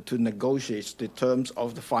manager to negotiate the terms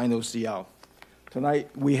of the final CR. Tonight,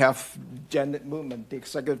 we have Janet Moodman, the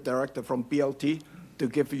Executive Director from BLT, to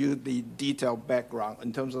give you the detailed background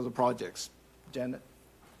in terms of the projects. Janet?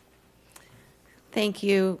 Thank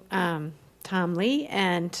you, Tom Lee,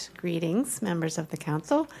 and greetings, members of the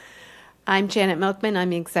council. I'm Janet Milkman. I'm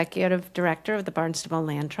the Executive Director of the Barnstable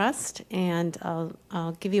Land Trust, and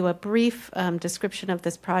I'll give you a brief description of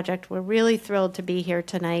this project. We're really thrilled to be here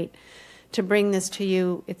tonight to bring this to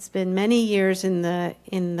you. It's been many years in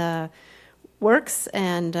the works,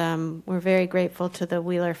 and we're very grateful to the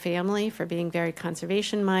Wheeler family for being very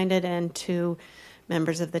conservation-minded, and to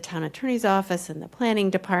members of the Town Attorney's Office and the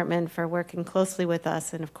Planning Department for working closely with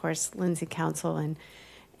us, and of course, Lindsay Council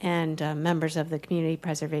and members of the Community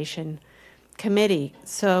Preservation Committee.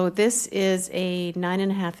 So this is a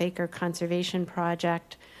 9.5-acre conservation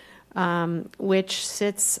project which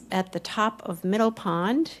sits at the top of Middle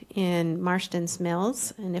Pond in Marston's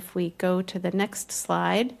Mills. And if we go to the next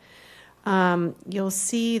slide, you'll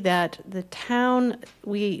see that the town,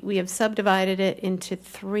 we have subdivided it into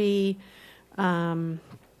three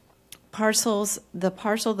parcels. The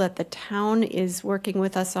parcel that the town is working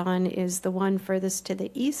with us on is the one furthest to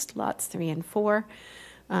the east, lots 3 and 4.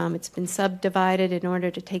 It's been subdivided in order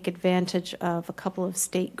to take advantage of a couple of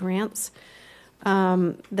state grants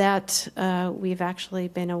that we've actually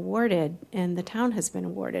been awarded, and the town has been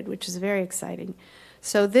awarded, which is very exciting.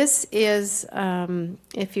 So this is,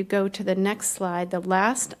 if you go to the next slide, the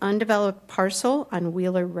last undeveloped parcel on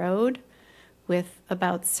Wheeler Road, with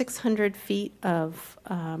about 600 feet of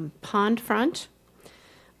pond front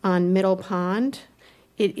on Middle Pond.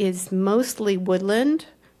 It is mostly woodland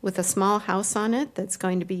with a small house on it that's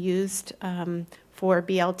going to be used for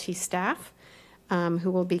BLT staff who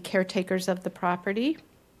will be caretakers of the property.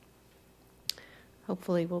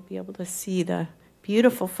 Hopefully we'll be able to see the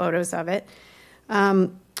beautiful photos of it.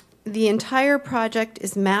 The entire project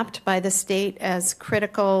is mapped by the state as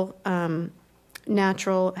critical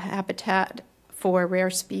natural habitat for rare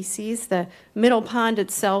species. The middle pond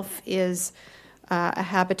itself is a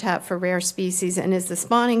habitat for rare species and is the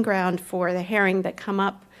spawning ground for the herring that come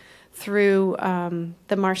up through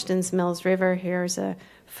the Marston's Mills River. Here's a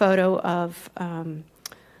photo of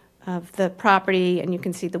the property, and you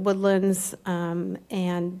can see the woodlands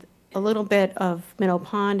and a little bit of Middle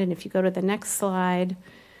Pond. And if you go to the next slide,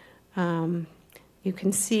 you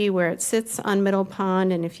can see where it sits on Middle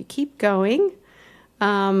Pond. And if you keep going,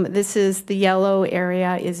 this is the yellow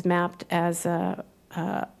area is mapped as a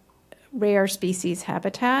rare species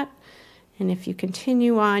habitat. And if you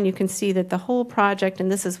continue on, you can see that the whole project,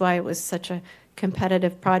 and this is why it was such a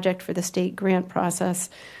competitive project for the state grant process,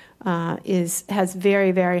 has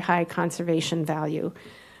very, very high conservation value.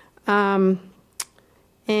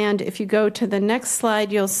 And if you go to the next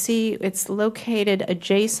slide, you'll see it's located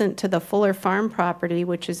adjacent to the Fuller Farm property,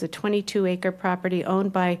 which is a 22-acre property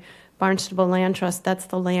owned by Barnstable Land Trust. That's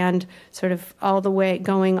the land sort of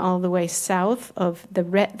going all the way south of the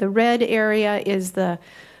red area is the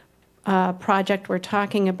project we're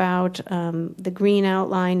talking about. The green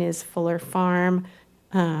outline is Fuller Farm.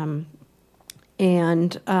 And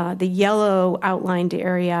the yellow outlined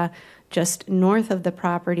area just north of the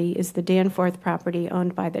property is the Danforth property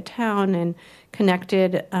owned by the town and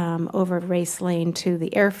connected over Race Lane to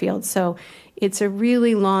the airfield. So it's a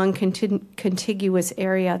really long contiguous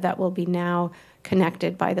area that will be now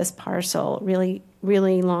connected by this parcel, really,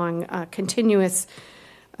 really long continuous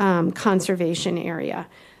conservation area.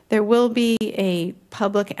 There will be a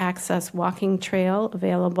public access walking trail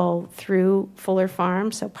available through Fuller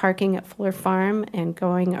Farm, so parking at Fuller Farm and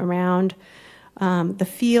going around the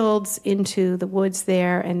fields into the woods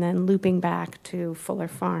there and then looping back to Fuller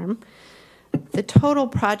Farm. The total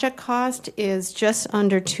project cost is just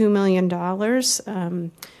under $2 million,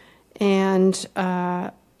 and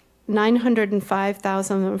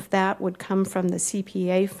 $905,000 of that would come from the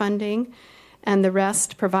CPA funding, and the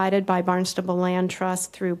rest provided by Barnstable Land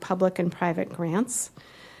Trust through public and private grants.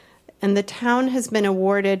 And the town has been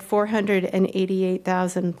awarded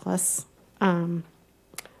 $488,000 plus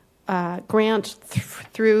grant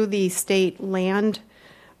through the state land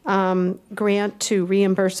grant to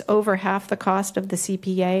reimburse over half the cost of the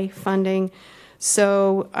CPA funding.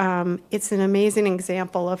 So it's an amazing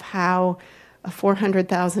example of how a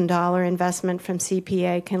 $400,000 investment from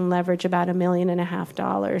CPA can leverage about $1.5 million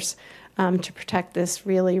to protect this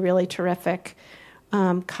really, really terrific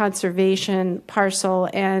conservation parcel.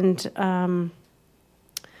 And I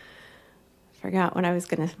forgot what I was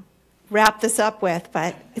going to wrap this up with,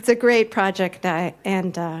 but it's a great project,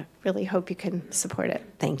 and really hope you can support it.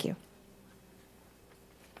 Thank you.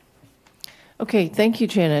 Okay, thank you,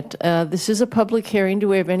 Janet. This is a public hearing. Do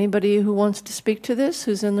we have anybody who wants to speak to this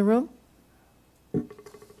who's in the room?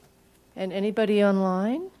 And anybody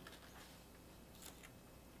online?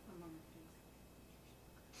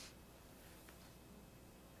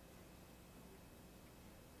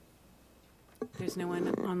 There's no one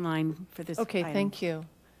online for this Okay, item. thank you.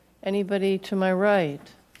 Anybody to my right?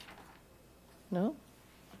 No?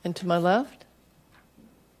 And to my left?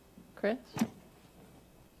 Chris?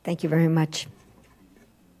 Thank you very much,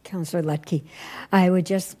 Councillor Lutke. I would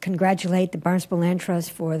just congratulate the Barnstable Land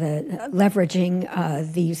Trust for the leveraging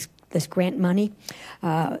this grant money.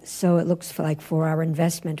 So it looks like for our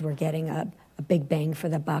investment, we're getting a big bang for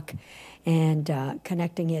the buck, and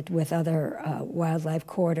connecting it with other wildlife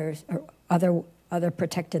corridors or other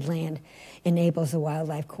protected land enables a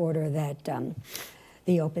wildlife corridor that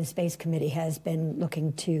the Open Space Committee has been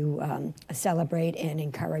looking to celebrate and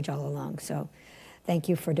encourage all along. So thank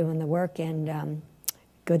you for doing the work, and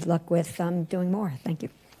good luck with doing more. Thank you.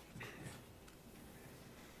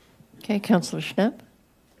 Okay, Councillor Schnapp.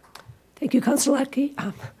 Thank you, Councillor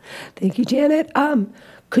Lutke. Thank you, Janet.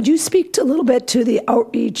 Could you speak a little bit to the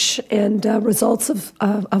outreach and results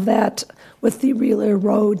of that with the Wheeler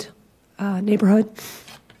Road neighborhood?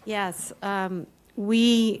 Yes,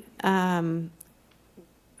 we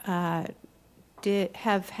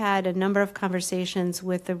have had a number of conversations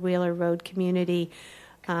with the Wheeler Road community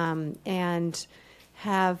and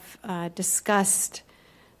have discussed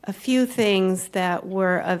a few things that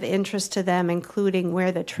were of interest to them, including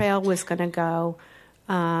where the trail was going to go,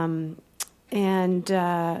 and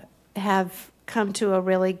have come to a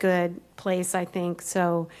really good place, I think.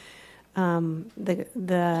 So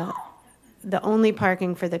the only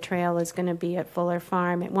parking for the trail is going to be at Fuller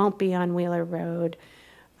Farm. It won't be on Wheeler Road.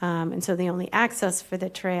 And so the only access for the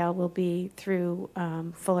trail will be through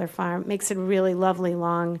Fuller Farm. It makes it a really lovely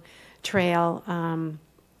long trail.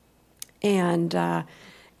 And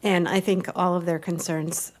And I think all of their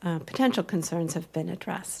concerns, potential concerns, have been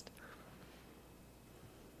addressed.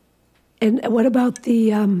 And what about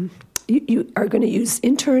the, you are going to use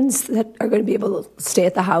interns that are going to be able to stay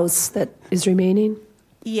at the house that is remaining?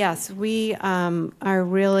 Yes, we are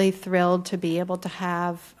really thrilled to be able to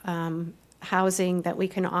have housing that we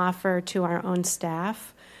can offer to our own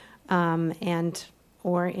staff and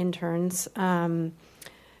or interns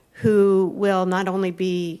who will not only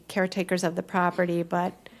be caretakers of the property,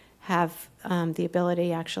 but have the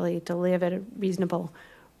ability actually to live at a reasonable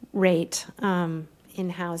rate in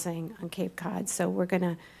housing on Cape Cod. So we're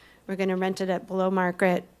gonna rent it at below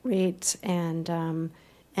market rate and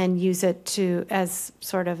use it to as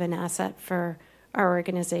sort of an asset for our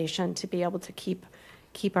organization to be able to keep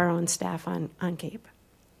our own staff on Cape.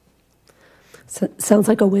 So, sounds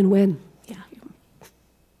like a win-win. Yeah.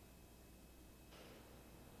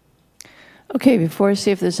 Okay, before I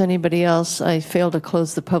see if there's anybody else, I failed to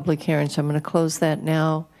close the public hearing, so I'm going to close that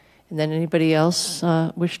now. And then anybody else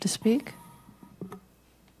wish to speak?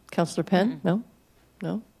 Councillor Penn? No?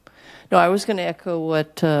 No? No, I was going to echo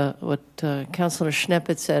what Councillor Schnepp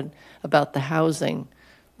had said about the housing.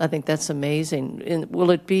 I think that's amazing. And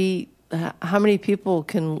will it be, how many people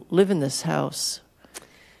can live in this house?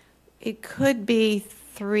 It could be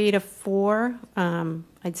 3 to 4.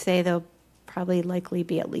 I'd say there'll probably likely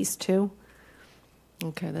be at least 2.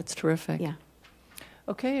 Okay, that's terrific. Yeah.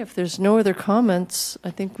 Okay, if there's no other comments, I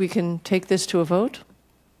think we can take this to a vote.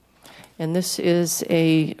 And this is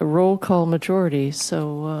a roll call majority,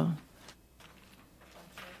 so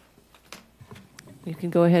you can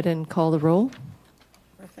go ahead and call the roll.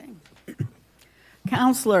 Sure thing.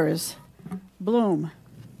 Councilors Bloom,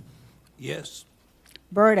 Yes.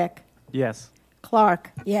 Burdick, Yes. Clark,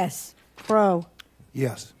 Yes. Crow,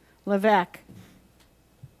 Yes. Levesque.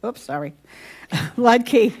 Oops, sorry.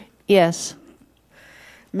 Ludke, Yes.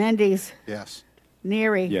 Mendes, Yes.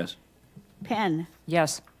 Neary, Yes. Penn,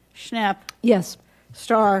 Yes. Schnepp, Yes.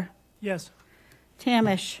 Starr, Yes.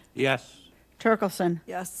 Tamish, Yes. Turkelson.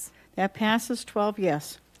 Yes. That passes 12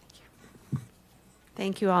 yes.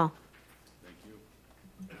 Thank you all.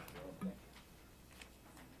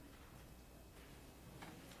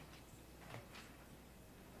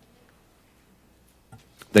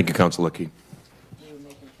 Thank you, Councilor Key.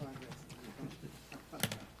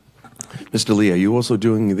 Mr. Lee, are you also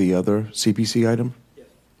doing the other CPC item? Yes.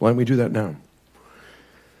 Why don't we do that now?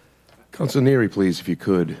 Councilor Neary, please, if you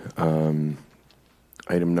could. Item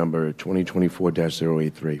number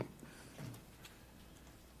 2024-083.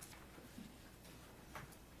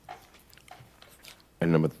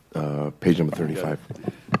 And page number 35.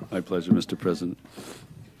 My pleasure, Mr. President.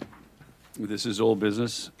 This is old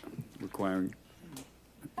business requiring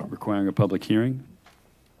a public hearing.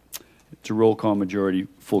 It's a roll call majority,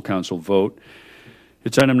 full council vote.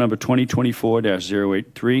 It's item number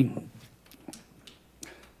 2024-083.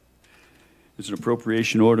 It's an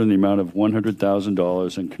appropriation order in the amount of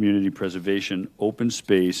 $100,000 in community preservation open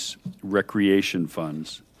space recreation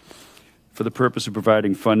funds for the purpose of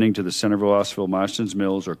providing funding to the Centerville, Rossville, Marston's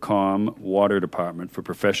Mills, or COM Water Department for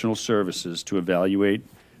professional services to evaluate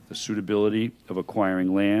the suitability of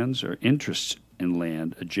acquiring lands or interests in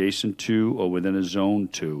land adjacent to or within a Zone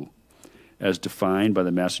 2, as defined by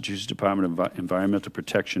the Massachusetts Department of Environmental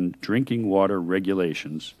Protection drinking water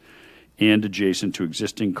regulations and adjacent to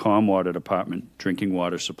existing COM Water Department drinking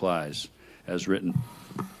water supplies, as written.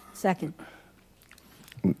 Second.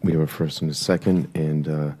 We have a first and a second,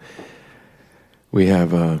 and we have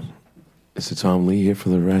Mr. Tom Lee here for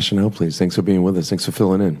the rationale, please. Thanks for being with us. Thanks for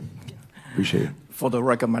filling in. Appreciate it. For the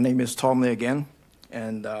record, my name is Tom Lee again,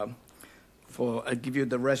 and I give you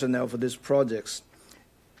the rationale for this project.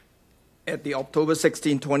 At the October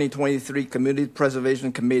 16, 2023 Community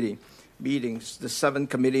Preservation Committee meetings, the 7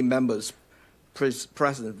 committee members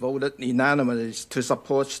present voted unanimously to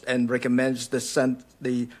support and recommend the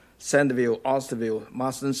Centerville, Osterville,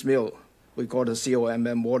 Marston's Mill, we call the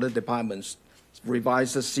COMM Water Departments,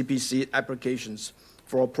 revise the CPC applications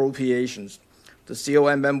for appropriations. The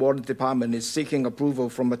COMM Water Department is seeking approval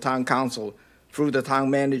from the Town Council through the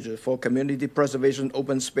Town Manager for community preservation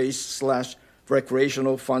open space /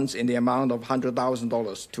 recreational funds in the amount of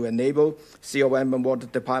 $100,000 to enable COM and water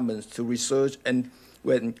departments to research and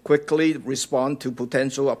quickly respond to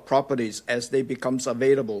potential properties as they become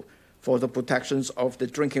available for the protections of the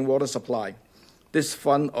drinking water supply. This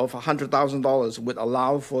fund of $100,000 would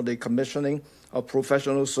allow for the commissioning of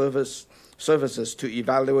professional services to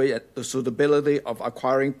evaluate the suitability of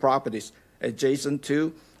acquiring properties adjacent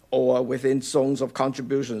to or within zones of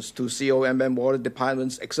contributions to COMM Water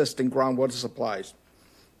Department's existing groundwater supplies.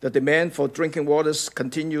 The demand for drinking water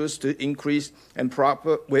continues to increase, and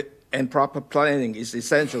proper planning is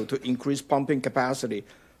essential to increase pumping capacity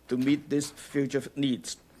to meet these future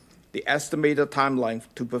needs. The estimated timeline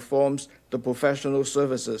to perform the professional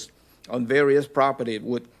services on various property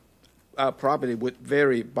would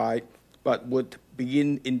vary but would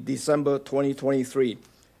begin in December 2023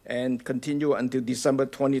 and continue until December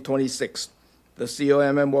 2026. The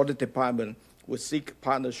COMM Water Department would seek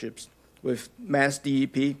partnerships with Mass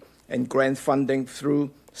DEP and grant funding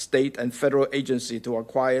through state and federal agency to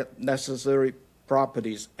acquire necessary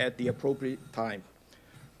properties at the appropriate time.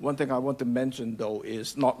 One thing I want to mention, though,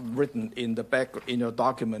 is not written in the back in your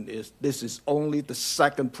document is this is only the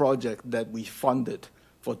second project that we funded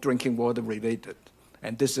for drinking water related,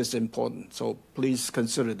 and this is important. So please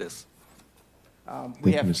consider this.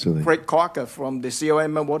 We have Craig Crocker from the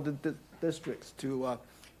COMM Water Districts to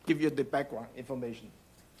give you the background information.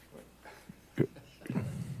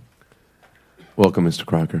 Welcome, Mr.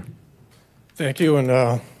 Crocker. Thank you,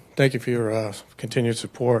 and thank you for your continued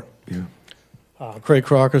support. Yeah. Craig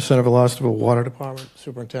Crocker, Center for Barnstable Water Department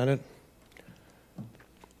Superintendent.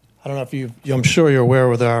 I don't know if I'm sure you're aware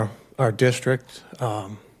with our district.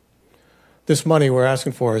 This money we're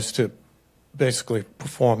asking for is to basically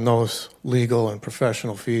perform those legal and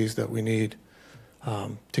professional fees that we need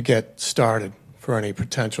to get started for any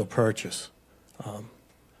potential purchase.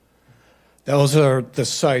 Those are the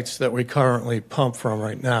sites that we currently pump from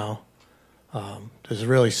right now. There's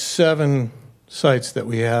really 7 sites that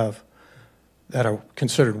we have that are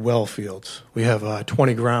considered well fields. We have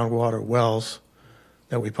 20 groundwater wells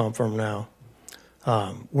that we pump from now.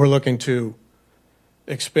 We're looking to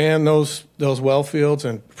expand those well fields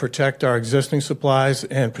and protect our existing supplies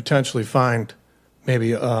and potentially find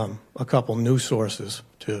maybe a couple new sources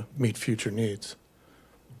to meet future needs.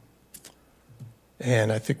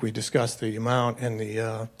 And I think we discussed the amount and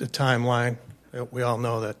the timeline. We all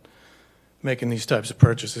know that making these types of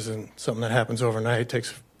purchases isn't something that happens overnight. It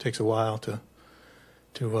takes a while to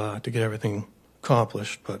get everything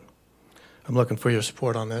accomplished. But I'm looking for your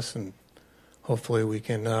support on this, and hopefully we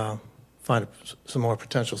can find some more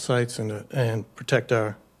potential sites and protect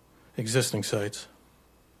our existing sites.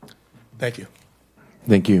 Thank you.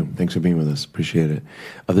 Thank you. Thanks for being with us. Appreciate it.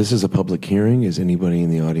 This is a public hearing. Is anybody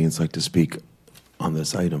in the audience like to speak on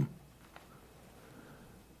this item?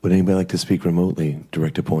 Would anybody like to speak remotely?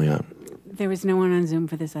 Director Poyant. There was no one on Zoom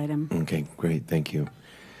for this item. Okay, great. Thank you.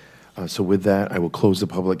 So with that, I will close the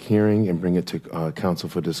public hearing and bring it to council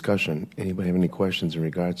for discussion. Anybody have any questions in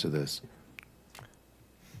regards to this?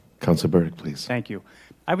 Councilor Burdick, please. Thank you.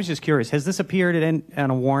 I was just curious, has this appeared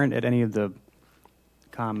on a warrant at any of the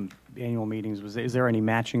annual meetings? Is there any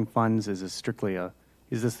matching funds? Is this strictly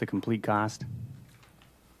is this the complete cost?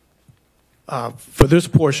 For this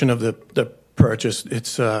portion of the purchase,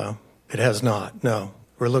 it has not, no.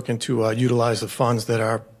 We're looking to utilize the funds that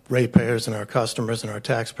our ratepayers and our customers and our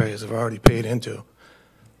taxpayers have already paid into.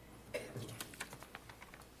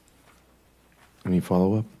 Any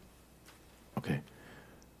follow-up? Okay.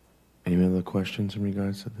 Any other questions in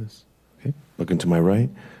regards to this? Okay. Looking to my right.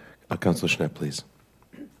 Councilor Schnepp, please.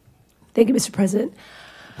 Thank you, Mr. President.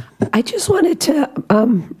 I just wanted to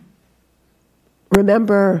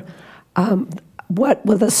remember what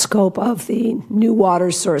was the scope of the new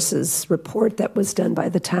water sources report that was done by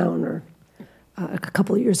the town a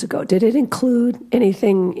couple of years ago. Did it include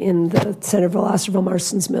anything in the Centerville, Osterville,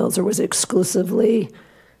 Marston's Mills, or was it exclusively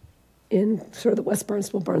in sort of the West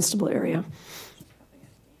Barnstable area?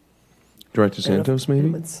 Director Santos,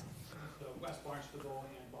 maybe?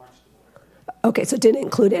 Okay, so it didn't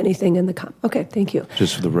include anything in the okay, thank you.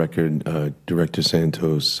 Just for the record, Director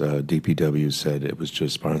Santos, DPW, said it was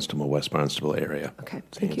just Barnstable, West Barnstable area. Okay,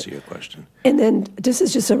 to thank answer you. your question. And then this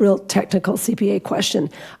is just a real technical CPA question.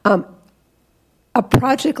 A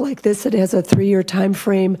project like this that has a 3-year time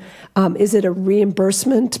frame, is it a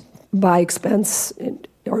reimbursement by expense,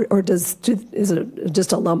 or is it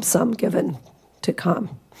just a lump sum given to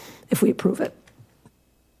COM if we approve it?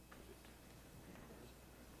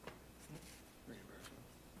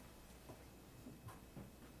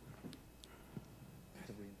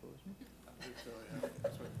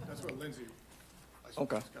 That's what Lindsay.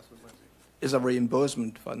 Okay. It's a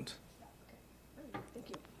reimbursement fund. Thank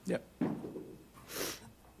you. Yep.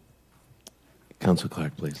 Councilor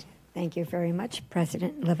Clark, please. Thank you very much,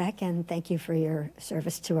 President Levesque, and thank you for your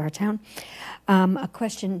service to our town. A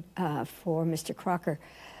question for Mr. Crocker.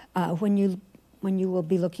 When you will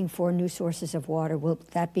be looking for new sources of water, will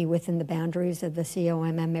that be within the boundaries of the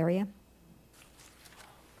COMM area?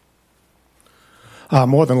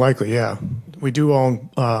 More than likely, yeah. We do own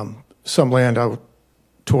some land out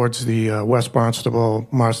towards the West Barnstable,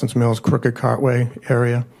 Marston's Mills, Crooked Cartway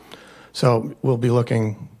area. So we'll be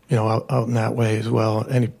looking, out in that way as well.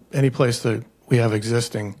 Any place that we have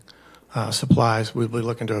existing supplies, we'll be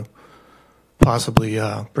looking to possibly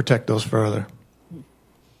protect those further.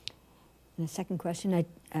 And the second question,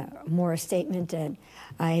 more a statement.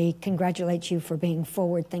 I congratulate you for being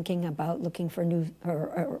forward-thinking about looking for new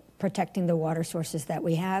or protecting the water sources that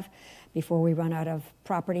we have before we run out of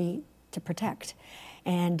property to protect.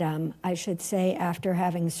 And I should say, after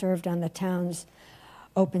having served on the town's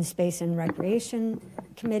Open Space and Recreation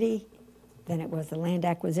Committee, then it was the Land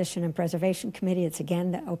Acquisition and Preservation Committee, it's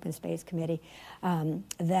again the Open Space Committee,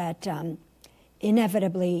 that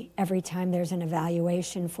inevitably, every time there's an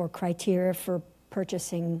evaluation for criteria for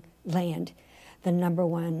purchasing land, the number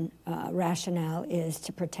one rationale is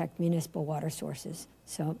to protect municipal water sources.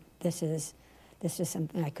 So this is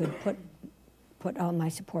something I could put all my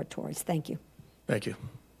support towards. Thank you. Thank you.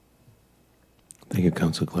 Thank you,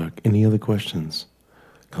 Council Clark. Any other questions?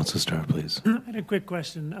 Council Starr, please. I had a quick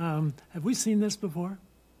question. Have we seen this before?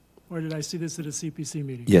 Or did I see this at a CPC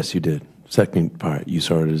meeting? Yes, you did. Second part, you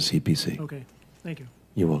saw it as CPC. Okay, thank you.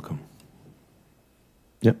 You're welcome.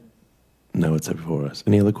 Yep. Now it's up before us.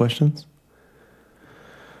 Any other questions?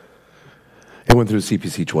 It went through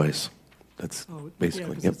CPC twice. That's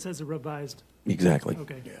basically, Yeah, 'cause it says a revised. Exactly.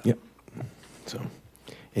 Okay. Yep. So,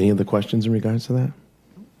 any other questions in regards to that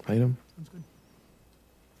item? Sounds good.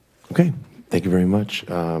 Okay. Thank you very much.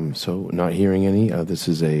 So, not hearing any. This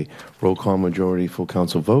is a roll call majority full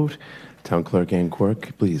council vote. Town Clerk Ann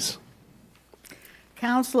Quirk, please.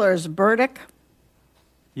 Councilors Burdick,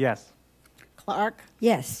 Yes. Clark,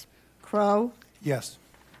 Yes. Crow, Yes.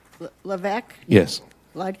 Levesque, Yes.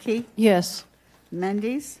 Ludke, Yes.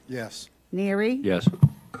 Mendes, Yes. Neary, Yes.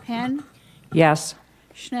 Penn, Yes.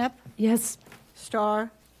 Schnepp, Yes.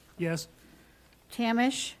 Starr, Yes.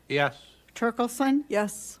 Tamish, Yes. Turkelson,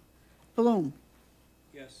 Yes. Bloom.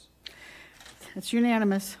 Yes. It's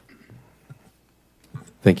unanimous.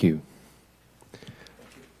 Thank you.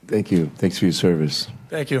 Thank you. Thanks for your service.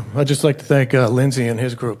 Thank you. I'd just like to thank Lindsay and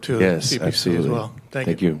his group, too. Yes, CPC absolutely. as well.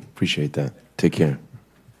 Thank you. Appreciate that. Take care.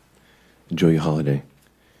 Enjoy your holiday.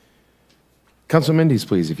 Council Mendes,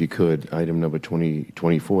 please, if you could. Item number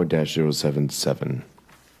 2024-077.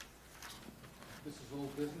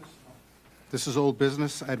 This is old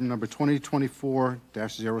business, item number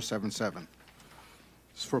 2024-077.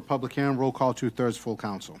 This is for a public hearing, roll call, 2/3 full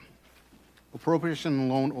council. Appropriation and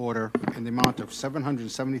loan order in the amount of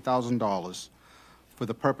 $770,000 for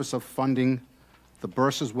the purpose of funding the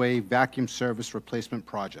Bursars Way Vacuum Service Replacement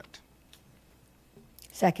Project.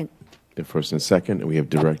 Second. The first and second, and we have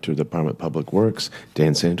Director of the Department of Public Works,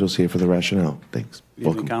 Dan Santos, here for the rationale. Thanks. Good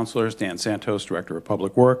evening, councilors. Dan Santos, Director of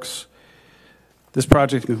Public Works. This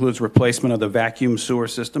project includes replacement of the vacuum sewer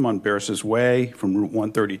system on Bursars Way from Route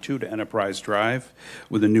 132 to Enterprise Drive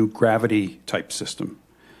with a new gravity-type system.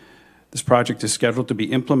 This project is scheduled to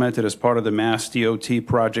be implemented as part of the Mass DOT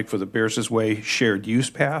project for the Bursars Way shared use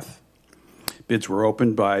path. Bids were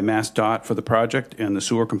opened by MassDOT for the project, and the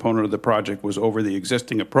sewer component of the project was over the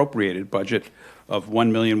existing appropriated budget of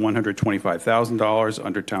 $1,125,000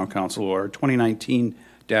 under Town Council Order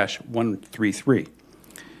 2019-133.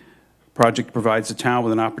 Project provides the town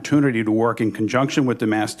with an opportunity to work in conjunction with the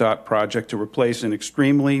MassDOT project to replace an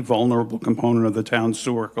extremely vulnerable component of the town's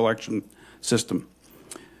sewer collection system.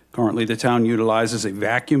 Currently, the town utilizes a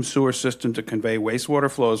vacuum sewer system to convey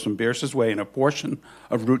wastewater flows from Bursars Way in a portion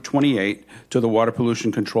of Route 28 to the Water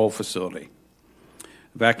Pollution Control Facility.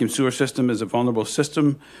 The vacuum sewer system is a vulnerable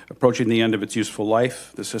system approaching the end of its useful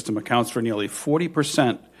life. The system accounts for nearly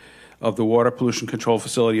 40% of the Water Pollution Control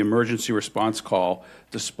Facility emergency response call,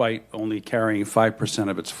 despite only carrying 5%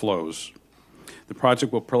 of its flows. The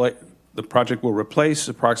project will replace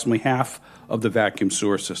approximately half of the vacuum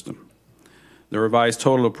sewer system. The revised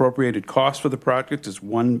total appropriated cost for the project is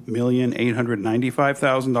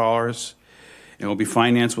 $1,895,000 and will be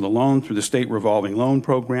financed with a loan through the State Revolving Loan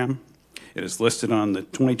Program. It is listed on the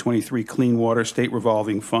 2023 Clean Water State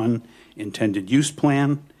Revolving Fund Intended Use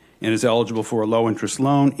Plan and is eligible for a low-interest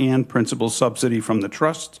loan and principal subsidy from the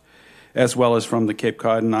trust, as well as from the Cape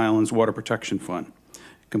Cod and Islands Water Protection Fund.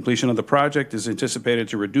 Completion of the project is anticipated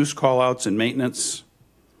to reduce call-outs and maintenance.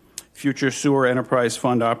 Future sewer enterprise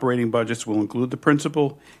fund operating budgets will include the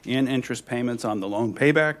principal and interest payments on the loan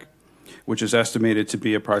payback, which is estimated to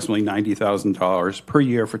be approximately $90,000 per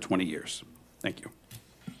year for 20 years. Thank you.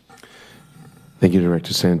 Thank you,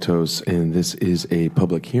 Director Santos. And this is a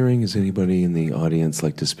public hearing. Does anybody in the audience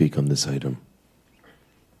like to speak on this item?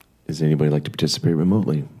 Does anybody like to participate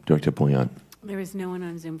remotely? Director Poyant. There is no one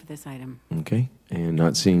on Zoom for this item. Okay, and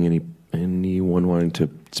not seeing anyone wanting to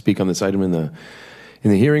speak on this item in the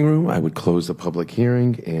hearing room, I would close the public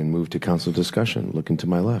hearing and move to council discussion. Looking to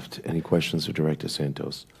my left. Any questions for Director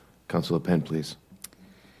Santos? Councilor Penn, please.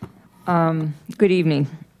 Good evening.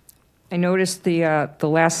 I noticed the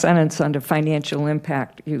last sentence under financial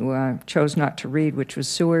impact you chose not to read, which was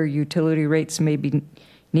sewer utility rates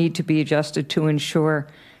need to be adjusted to ensure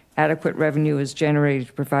adequate revenue is generated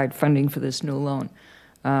to provide funding for this new loan.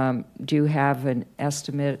 Do you have an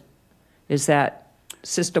estimate? Is that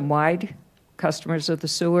system-wide customers of the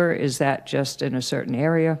sewer? Is that just in a certain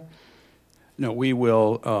area? No, we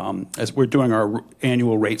will, as we're doing our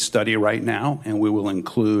annual rate study right now, and we will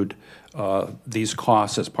include these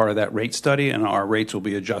costs as part of that rate study, and our rates will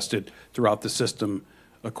be adjusted throughout the system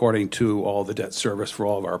according to all the debt service for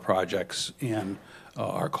all of our projects and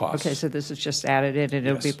our costs. Okay, so this is just added in, and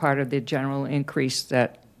it'll be part of the general increase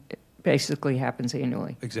that basically happens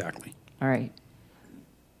annually. Exactly. All right.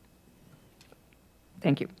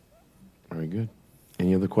 Thank you. Very good.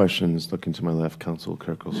 Any other questions? Looking to my left, Council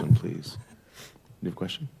Kirkelson, please. You have a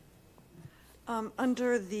question?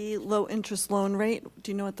 Under the low-interest loan rate,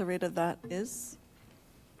 do you know what the rate of that is?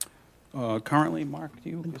 Currently, Mark, do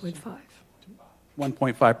you? 1.5.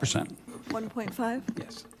 1.5%. 1.5?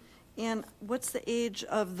 Yes. And what's the age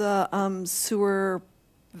of the sewer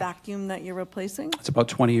vacuum that you're replacing? It's about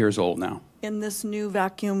 20 years old now. And this new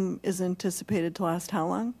vacuum is anticipated to last how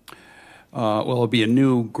long? Well, it'll be a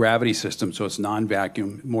new gravity system, so it's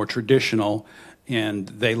non-vacuum, more traditional, and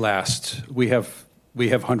they last. We have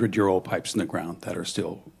 100-year-old pipes in the ground that are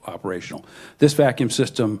still operational. This vacuum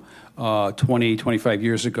system, 20, 25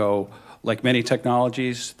 years ago, like many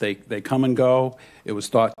technologies, they come and go. It was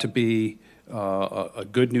thought to be a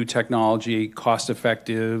good new technology,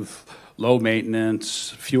 cost-effective, low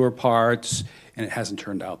maintenance, fewer parts, and it hasn't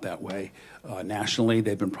turned out that way. Nationally,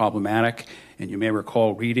 they've been problematic, and you may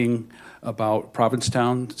recall reading about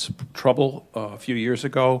Provincetown's trouble a few years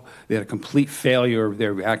ago. They had a complete failure of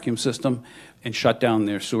their vacuum system and shut down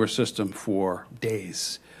their sewer system for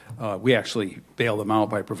days. We actually bailed them out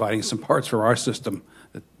by providing some parts for our system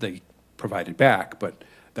that they provided back, but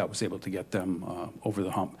that was able to get them over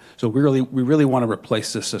the hump. So we really want to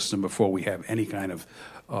replace this system before we have any kind of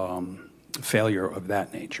failure of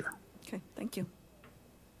that nature. Okay, thank you.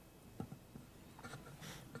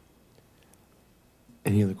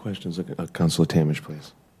 Any other questions? Councilor Tamish,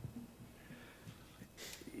 please.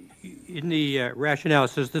 In the rationale, it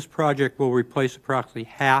says this project will replace approximately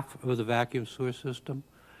half of the vacuum sewer system.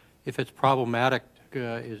 If it's problematic,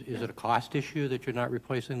 is it a cost issue that you're not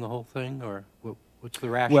replacing the whole thing, or what's the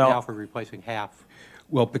rationale for replacing half?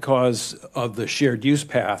 Well, because of the shared use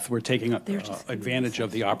path, we're taking advantage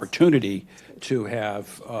of the opportunity to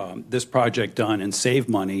have this project done and save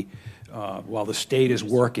money while the state is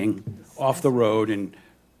working off the road and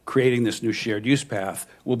creating this new shared use path.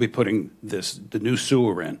 We'll be putting the new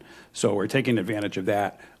sewer in. So we're taking advantage of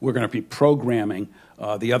that. We're going to be programming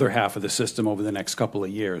the other half of the system over the next couple of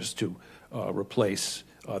years to replace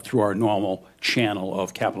through our normal channel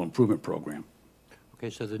of capital improvement program. Okay,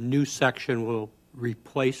 so the new section will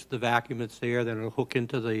replace the vacuum that's there, then it'll hook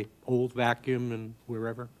into the old vacuum and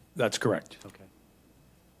wherever? That's correct. Okay.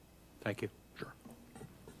 Thank you. Sure.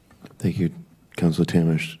 Thank you, Councilor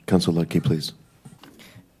Tamish. Councilor Lutke, please.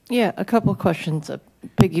 Yeah, a couple of questions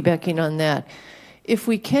piggybacking on that. If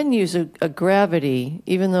we can use a gravity,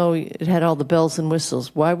 even though it had all the bells and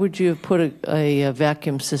whistles, why would you have put a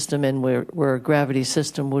vacuum system in where a gravity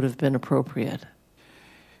system would have been appropriate?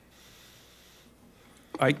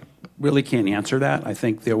 I really can't answer that. I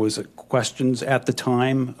think there was questions at the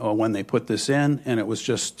time when they put this in, and it was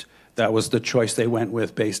just that was the choice they went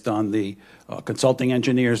with based on the consulting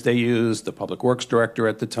engineers they used, the public works director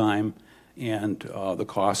at the time, and the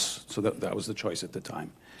costs. So that was the choice at the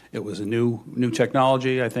time. It was a new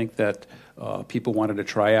technology, I think, that people wanted to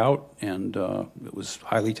try out, and it was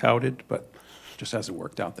highly touted, but just hasn't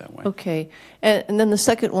worked out that way. Okay. And then the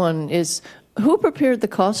second one is, who prepared the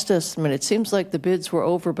cost estimate? It seems like the bids were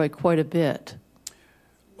over by quite a bit.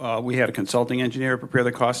 We had a consulting engineer prepare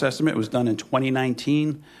the cost estimate. It was done in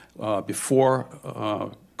 2019, before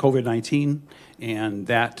COVID-19, and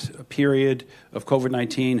that period of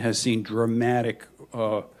COVID-19 has seen dramatic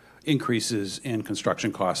increases in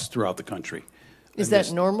construction costs throughout the country. Is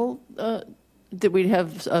that normal? Did we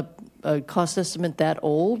have a cost estimate that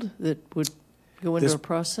old that would go into a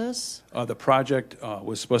process? The project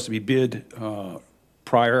was supposed to be bid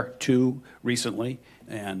prior to recently,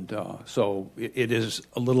 and so it is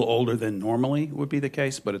a little older than normally would be the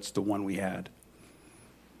case, but it's the one we had.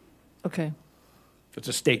 Okay. It's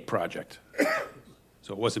a state project. So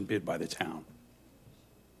So it wasn't bid by the town.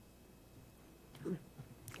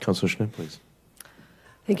 Councilor Schmidt, please.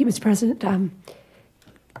 Thank you, Mr. President.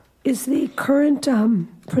 Is the current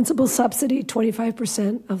principal subsidy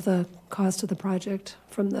 25% of the cost of the project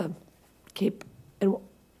from the Cape and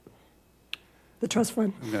the trust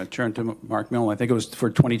fund? I'm going to turn to Mark Milne. I think it was for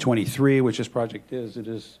 2023, which this project is. It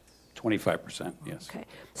is 25%, yes. Okay.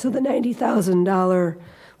 So the $90,000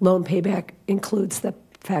 loan payback includes the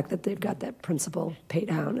fact that they've got that principal pay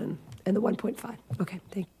down and the 1.5. Okay,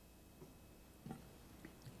 thank you.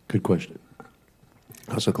 Good question.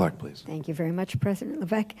 Councilor Clark, please. Thank you very much, President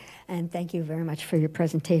Levesque, and thank you very much for your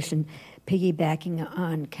presentation. Piggybacking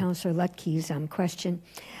on Councilor Lutke's question,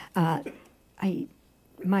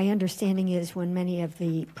 my understanding is when many of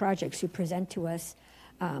the projects you present to us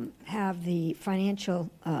have the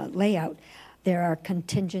financial layout, there are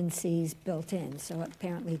contingencies built in. So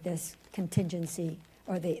apparently this contingency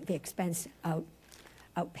or the expense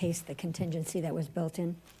outpaced the contingency that was built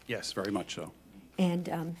in. Yes, very much so.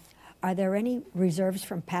 And are there any reserves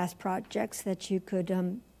from past projects that you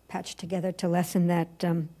could patch together to lessen that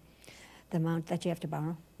the amount that you have to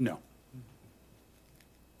borrow? No.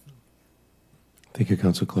 Thank you,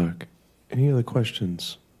 Councilor Clark. Any other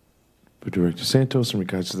questions for Director Santos in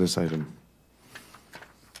regards to this item?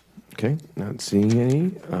 Okay, not seeing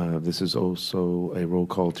any. This is also a roll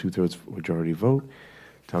call, 2/3 majority vote.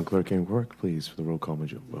 Town Clerk and Work, please, for the roll call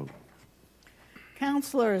vote.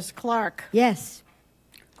 Councilors Clark. Yes.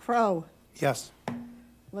 Crow. Yes.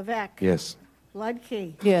 Levesque. Yes.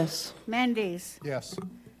 Ludke. Yes. Mendes. Yes.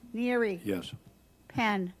 Neary. Yes.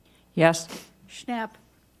 Penn. Yes. Schnapp.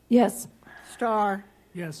 Yes. Starr.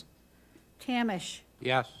 Yes. Tamish.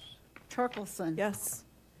 Yes. Turkelson. Yes.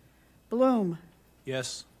 Bloom.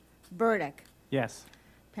 Yes. Burdick. Yes.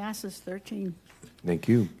 Passes 13. Thank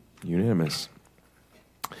you. Unanimous.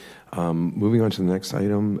 Moving on to the next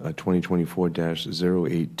item,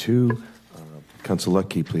 2024-082. Councilor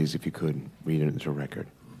Lutke, please, if you could, read it into record.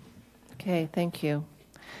 Okay, thank you.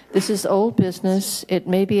 This is old business. It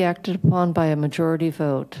may be acted upon by a majority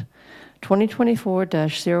vote.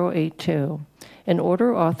 2024-082, an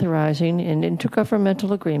order authorizing an intergovernmental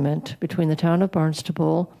agreement between the town of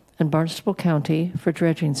Barnstable and Barnstable County for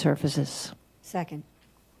dredging services. Second.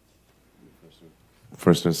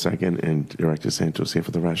 First and second, and Director Santos here for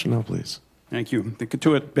the rationale, please. Thank you. The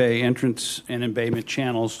Katuitt Bay entrance and embayment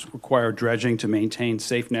channels require dredging to maintain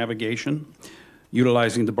safe navigation.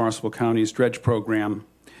 Utilizing the Barnstable County's dredge program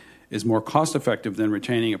is more cost-effective than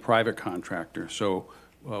retaining a private contractor, so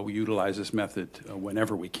we utilize this method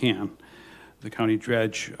whenever we can. The county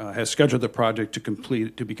dredge has scheduled the project to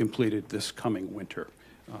be completed this coming winter,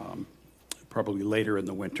 probably later in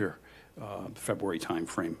the winter, February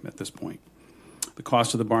timeframe at this point. The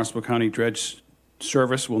cost of the Barnstable County dredge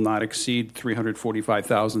service will not exceed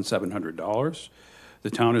 $345,700. The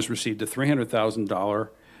town has received a $300,000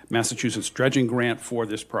 Massachusetts dredging grant for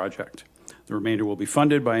this project. The remainder will be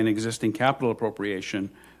funded by an existing capital appropriation,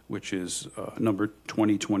 which is number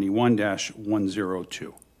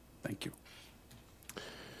 2021-102. Thank you.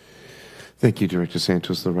 Thank you, Director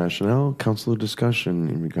Santos. The rationale, council discussion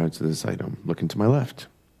in regards to this item. Looking to my left.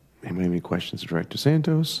 Anybody have any questions, Director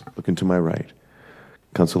Santos? Looking to my right.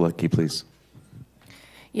 Councilor Lutke, please.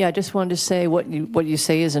 Yeah, I just wanted to say what you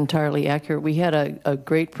say is entirely accurate. We had a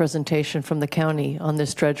great presentation from the county on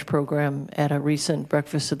this dredge program at a recent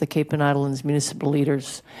breakfast of the Cape and Islands municipal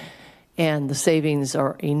leaders, and the savings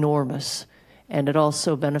are enormous. And it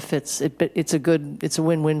also benefits. It's a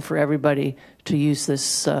win-win for everybody to use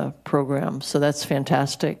this program. So that's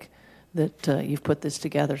fantastic that you've put this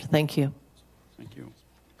together. Thank you. Thank you.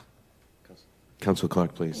 Councilor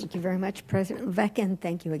Clark, please. Thank you very much, President Levesque, and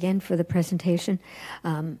thank you again for the presentation.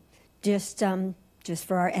 Just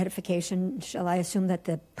for our edification, shall I assume that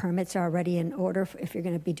the permits are already in order if you're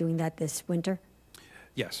going to be doing that this winter?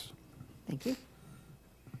 Yes. Thank you.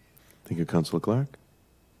 Thank you, Councilor Clark.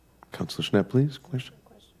 Councilor Schnapp, please. Question?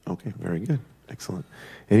 Okay, very good. Excellent.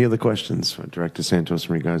 Any other questions for Director Santos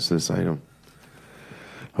in regards to this item?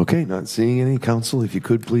 Okay, not seeing any. Council, if you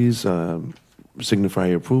could please signify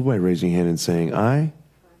your approval by raising your hand and saying aye.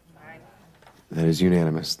 Aye. That is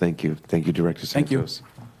unanimous. Thank you. Thank you, Director Santos. Thank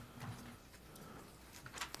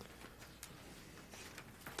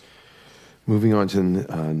you. Moving on to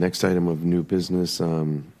the next item of new business.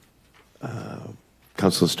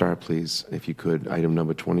 Councilor Starr, please, if you could, item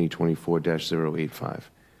number 2024-085.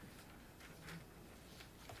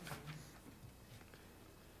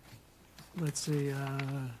 Let's see,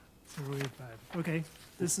 085. Okay,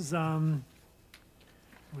 this is, wait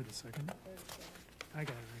a second. I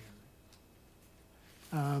got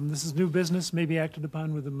it. This is new business, may be acted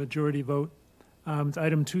upon with a majority vote. It's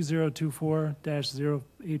item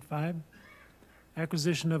 2024-085.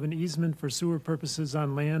 Acquisition of an easement for sewer purposes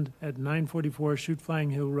on land at 944 Shoot Flying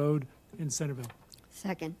Hill Road in Centerville.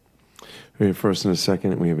 Second. We have first and a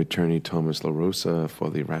second. We have Attorney Thomas LaRosa for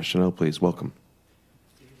the rationale. Please welcome.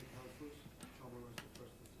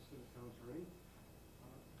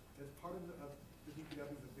 As part of the DPW's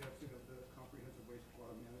advancing of the comprehensive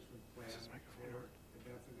wastewater management plan, they're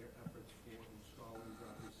advancing their efforts for installing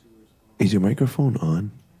gravity sewers. Is your microphone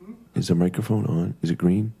on? Is the microphone on? Is it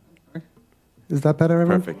green? Is that better,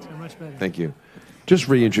 everyone? Perfect. Much better. Thank you. Just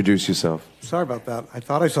reintroduce yourself. Sorry about that. I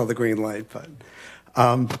thought I saw the green light, but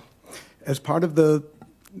as part of the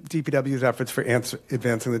DPW's efforts for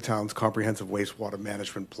advancing the town's comprehensive wastewater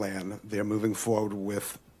management plan, they're moving forward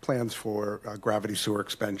with plans for gravity sewer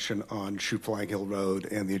expansion on Shoot Flying Hill Road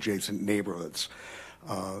and the adjacent neighborhoods.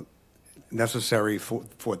 Necessary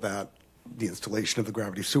for that, the installation of the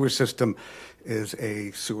gravity sewer system is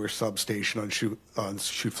a sewer substation on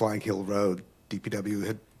Shoot Flying Hill Road. DPW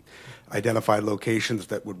had identified locations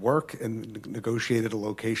that would work and negotiated a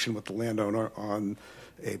location with the landowner on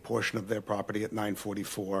a portion of their property at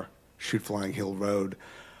 944 Shoot Flying Hill Road.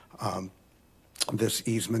 This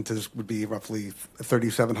easement would be roughly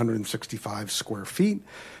 3,765 square feet,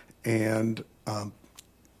 and the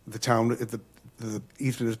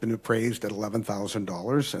easement has been appraised at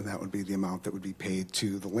 $11,000, and that would be the amount that would be paid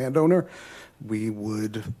to the landowner. We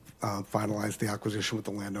would finalize the acquisition with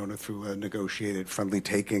the landowner through a negotiated friendly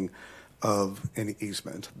taking of an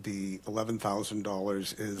easement. The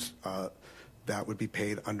 $11,000 is that would be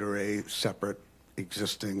paid under a separate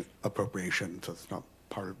existing appropriation, so it's not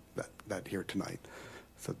part of that here tonight.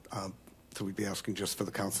 So we'd be asking just for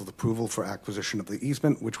the council's approval for acquisition of the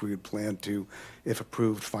easement, which we would plan to, if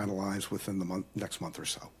approved, finalize within the next month or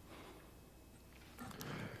so.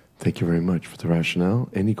 Thank you very much for the rationale.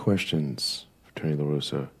 Any questions for Attorney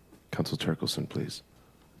LaRosa? Council Turkelson, please.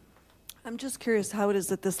 I'm just curious how it is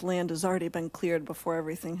that this land has already been cleared before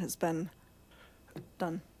everything has been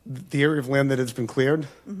done. The area of land that has been cleared,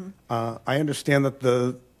 I understand that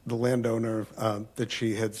the landowner, that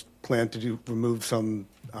she has planned to remove some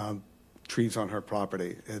trees on her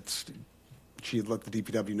property. She had let the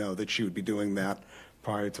DPW know that she would be doing that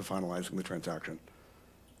prior to finalizing the transaction.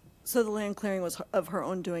 So the land clearing was of her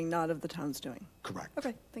own doing, not of the town's doing? Correct.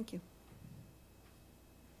 Okay, thank you.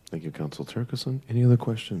 Thank you, Council Turkelson. Any other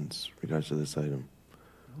questions in regards to this item?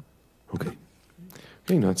 Okay.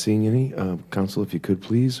 Okay, not seeing any. Council, if you could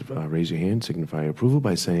please raise your hand, signify approval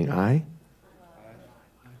by saying aye.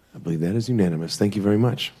 I believe that is unanimous. Thank you very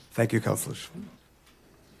much. Thank you, councilors.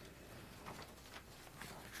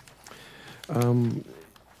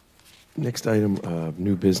 Next item,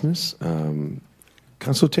 new business.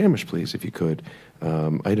 Council Tamish, please, if you could.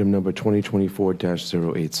 Item number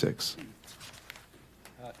 2024-086.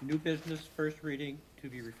 New business, first reading, to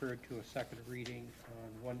be referred to a second reading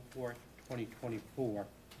on 1/4/2024.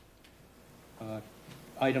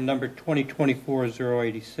 Item number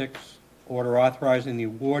 2024-086, order authorizing the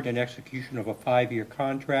award and execution of a 5-year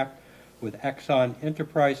contract with Exxon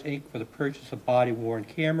Enterprise, Inc. for the purchase of body-worn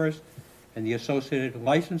cameras and the associated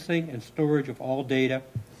licensing and storage of all data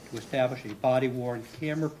to establish a body-worn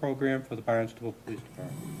camera program for the Barnstable Police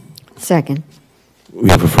Department. Second. We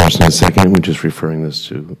have a first and a second. We're just referring this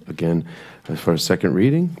to, again, for a second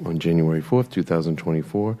reading on January 4th,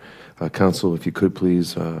 2024. Council, if you could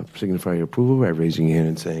please signify your approval by raising your hand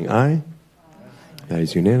and saying aye. That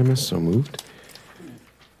is unanimous. So moved.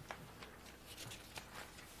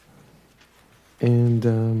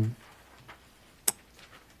 And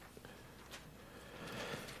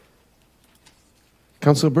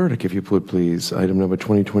Councilor Burdick, if you would please, item number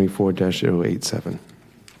 2024-087.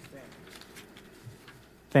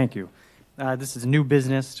 Thank you. This is new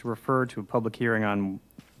business to refer to a public hearing on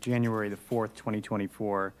January the 4th,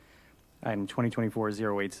 2024, item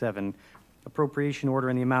 2024-087, appropriation order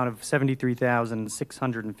in the amount of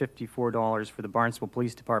 $73,654 for the Barnstable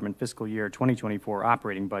Police Department fiscal year 2024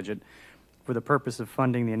 operating budget for the purpose of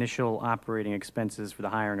funding the initial operating expenses for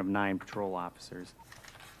the hiring of 9 patrol officers.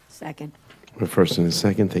 Second. A first and a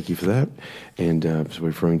second. Thank you for that. And so we're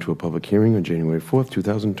referring to a public hearing on January 4th,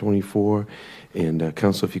 2024. And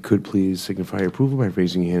Council, if you could please signify your approval by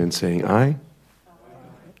raising your hand and saying aye.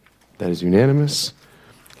 That is unanimous.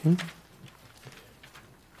 Okay.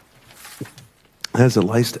 That's the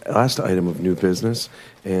last item of new business.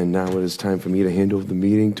 And now it is time for me to hand over the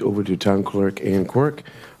meeting over to Town Clerk Ann Quirk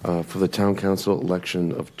for the Town Council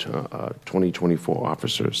election of 2024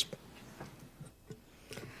 officers.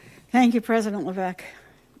 Thank you, President Levesque.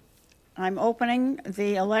 I'm opening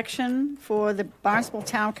the election for the Barnstable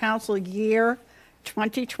Town Council year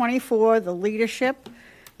 2024, the leadership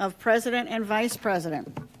of president and vice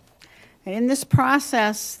president. And in this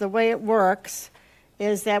process, the way it works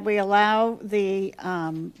is that we allow the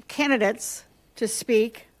candidates to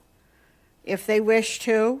speak if they wish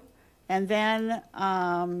to, and then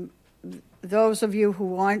those of you who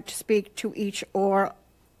want to speak to each or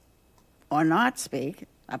not speak,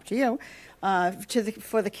 up to you,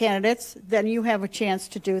 for the candidates, then you have a chance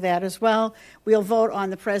to do that as well. We'll vote on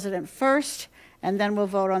the president first, and then we'll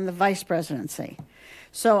vote on the vice presidency.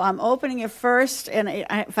 So I'm opening it first, and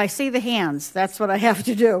if I see the hands, that's what I have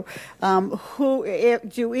to do.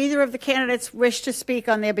 Do either of the candidates wish to speak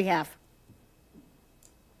on their behalf?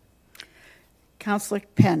 Councilor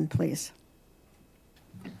Penn, please.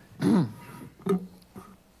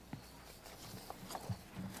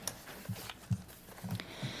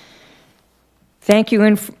 Thank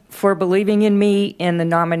you for believing in me and the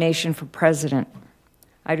nomination for president.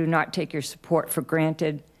 I do not take your support for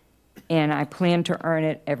granted, and I plan to earn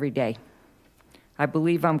it every day. I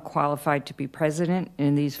believe I'm qualified to be president.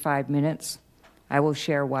 In these 5 minutes, I will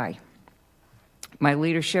share why. My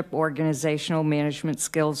leadership, organizational management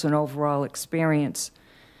skills, and overall experience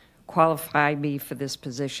qualify me for this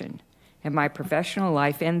position. In my professional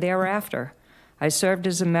life and thereafter, I served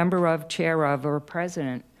as a member of, chair of, or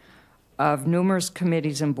president of numerous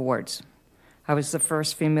committees and boards. I was the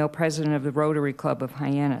first female president of the Rotary Club of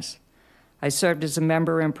Hyannis. I served as a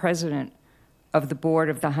member and president of the board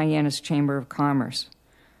of the Hyannis Chamber of Commerce.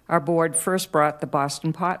 Our board first brought the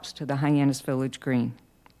Boston Pops to the Hyannis Village Green.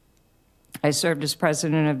 I served as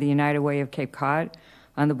president of the United Way of Cape Cod,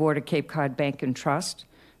 on the board of Cape Cod Bank and Trust,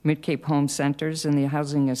 Mid-Cape Home Centers, and the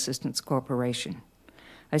Housing Assistance Corporation.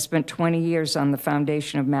 I spent 20 years on the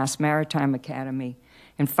foundation of Mass Maritime Academy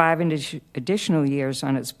and 5 additional years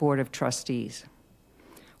on its board of trustees.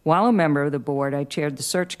 While a member of the board, I chaired the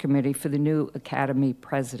search committee for the new Academy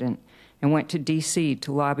president and went to D.C.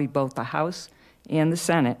 to lobby both the House and the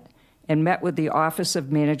Senate and met with the Office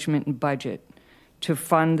of Management and Budget to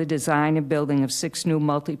fund the design and building of 6 new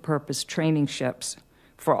multi-purpose training ships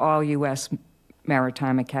for all U.S.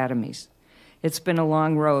 maritime academies. It's been a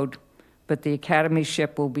long road, but the Academy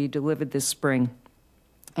ship will be delivered this spring,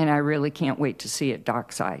 and I really can't wait to see it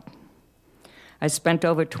dockside. I spent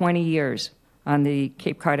over 20 years on the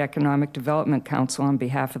Cape Cod Economic Development Council on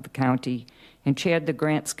behalf of the county and chaired the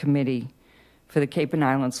grants committee for the Cape and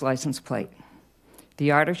Islands license plate.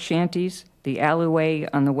 The artist shanties, the alleyway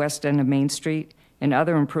on the west end of Main Street, and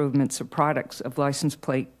other improvements are products of license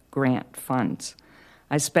plate grant funds.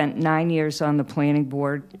 I spent 9 years on the planning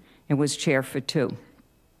board and was chair for 2.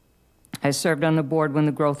 I served on the board when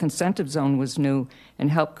the Growth Incentive Zone was new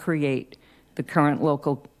and helped create the current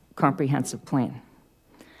local comprehensive plan.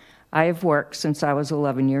 I have worked since I was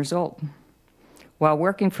 11 years old. While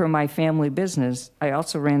working for my family business, I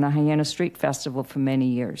also ran the Hyannis Street Festival for many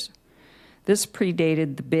years. This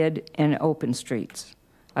predated the bid and open streets.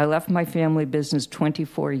 I left my family business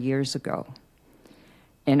 24 years ago,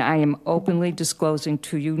 and I am openly disclosing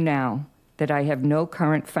to you now that I have no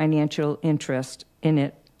current financial interest in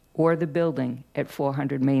it or the building at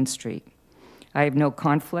 400 Main Street. I have no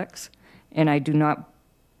conflicts, and I do not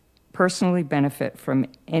personally benefit from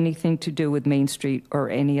anything to do with Main Street or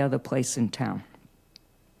any other place in town.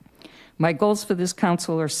 My goals for this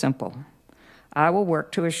council are simple. I will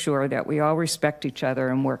work to assure that we all respect each other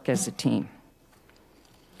and work as a team.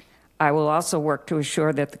 I will also work to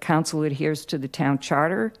assure that the council adheres to the town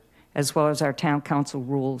charter as well as our town council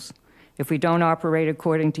rules. If we don't operate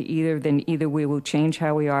according to either, then either we will change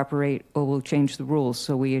how we operate or we'll change the rules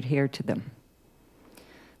so we adhere to them.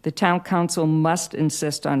 The town council must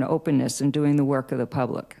insist on openness in doing the work of the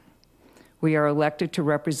public. We are elected to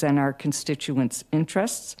represent our constituents'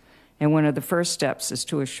 interests, and one of the first steps is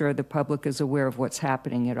to assure the public is aware of what's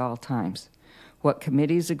happening at all times. What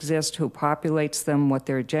committees exist, who populates them, what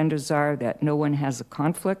their agendas are, that no one has a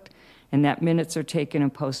conflict, and that minutes are taken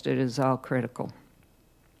and posted is all critical.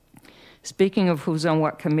 Speaking of who's on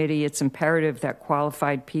what committee, it's imperative that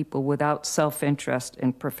qualified people without self-interest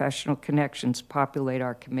and professional connections populate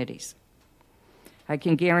our committees. I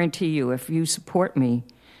can guarantee you, if you support me,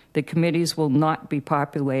 the committees will not be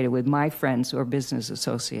populated with my friends or business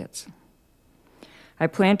associates. I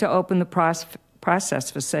plan to open the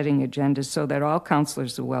process for setting agendas so that all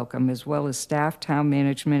councilors are welcome, as well as staff, town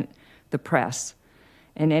management, the press,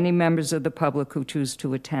 and any members of the public who choose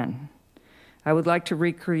to attend. I would like to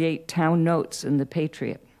recreate town notes in the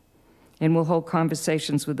Patriot, and will hold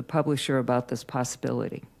conversations with the publisher about this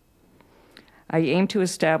possibility. I aim to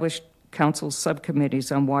establish council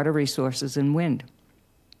subcommittees on water resources and wind,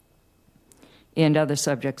 and other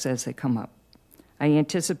subjects as they come up. I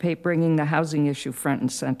anticipate bringing the housing issue front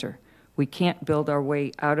and center. We can't build our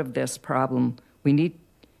way out of this problem. We need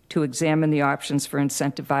to examine the options for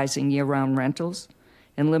incentivizing year-round rentals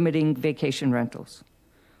and limiting vacation rentals.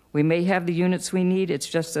 We may have the units we need, it's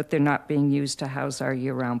just that they're not being used to house our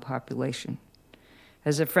year-round population.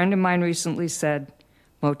 As a friend of mine recently said,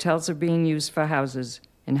 motels are being used for houses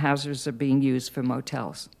and houses are being used for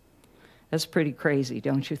motels. That's pretty crazy,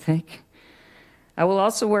 don't you think? I will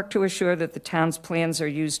also work to assure that the town's plans are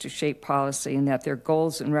used to shape policy and that their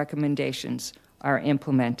goals and recommendations are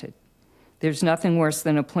implemented. There's nothing worse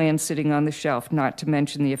than a plan sitting on the shelf, not to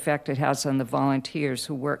mention the effect it has on the volunteers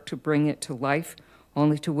who work to bring it to life,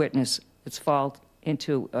 only to witness its fall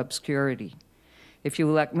into obscurity. If you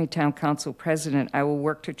elect me town council president, I will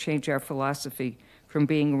work to change our philosophy from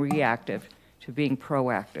being reactive to being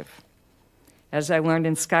proactive. As I learned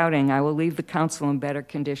in scouting, I will leave the council in better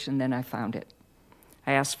condition than I found it.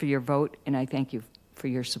 I ask for your vote, and I thank you for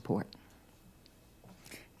your support.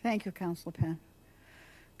 Thank you, Councilor Penn.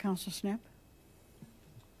 Councilor Snip?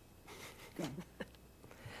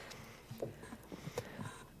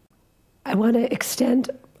 I want to extend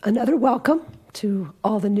another welcome to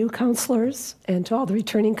all the new counselors and to all the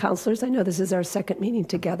returning counselors. I know this is our second meeting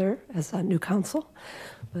together as a new council,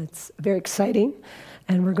 but it's very exciting.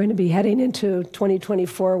 And we're going to be heading into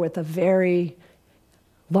 2024 with a very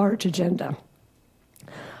large agenda.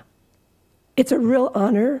 It's a real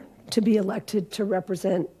honor to be elected to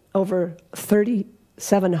represent over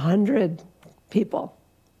 3,700 people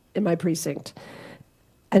in my precinct.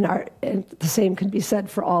 And the same can be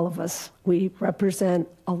said for all of us. We represent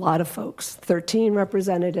a lot of folks, 13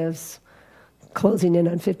 representatives, closing in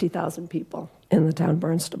on 50,000 people in the town of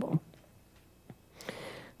Barnstable.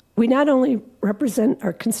 We not only represent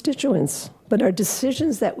our constituents, but our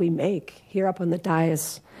decisions that we make here up on the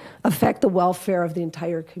dais affect the welfare of the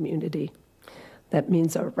entire community. That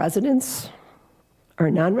means our residents,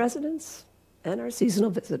 our non-residents, and our seasonal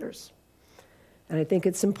visitors. And I think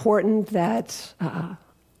it's important that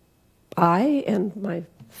I and my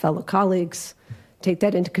fellow colleagues take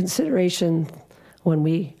that into consideration when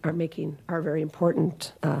we are making our very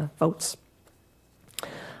important votes.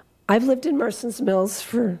 I've lived in Merson's Mills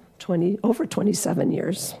for over 27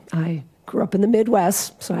 years. I grew up in the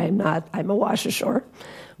Midwest, so I'm a Washashore,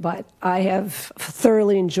 but I have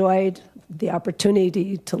thoroughly enjoyed the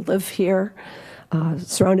opportunity to live here,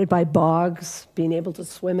 surrounded by bogs, being able to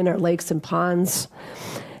swim in our lakes and ponds.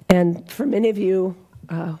 And for many of you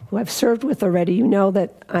who I've served with already, you know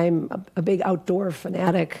that I'm a big outdoor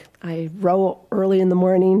fanatic. I row early in the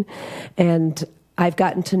morning, and I've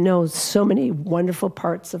gotten to know so many wonderful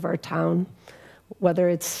parts of our town, whether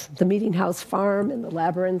it's the Meeting House Farm and the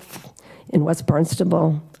Labyrinth in West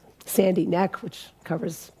Barnstable, Sandy Neck, which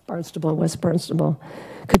covers Barnstable and West Barnstable,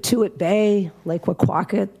 Cotuit Bay, Lake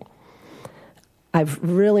Waquaket. I've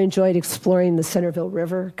really enjoyed exploring the Centerville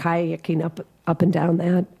River, kayaking up and down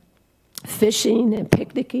that, fishing and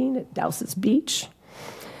picnicking at Dowse's Beach,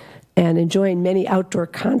 and enjoying many outdoor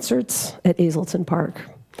concerts at Hazelton Park.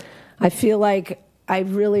 I feel like I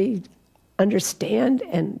really understand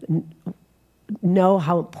and know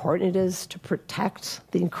how important it is to protect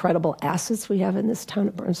the incredible assets we have in this town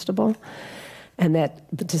of Barnstable, and that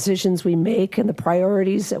the decisions we make and the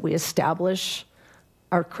priorities that we establish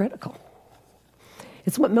are critical.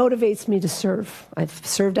 It's what motivates me to serve. I've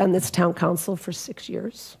served on this town council for 6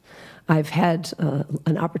 years. I've had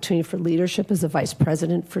an opportunity for leadership as a vice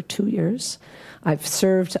president for 2 years. I've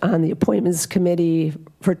served on the appointments committee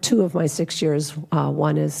for 2 of my 6 years,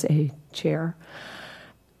 one as a chair.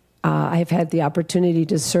 I've had the opportunity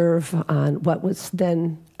to serve on what was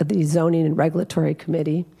then the Zoning and Regulatory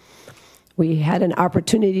Committee. We had an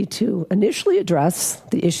opportunity to initially address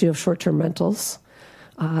the issue of short-term rentals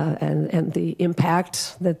and the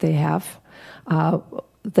impact that they have.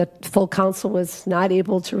 The full council was not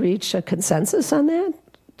able to reach a consensus on that,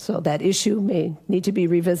 so that issue may need to be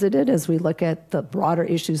revisited as we look at the broader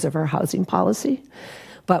issues of our housing policy.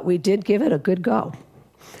 But we did give it a good go.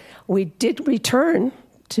 We did return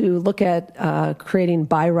to look at creating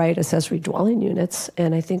by-right accessory dwelling units,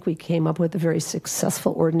 and I think we came up with a very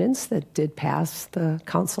successful ordinance that did pass the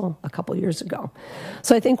council a couple years ago.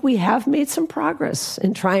 So I think we have made some progress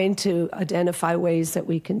in trying to identify ways that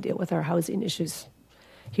we can deal with our housing issues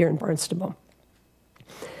here in Barnstable.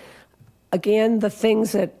 Again, the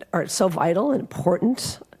things that are so vital and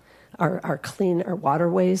important are clean our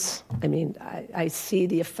waterways. I mean, I see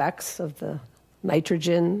the effects of the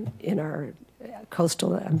nitrogen in our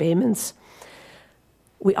coastal embayments.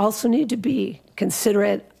 We also need to be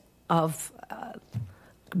considerate of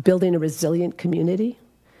building a resilient community.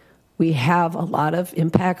 We have a lot of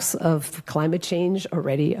impacts of climate change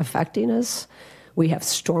already affecting us. We have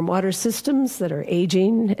stormwater systems that are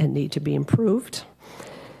aging and need to be improved.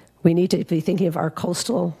 We need to be thinking of our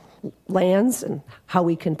coastal lands and how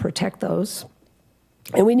we can protect those.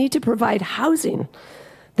 And we need to provide housing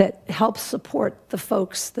that helps support the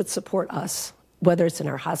folks that support us, whether it's in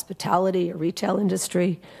our hospitality or retail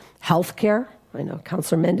industry, healthcare. I know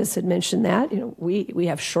Councilor Mendes had mentioned that. We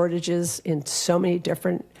have shortages in so many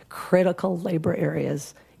different critical labor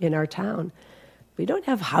areas in our town. We don't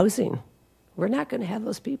have housing. We're not going to have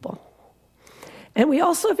those people. And we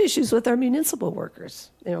also have issues with our municipal workers.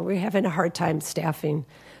 We're having a hard time staffing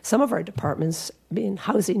some of our departments,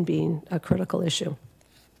 housing being a critical issue.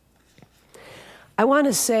 I want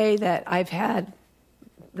to say that I've had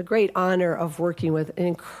the great honor of working with an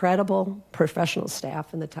incredible professional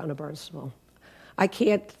staff in the town of Barnstable. I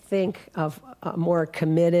can't think of a more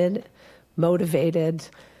committed, motivated,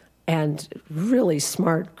 and really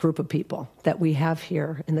smart group of people that we have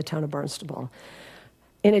here in the town of Barnstable.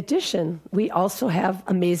 In addition, we also have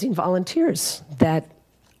amazing volunteers that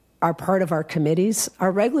are part of our committees,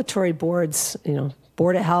 our regulatory boards,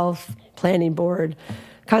 Board of Health, Planning Board,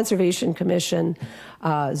 Conservation Commission,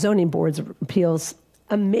 Zoning Boards of Appeals.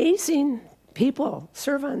 Amazing people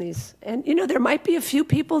serve on these. And, there might be a few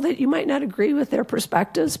people that you might not agree with their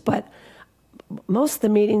perspectives, but most of the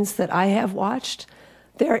meetings that I have watched,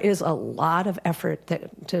 there is a lot of effort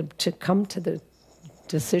to come to the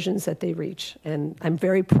decisions that they reach. And I'm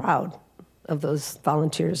very proud of those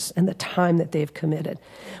volunteers and the time that they've committed.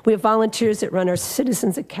 We have volunteers that run our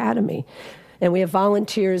Citizens Academy, and we have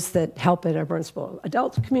volunteers that help at our Barnstable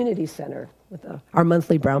Adult Community Center with our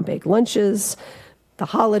monthly brown bag lunches, the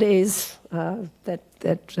holidays,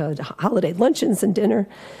 holiday luncheons and dinner.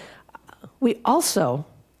 We also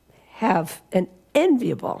have an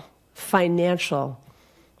enviable financial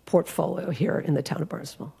portfolio here in the town of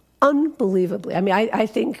Barnstable. Unbelievably. I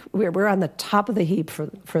think we're on the top of the heap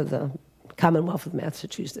for the Commonwealth of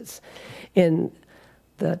Massachusetts in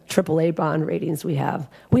the AAA bond ratings we have.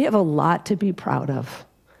 We have a lot to be proud of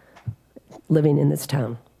living in this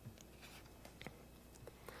town.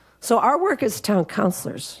 So our work as town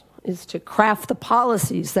councilors is to craft the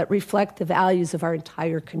policies that reflect the values of our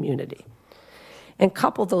entire community and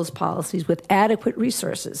couple those policies with adequate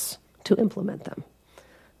resources to implement them.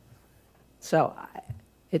 So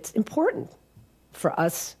it's important for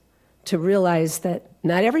us to realize that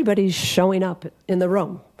not everybody's showing up in the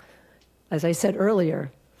room. As I said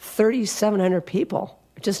earlier, 3,700 people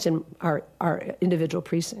just in our individual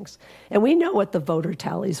precincts. And we know what the voter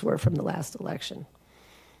tallies were from the last election.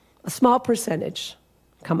 A small percentage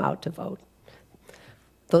come out to vote.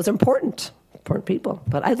 Those are important people.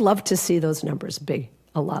 But I'd love to see those numbers be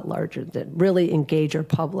a lot larger, that really engage our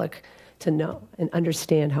public to know and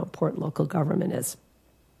understand how important local government is.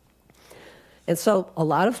 And so a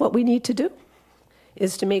lot of what we need to do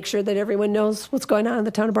is to make sure that everyone knows what's going on in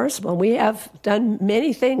the town of Barnstable. And we have done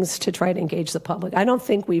many things to try to engage the public. I don't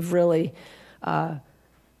think we've really,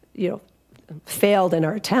 failed in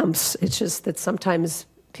our attempts. It's just that sometimes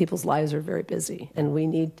people's lives are very busy, and we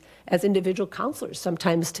need, as individual counselors,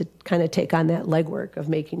 sometimes to kind of take on that legwork of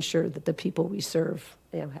making sure that the people we serve.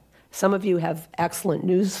 Some of you have excellent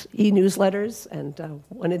e-newsletters, and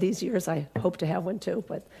one of these years I hope to have one too.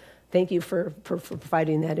 But thank you for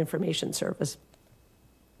providing that information service.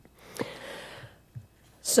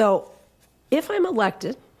 So if I'm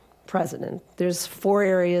elected president, there's 4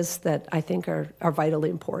 areas that I think are vitally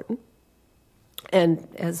important. And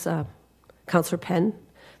as Councilor Penn,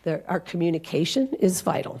 our communication is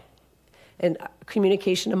vital, and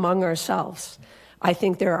communication among ourselves. I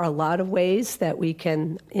think there are a lot of ways that we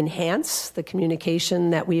can enhance the communication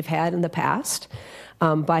that we've had in the past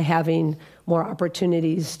by having more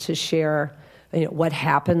opportunities to share what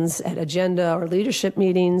happens at agenda or leadership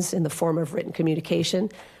meetings in the form of written communication.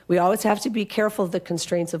 We always have to be careful of the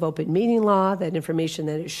constraints of open meeting law, that information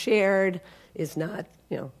that is shared is not,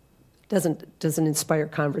 doesn't inspire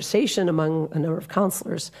conversation among a number of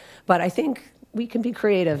counselors. But I think we can be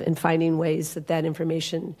creative in finding ways that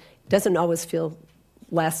information doesn't always feel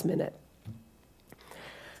last minute.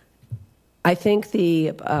 I think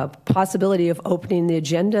the possibility of opening the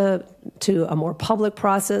agenda to a more public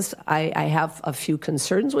process, I have a few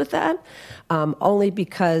concerns with that, only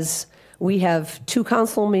because we have 2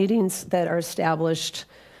 council meetings that are established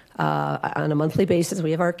on a monthly basis.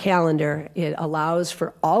 We have our calendar. It allows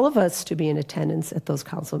for all of us to be in attendance at those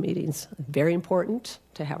council meetings. Very important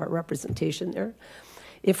to have our representation there.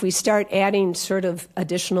 If we start adding sort of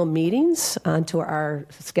additional meetings onto our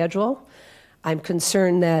schedule, I'm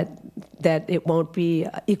concerned that it won't be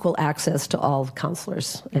equal access to all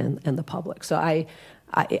counselors and the public. So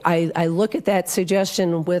I look at that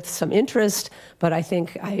suggestion with some interest, but I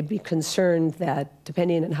think I'd be concerned that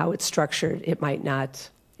depending on how it's structured, it might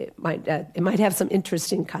have some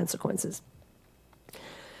interesting consequences.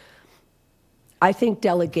 I think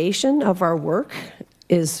delegation of our work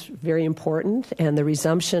is very important, and the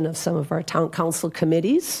resumption of some of our town council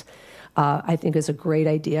committees, I think, is a great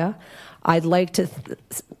idea. I'd like to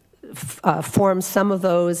form some of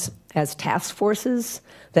those as task forces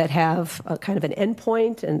that have a kind of an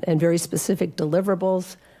endpoint and very specific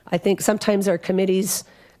deliverables. I think sometimes our committees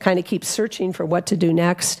kind of keep searching for what to do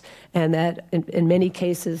next, and that in many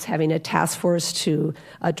cases having a task force to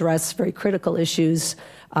address very critical issues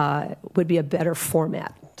would be a better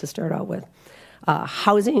format to start out with.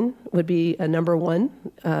 Housing would be a number one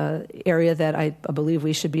area that I believe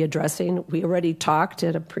we should be addressing. We already talked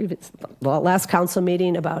at last council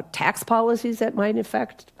meeting about tax policies that might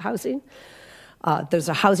affect housing. There's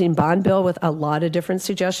a housing bond bill with a lot of different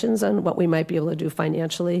suggestions on what we might be able to do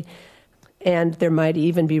financially. And there might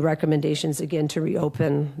even be recommendations, again, to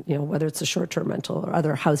reopen, whether it's a short-term rental or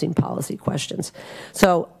other housing policy questions.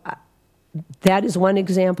 So that is one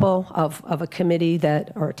example of a committee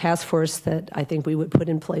or a task force that I think we would put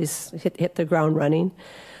in place, hit the ground running.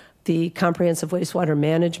 The comprehensive wastewater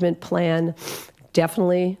management plan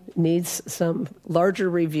definitely needs some larger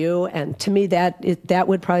review, and to me that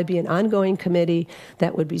would probably be an ongoing committee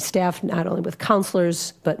that would be staffed not only with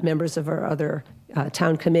counselors but members of our other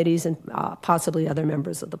town committees and possibly other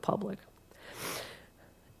members of the public.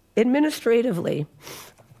 Administratively,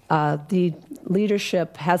 the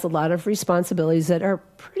leadership has a lot of responsibilities that are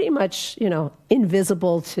pretty much,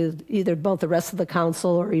 invisible to either both the rest of the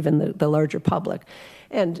council or even the larger public.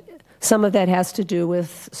 And some of that has to do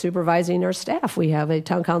with supervising our staff. We have a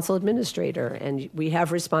town council administrator, and we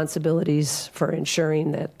have responsibilities for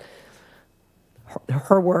ensuring that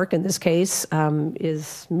her work, in this case,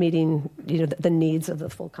 is meeting, the needs of the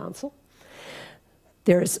full council.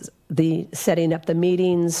 There's the setting up the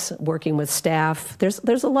meetings, working with staff.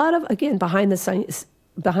 There's a lot of, again, behind the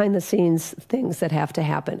scenes things that have to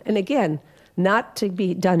happen. And again, not to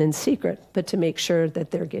be done in secret, but to make sure that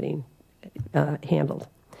they're getting handled.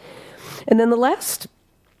 And then the last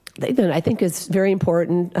thing that I think is very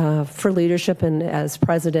important for leadership and as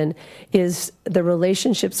president is the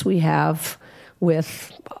relationships we have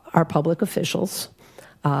with our public officials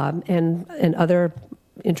and other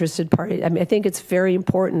interested parties. I mean, I think it's very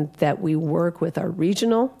important that we work with our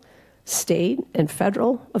regional, state, and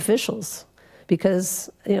federal officials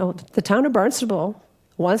because, the town of Barnstable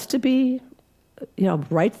wants to be,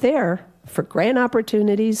 right there for grant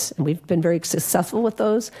opportunities, and we've been very successful with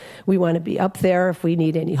those. We want to be up there if we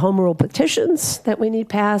need any home rule petitions that we need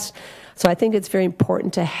passed. So I think it's very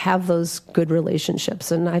important to have those good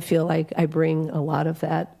relationships, and I feel like I bring a lot of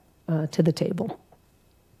that to the table.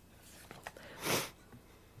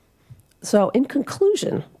 So in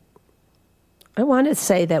conclusion, I want to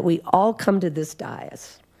say that we all come to this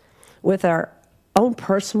dais with our own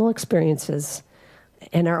personal experiences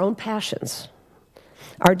and our own passions,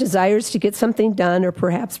 our desires to get something done or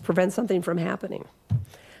perhaps prevent something from happening.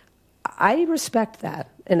 I respect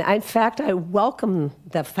that. And in fact, I welcome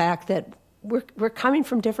the fact that we're coming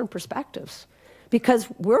from different perspectives because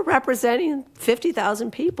we're representing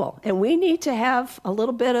 50,000 people, and we need to have a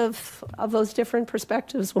little bit of those different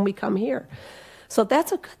perspectives when we come here. So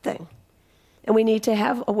that's a good thing. And we need to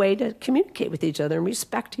have a way to communicate with each other and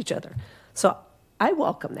respect each other. So I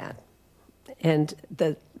welcome that. And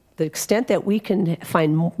the extent that we can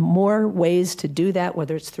find more ways to do that,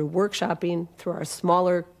 whether it's through workshopping, through our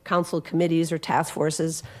smaller council committees or task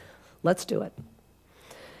forces, let's do it.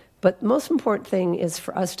 But the most important thing is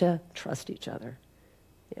for us to trust each other.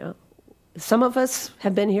 Some of us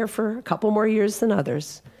have been here for a couple more years than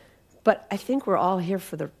others, but I think we're all here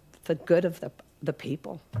for the good of the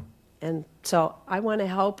people. And so I want to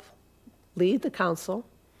help lead the council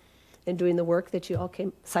in doing the work that you all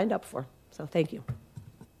signed up for. So thank you.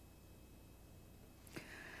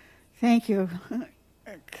 Thank you,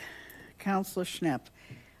 Councilor Schnepp.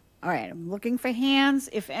 All right, I'm looking for hands.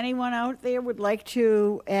 If anyone out there would like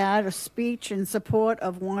to add a speech in support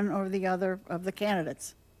of one or the other of the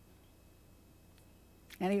candidates.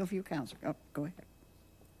 Any of you, Councilor? Oh, go ahead.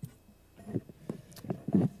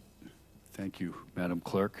 Thank you, Madam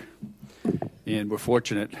Clerk. And we're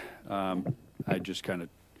fortunate, I just kind of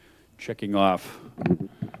checking off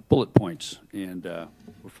bullet points, and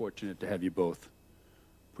we're fortunate to have you both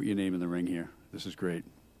put your name in the ring here. This is great.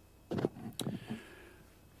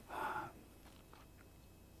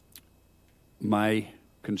 My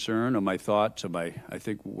concern or my thoughts or I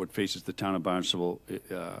think what faces the town of Barnstable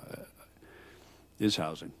is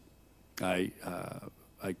housing. I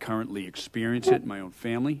currently experience it in my own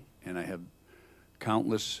family, and I have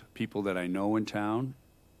countless people that I know in town,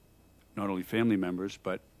 not only family members,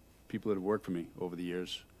 but people that have worked for me over the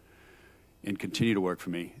years and continue to work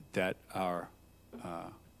for me that are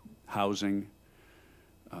housing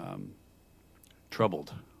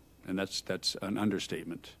troubled, and that's an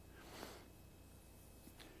understatement.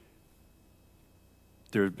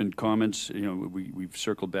 There have been comments, you know, we've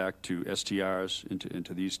circled back to STRs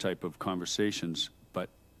into these type of conversations, but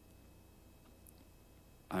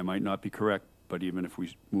I might not be correct, but even if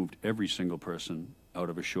we moved every single person out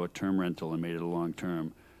of a short-term rental and made it a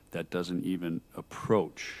long-term, that doesn't even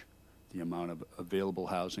approach the amount of available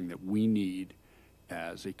housing that we need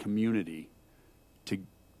as a community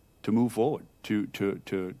to move forward, to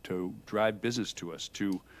drive business to us,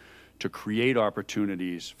 to create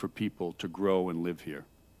opportunities for people to grow and live here.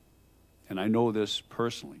 And I know this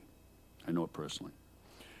personally. I know it personally.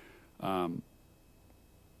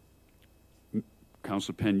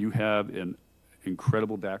 Councilor Penn, you have an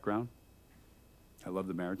incredible background. I love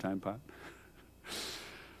the maritime part.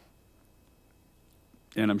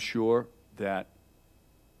 And I'm sure that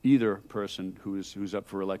either person who's up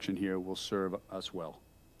for election here will serve us well.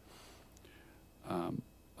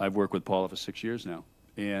 I've worked with Paula for 6 years now,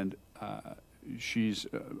 and she's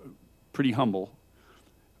pretty humble,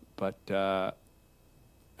 but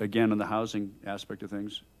again, on the housing aspect of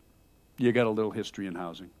things, you got a little history in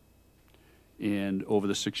housing. And over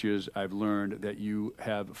the 6 years, I've learned that you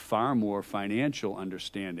have far more financial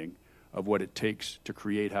understanding of what it takes to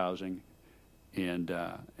create housing and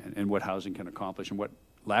what housing can accomplish and what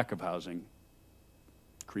lack of housing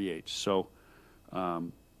creates. So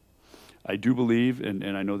I do believe,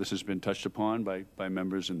 and I know this has been touched upon by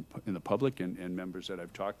members in the public and members that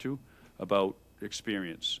I've talked to about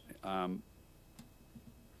experience.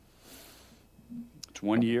 It's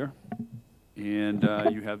 1 year, and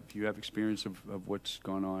you have experience of what's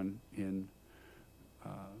gone on in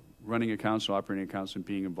running a council, operating a council, and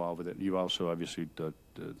being involved with it. You also, obviously,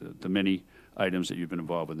 the many items that you've been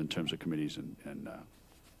involved with in terms of committees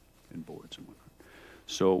and boards and whatnot.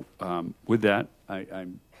 So with that,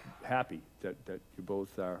 I'm happy that you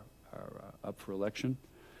both are up for election,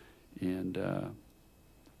 and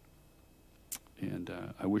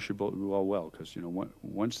I wish you all well, because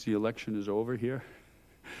once the election is over here,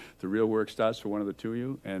 the real work starts for one of the two of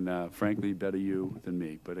you, and frankly, better you than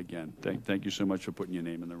me. But again, thank you so much for putting your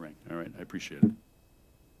name in the ring. All right, I appreciate it.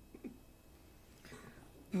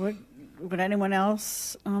 Would anyone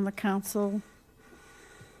else on the council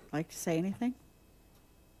like to say anything?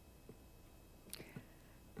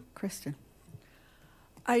 Kristen.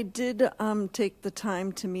 I did take the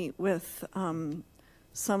time to meet with some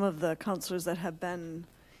of the counselors that have been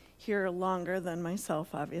here longer than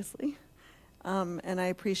myself, obviously. And I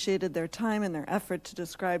appreciated their time and their effort to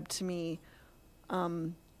describe to me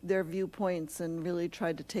their viewpoints and really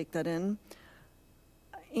tried to take that in.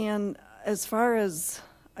 And as far as,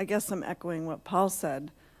 I guess I'm echoing what Paul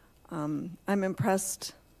said, I'm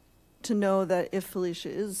impressed to know that if Felicia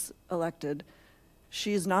is elected,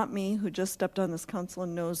 she's not me, who just stepped on this council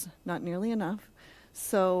and knows not nearly enough.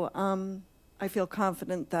 So I feel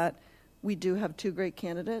confident that we do have two great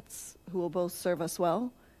candidates who will both serve us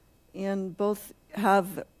well, and both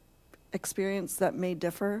have experience that may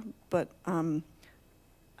differ, but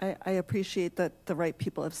I appreciate that the right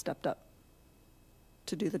people have stepped up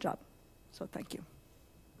to do the job. So thank you.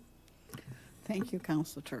 Thank you,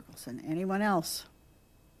 Councilor Turkelson. Anyone else?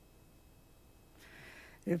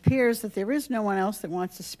 It appears that there is no one else that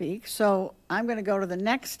wants to speak, so I'm going to go to the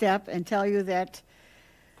next step and tell you that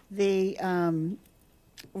the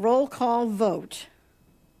roll call vote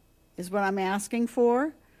is what I'm asking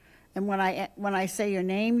for. And when I say your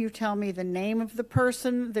name, you tell me the name of the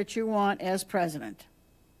person that you want as president.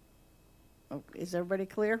 Oh, is everybody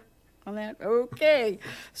clear on that? Okay.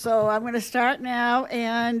 So I'm going to start now,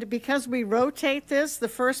 and because we rotate this, the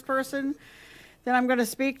first person that I'm going to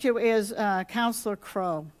speak to is Councilor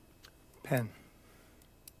Crowe. Penn.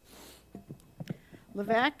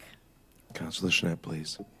 Levesque. Councilor Schnapp,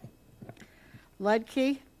 please.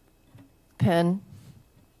 Ludke. Penn.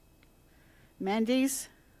 Mendes.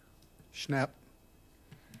 Schnapp.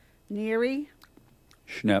 Neary.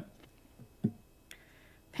 Schnapp.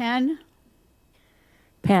 Penn.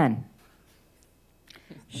 Penn.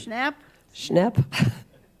 Schnapp. Schnapp.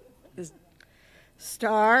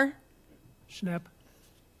 Starr. Schnapp.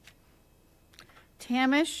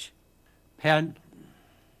 Tamish. Penn.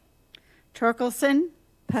 Turkelson.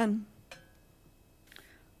 Penn.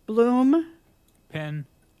 Bloom. Penn.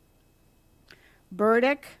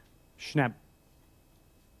 Burdick, Schnapp.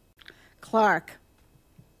 Clark.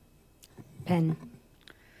 Penn.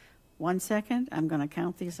 1 second, I'm going to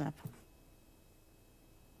count these up.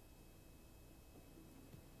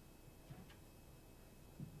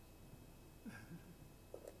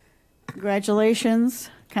 Congratulations,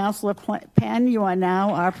 Councilor Penn, you are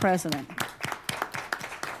now our president.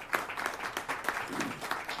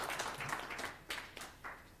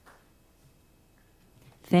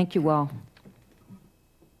 Thank you all.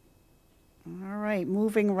 All right,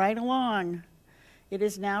 moving right along. It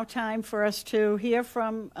is now time for us to hear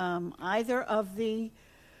from either of the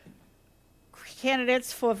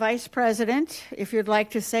candidates for vice president. If you'd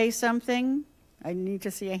like to say something, I need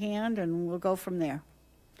to see a hand and we'll go from there.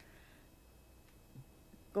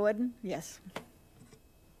 Gordon? Yes.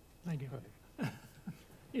 Thank you.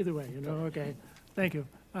 Either way, okay. Thank you.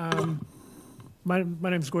 My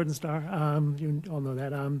name's Gordon Starr. You all know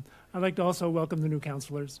that. I'd like to also welcome the new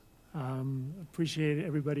counselors. Appreciate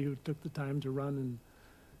everybody who took the time to run and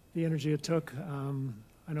the energy it took.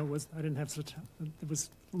 I know I didn't have such, it was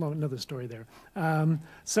another story there. I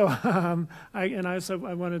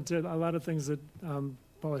wanted to, a lot of things that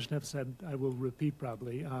Paula Schnepp said, I will repeat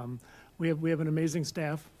probably. We have an amazing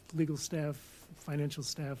staff, legal staff, financial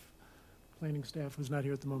staff, planning staff who's not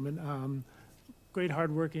here at the moment. Great,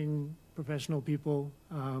 hardworking, professional people.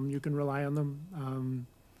 You can rely on them,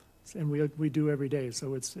 and we do every day.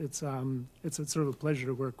 So it's a sort of a pleasure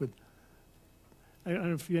to work with. I don't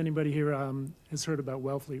know if anybody here has heard about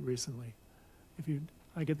Wellfleet recently.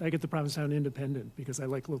 I get the Provincetown Independent because I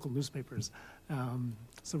like local newspapers.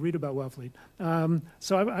 So read about Wellfleet.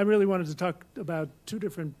 So I really wanted to talk about two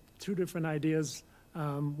different ideas.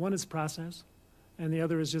 One is process, and the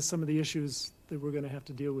other is just some of the issues that we're going to have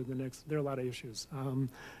to deal with there are a lot of issues.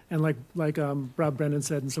 And like Rob Brennan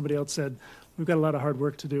said and somebody else said, we've got a lot of hard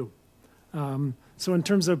work to do. So in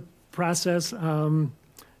terms of process,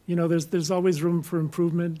 there's always room for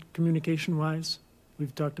improvement communication-wise.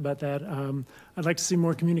 We've talked about that. I'd like to see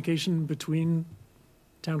more communication between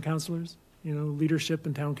town councilors, leadership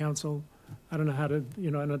and town council. I don't know how to,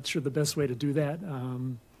 I'm not sure the best way to do that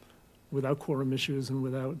without quorum issues and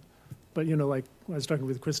without, but like I was talking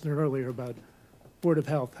with Kristen earlier about Board of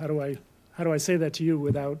Health. How do I say that to you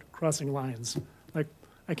without crossing lines? Like,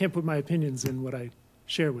 I can't put my opinions in what I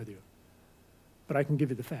share with you, but I can give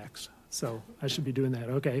you the facts. So I should be doing that.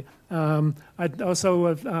 Okay. I'd also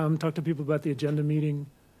have talked to people about the agenda meeting,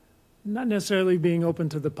 not necessarily being open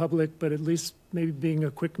to the public, but at least maybe being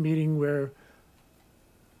a quick meeting where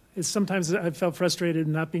sometimes I've felt frustrated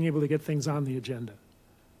not being able to get things on the agenda.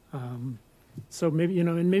 So maybe,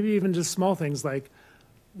 and maybe even just small things like,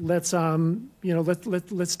 let's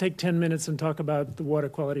take 10 minutes and talk about the Water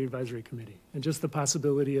Quality Advisory Committee and just the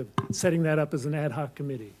possibility of setting that up as an ad hoc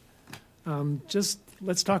committee. Just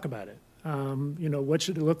let's talk about it. What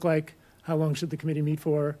should it look like? How long should the committee meet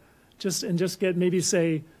for? Just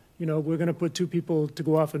say, we're going to put 2 people to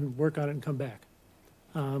go off and work on it and come back.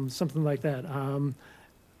 Something like that.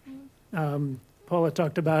 Paula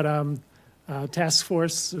talked about task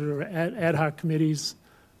force or ad hoc committees.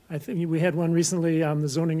 I think we had one recently, the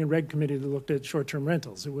Zoning and Reg Committee that looked at short-term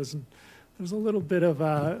rentals. There was a little bit of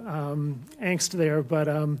angst there, but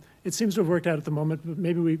it seems to have worked out at the moment. But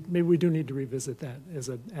maybe we do need to revisit that as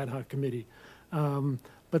an ad hoc committee.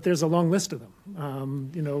 But there's a long list of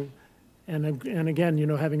them, and again,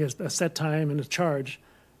 having a set time and a charge,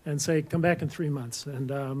 and say come back in 3 months.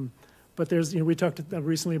 And but there's we talked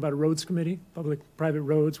recently about a roads committee, public-private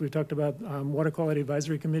roads. We talked about Water Quality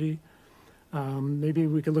Advisory Committee. Maybe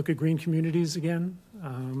we could look at green communities again.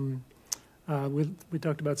 We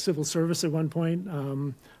talked about civil service at one point,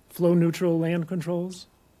 flow-neutral land controls,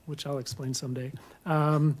 which I'll explain someday.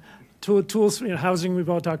 Tools, housing, we've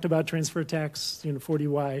all talked about, transfer tax,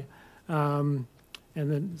 40Y. And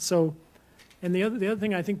the other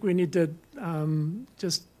thing I think we need to,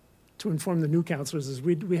 just to inform the new councilors is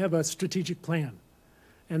we have a strategic plan.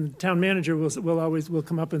 And the town manager will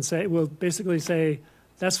come up and say, will basically say,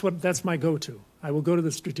 that's my go-to. I will go to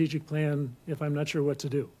the strategic plan if I'm not sure what to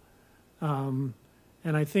do. And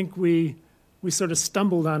I think we sort of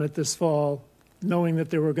stumbled on it this fall, knowing that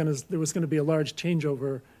there was going to be a large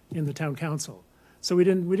changeover in the town council. So we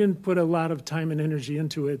didn't put a lot of time and energy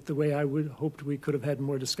into it the way I would hoped we could have had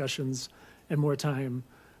more discussions and more time.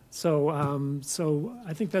 So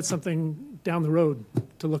I think that's something down the road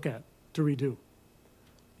to look at, to redo,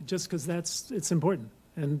 just because it's important.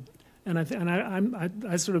 And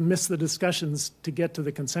I sort of miss the discussions to get to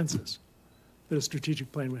the consensus that a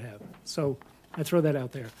strategic plan would have. So I throw that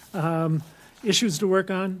out there. Issues to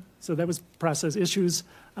work on. So that was process issues.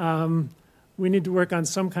 We need to work on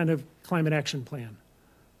some kind of climate action plan.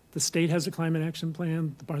 The state has a climate action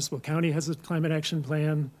plan. The Barnstable County has a climate action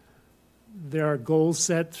plan. There are goals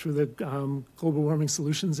set through the Global Warming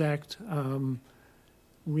Solutions Act.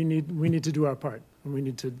 We need to do our part, and we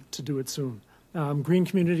need to do it soon. Green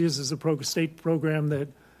Communities is a state program that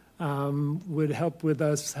would help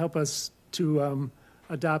us to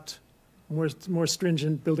adopt more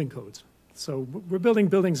stringent building codes. So we're building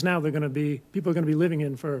buildings now people are going to be living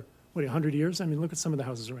in for, 100 years? I mean, look at some of the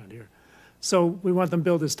houses around here. So we want them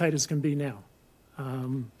built as tight as can be now.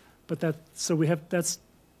 That's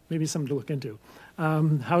maybe something to look into.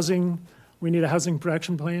 Housing, we need a housing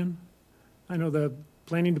production plan. I know the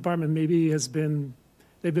planning department maybe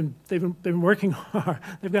they've been working hard.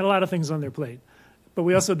 They've got a lot of things on their plate, but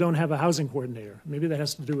we also don't have a housing coordinator. Maybe that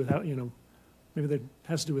has to do with maybe that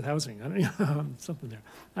has to do with housing. I don't know, something there.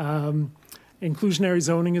 Inclusionary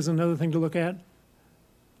zoning is another thing to look at.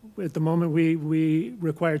 At the moment, we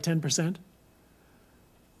require 10%.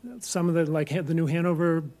 Some of the new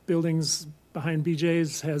Hanover buildings behind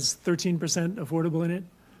BJ's has 13% affordable in it.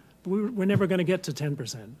 But we're never going to get to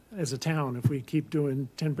 10% as a town if we keep doing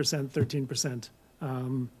 10%,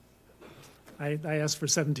 13%. I asked for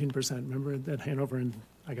 17%, remember, at Hanover, and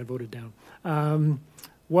I got voted down.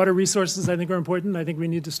 Water resources, I think, are important. I think we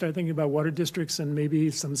need to start thinking about water districts and maybe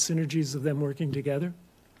some synergies of them working together.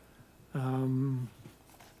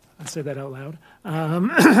 I say that out loud.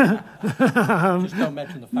 Just don't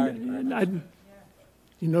mention the fire department.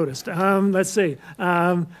 You noticed. Let's see.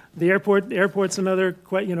 The airport's another,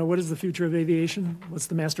 what is the future of aviation? What's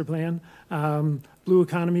the master plan? Blue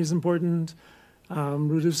economy is important.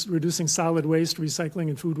 Reducing solid waste, recycling,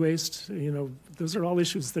 and food waste. Those are all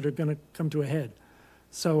issues that are going to come to a head.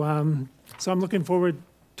 So I'm looking forward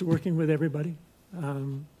to working with everybody,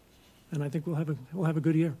 and I think we'll have a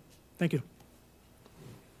good year. Thank you.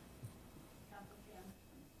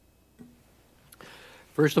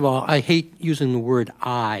 First of all, I hate using the word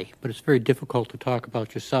I, but it's very difficult to talk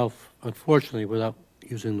about yourself, unfortunately, without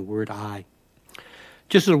using the word I.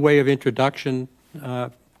 Just as a way of introduction,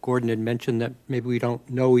 Gordon had mentioned that maybe we don't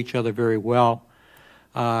know each other very well.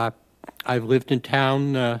 I've lived in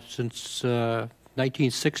town since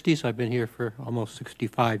 1960s. I've been here for almost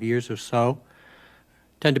 65 years or so.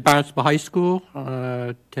 Attended Barnstable High School,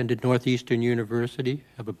 attended Northeastern University,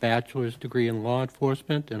 have a bachelor's degree in law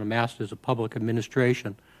enforcement and a master's of public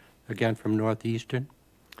administration, again from Northeastern,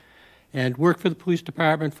 and worked for the police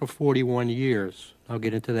department for 41 years. I'll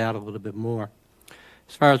get into that a little bit more.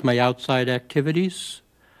 As far as my outside activities,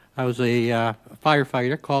 I was a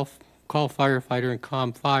firefighter, call firefighter and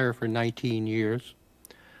comm fire for 19 years.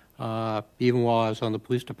 Even while I was on the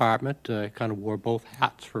police department, I kind of wore both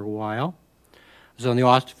hats for a while. I was on the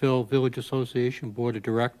Austinville Village Association Board of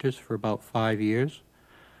Directors for about 5 years.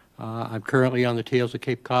 I'm currently on the Tales of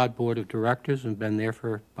Cape Cod Board of Directors and been there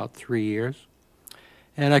for about 3 years.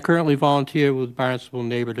 And I currently volunteer with Barnstable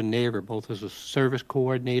Neighbor to Neighbor, both as a service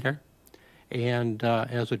coordinator and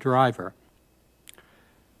as a driver.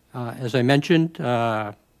 As I mentioned,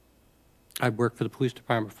 I've worked for the police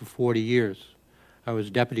department for 40 years. I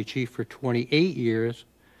was deputy chief for 28 years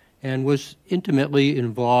and was intimately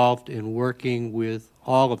involved in working with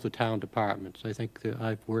all of the town departments. I think that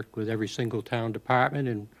I've worked with every single town department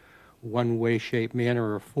in one way, shape,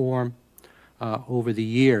 manner, or form over the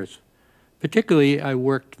years. Particularly, I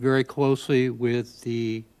worked very closely with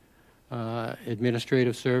the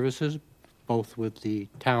administrative services, both with the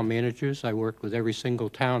town managers. I worked with every single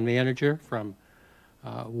town manager from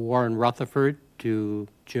Warren Rutherford to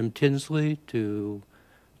Jim Tinsley to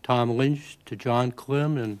Tom Lynch to John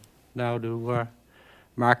Klim and now to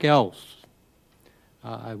Mark Ells.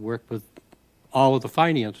 I worked with all of the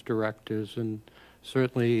finance directors, and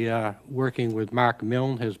certainly working with Mark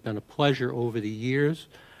Milne has been a pleasure over the years.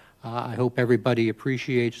 I hope everybody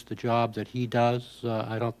appreciates the job that he does.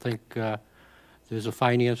 I don't think there's a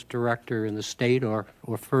finance director in the state or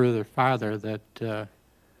farther that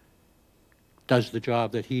does the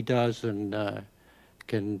job that he does and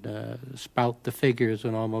can spout the figures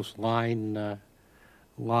and almost line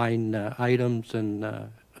items and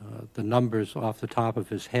the numbers off the top of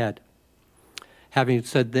his head. Having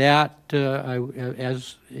said that,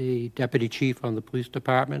 as a deputy chief on the police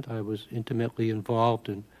department, I was intimately involved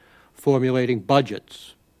in formulating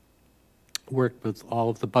budgets. Worked with all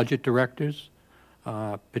of the budget directors,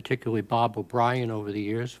 particularly Bob O'Brien over the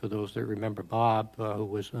years, for those that remember Bob, who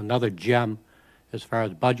was another gem as far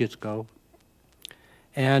as budgets go,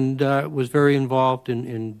 and was very involved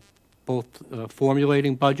in both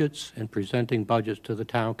formulating budgets and presenting budgets to the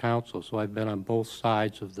town council. So I've been on both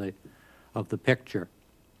sides of the picture.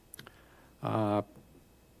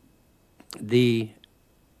 The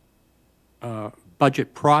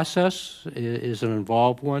budget process is an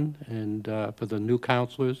involved one, and for the new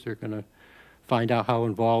counselors, they're going to find out how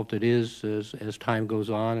involved it is as time goes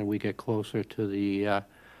on and we get closer to the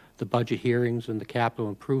budget hearings and the capital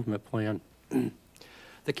improvement plan.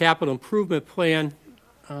 The capital improvement plan,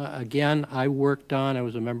 again, I worked on. I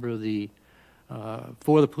was a member of the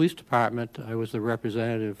for the police department. I was the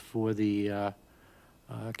representative for the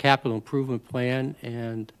capital improvement plan,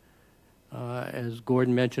 and as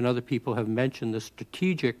Gordon mentioned, other people have mentioned the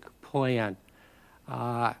strategic plan.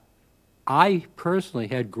 I personally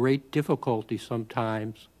had great difficulty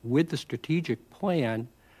sometimes with the strategic plan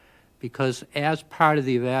because as part of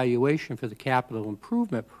the evaluation for the capital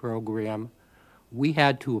improvement program, we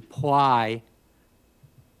had to apply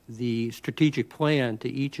the strategic plan to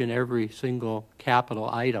each and every single capital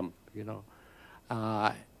item, you know.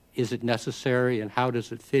 Is it necessary, and how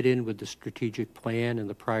does it fit in with the strategic plan and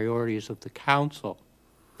the priorities of the council?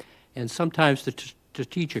 And sometimes the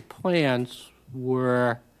strategic plans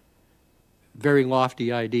were very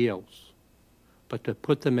lofty ideals, but to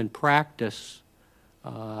put them in practice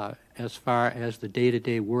as far as the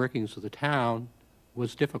day-to-day workings of the town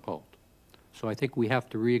was difficult. So I think we have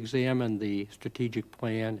to re-examine the strategic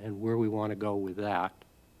plan and where we want to go with that.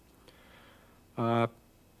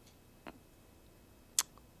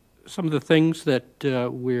 Some of the things that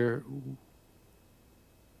we're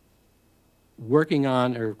working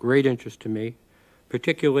on are of great interest to me,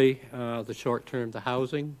 particularly the short-term, the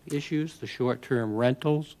housing issues, the short-term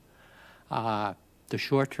rentals. The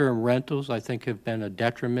short-term rentals, I think, have been a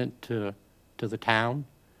detriment to the town.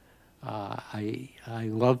 I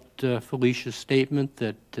loved Felicia's statement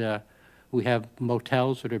that we have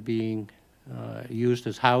motels that are being used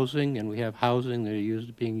as housing, and we have housing that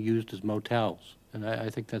are being used as motels. And I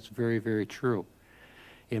think that's very, very true.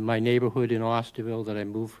 In my neighborhood in Austerville that I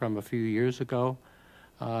moved from a few years ago,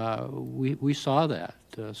 we saw that.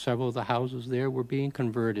 Several of the houses there were being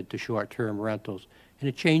converted to short-term rentals, and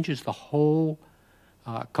it changes the whole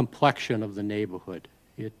complexion of the neighborhood.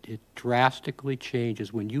 It drastically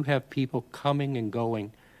changes when you have people coming and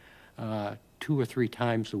going 2 or 3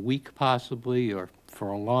 times a week possibly, or for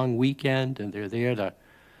a long weekend, and they're there to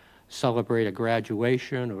celebrate a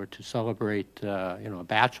graduation or to celebrate you know, a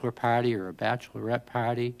bachelor party or a bachelorette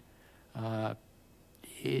party.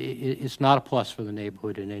 It's not a plus for the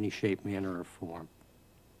neighborhood in any shape, manner, or form.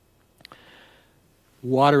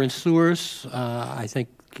 Water and sewers, I think,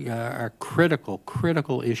 are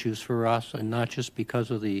critical issues for us, and not just because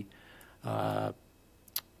of the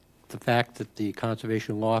fact that the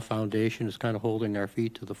Conservation Law Foundation is kind of holding our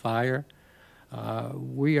feet to the fire.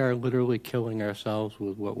 We are literally killing ourselves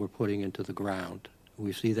with what we're putting into the ground.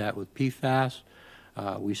 We see that with PFAS.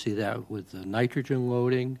 We see that with the nitrogen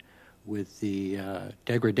loading, with the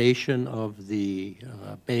degradation of the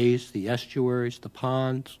bays, the estuaries, the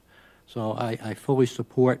ponds. So I fully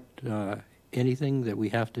support anything that we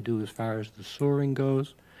have to do as far as the sewering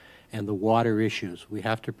goes and the water issues. We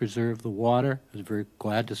have to preserve the water. I was very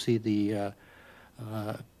glad to see the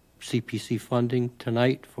CPC funding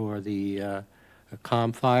tonight for the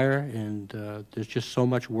CALM fire, and there's just so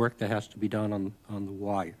much work that has to be done on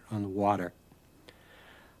the water.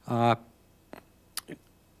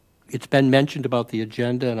 It's been mentioned about the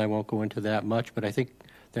agenda, and I won't go into that much, but I think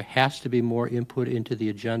there has to be more input into the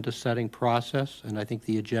agenda setting process, and I think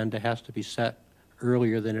the agenda has to be set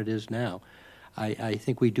earlier than it is now. I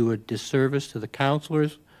think we do a disservice to the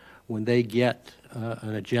counselors when they get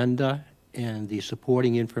an agenda and the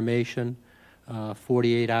supporting information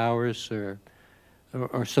 48 hours or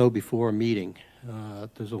so before a meeting.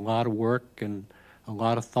 There's a lot of work and a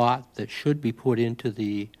lot of thought that should be put into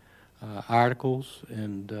the articles,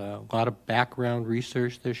 and a lot of background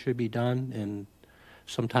research that should be done, and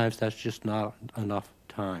sometimes that's just not enough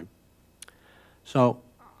time. So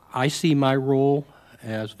I see my role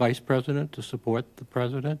as Vice President to support the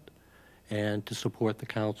President and to support the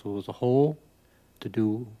Council as a whole to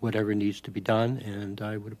do whatever needs to be done, and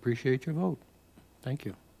I would appreciate your vote. Thank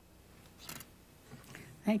you.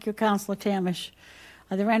 Thank you, Councilor Tamish.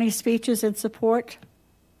 Are there any speeches in support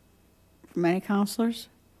from any councilors?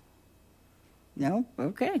 No?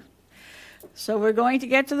 Okay. So we're going to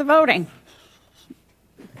get to the voting.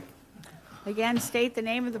 Again, state the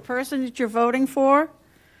name of the person that you're voting for,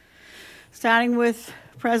 starting with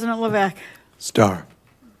President Levesque. Star.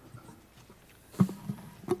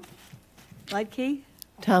 Lidkey?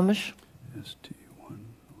 Tamish? ST1.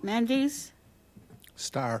 Mendes?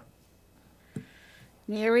 Star.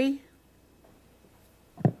 Neary?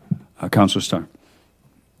 Councilor Starr.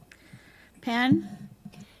 Penn?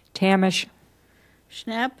 Tamish.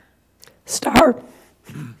 Schnepp? Star.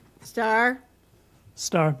 Starr?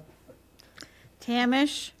 Star.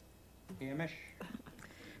 Tamish. Hamish.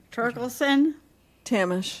 Turkelson.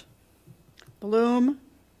 Tamish. Bloom.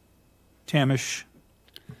 Tamish.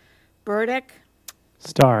 Burdick.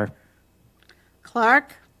 Star.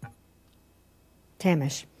 Clark.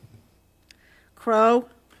 Tamish. Crow.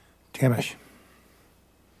 Tamish.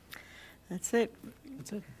 That's it.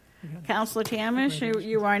 That's it. Councilor Tamish,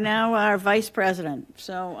 you are now our vice president.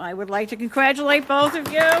 So I would like to congratulate both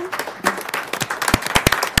of you.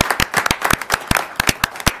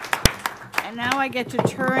 And now I get to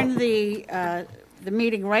turn the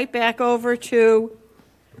meeting right back over to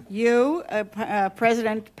you,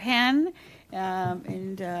 President Penn,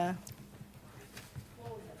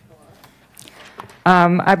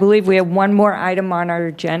 I believe we have one more item on our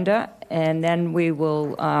agenda, and then we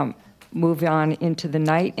will move on into the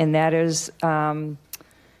night, and that is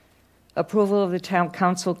approval of the town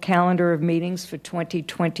council calendar of meetings for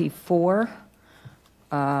 2024.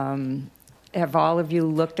 Have all of you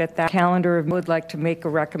looked at that calendar? Would like to make a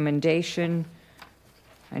recommendation.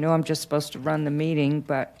 I know I'm just supposed to run the meeting,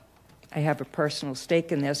 but I have a personal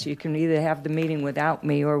stake in this. You can either have the meeting without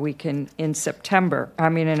me, or we can in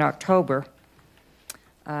October.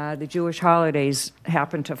 The Jewish holidays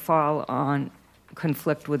happen to fall on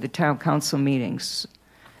conflict with the town council meetings.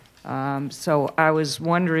 So I was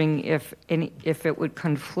wondering if it would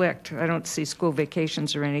conflict. I don't see school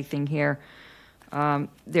vacations or anything here.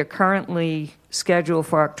 They're currently scheduled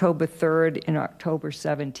for October 3rd and October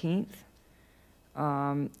 17th.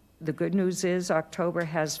 The good news is October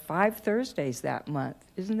has 5 Thursdays that month.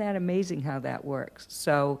 Isn't that amazing how that works?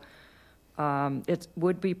 So it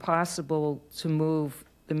would be possible to move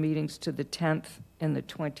the meetings to the 10th and the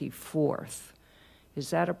 24th. Is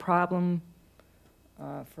that a problem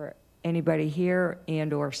for anybody here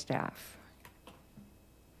and or staff?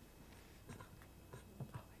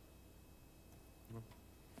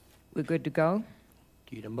 We're good to go?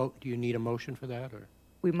 Do you need a motion for that, or?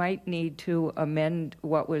 We might need to amend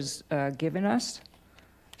what was given us,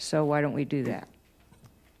 so why don't we do that?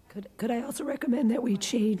 Could I also recommend that we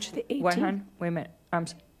change the 18th? What, hon? Wait a minute.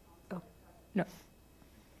 No.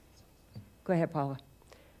 Go ahead, Paula.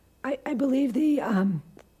 I believe the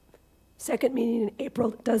second meeting in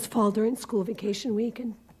April does fall during school vacation week,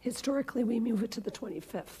 and historically we move it to the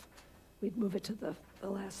 25th. We'd move it to the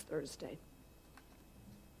last Thursday.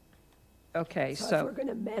 Okay, So if we're going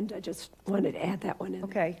to amend, I just wanted to add that one in.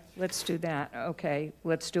 Okay, let's do that. Okay,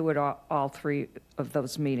 let's do it all 3 of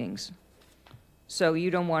those meetings. So you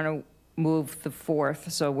don't want to move the 4th,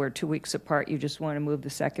 so we're 2 weeks apart. You just want to move the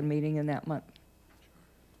second meeting in that month?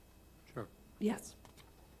 Sure. Yes.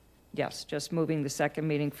 Yes, just moving the second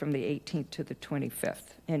meeting from the 18th to the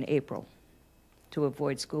 25th in April to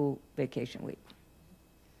avoid school vacation week.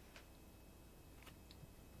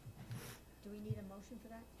 Do we need a motion for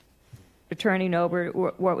that? Attorney Nober,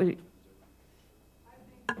 what was?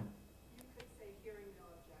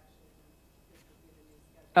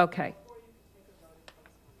 Okay.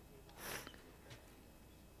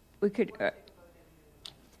 We could,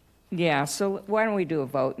 yeah, so why don't we do a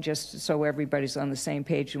vote, just so everybody's on the same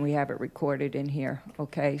page and we have it recorded in here,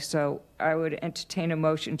 okay? So I would entertain a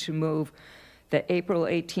motion to move the April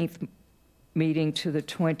 18th meeting to the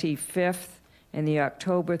 25th and the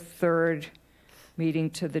October 3rd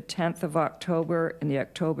meeting to the 10th of October and the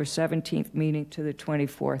October 17th meeting to the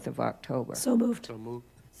 24th of October. So moved. So moved.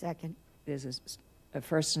 Second. There's a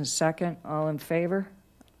first and a second. All in favor?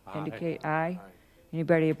 Aye. Indicate aye.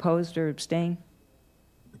 Anybody opposed or abstain?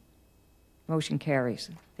 Motion carries.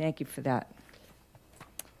 Thank you for that.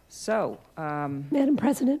 So, Madam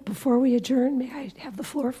President, before we adjourn, may I have the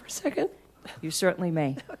floor for a second? you certainly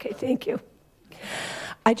may. Okay, thank you.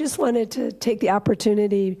 I just wanted to take the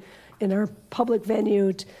opportunity in our public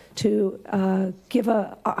venue to give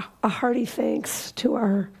a hearty thanks to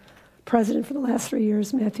our president for the last 3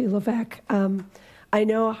 years, Matthew Levesque. I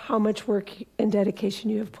know how much work and dedication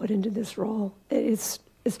you have put into this role. It's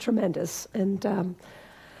tremendous, and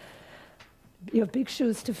you have big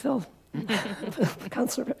shoes to fill.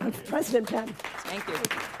 President Penn. Thank you.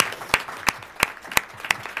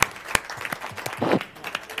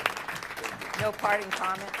 No parting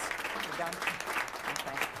comments? We're done?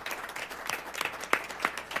 Okay.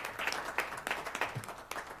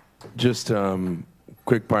 Just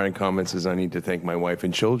quick parting comments is I need to thank my wife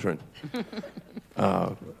and children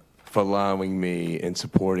for allowing me and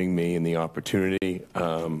supporting me in the opportunity.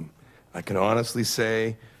 I can honestly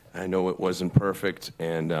say I know it wasn't perfect,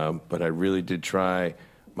 but I really did try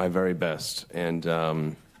my very best. And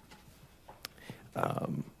I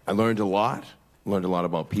learned a lot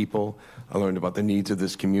about people. I learned about the needs of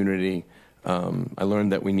this community. I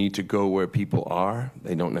learned that we need to go where people are.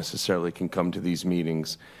 They don't necessarily can come to these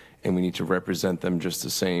meetings, and we need to represent them just the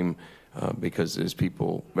same because there's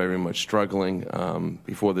people very much struggling.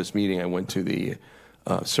 Before this meeting, I went to the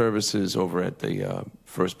services over at the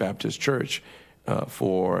First Baptist Church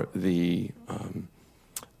for the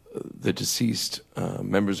deceased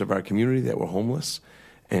members of our community that were homeless,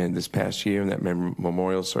 and this past year in that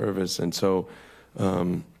memorial service. And so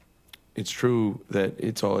it's true that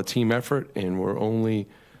it's all a team effort, and we're only,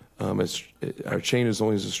 our chain is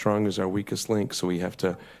only as strong as our weakest link, so we have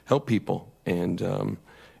to help people and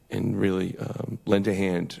really lend a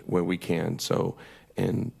hand where we can, so,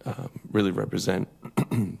 and really represent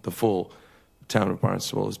the full town of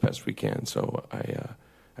Barnstable as best we can. So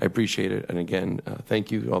I appreciate it, and again,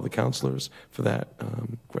 thank you to all the counselors for that.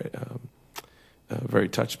 Very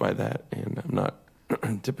touched by that, and I'm not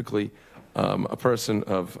typically a person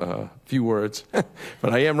of few words,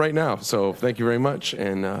 but I am right now. So thank you very much,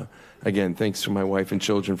 and again, thanks to my wife and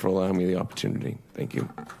children for allowing me the opportunity. Thank you.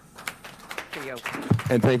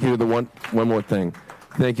 And thank you to the one more thing.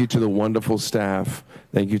 Thank you to the wonderful staff.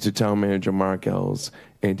 Thank you to Town Manager Mark Ells,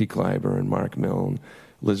 Andy Kleiber, and Mark Milne,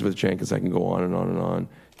 Elizabeth Jenkins. I can go on and on and on.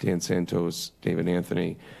 Dan Santos, David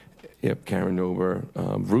Anthony, yep, Karen Nober,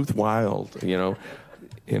 Ruth Wild,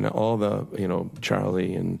 and all the,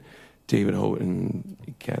 Charlie and David Houghton,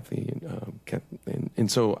 Kathy,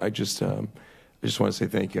 and so I just want to say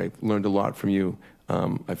thank you. I learned a lot from you.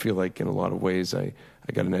 I feel like in a lot of ways I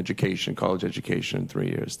got an education, college education in 3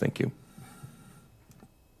 years. Thank you.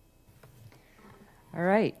 All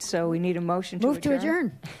right, so we need a motion to adjourn. Move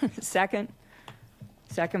to adjourn.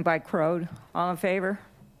 Second by Crode. All in favor?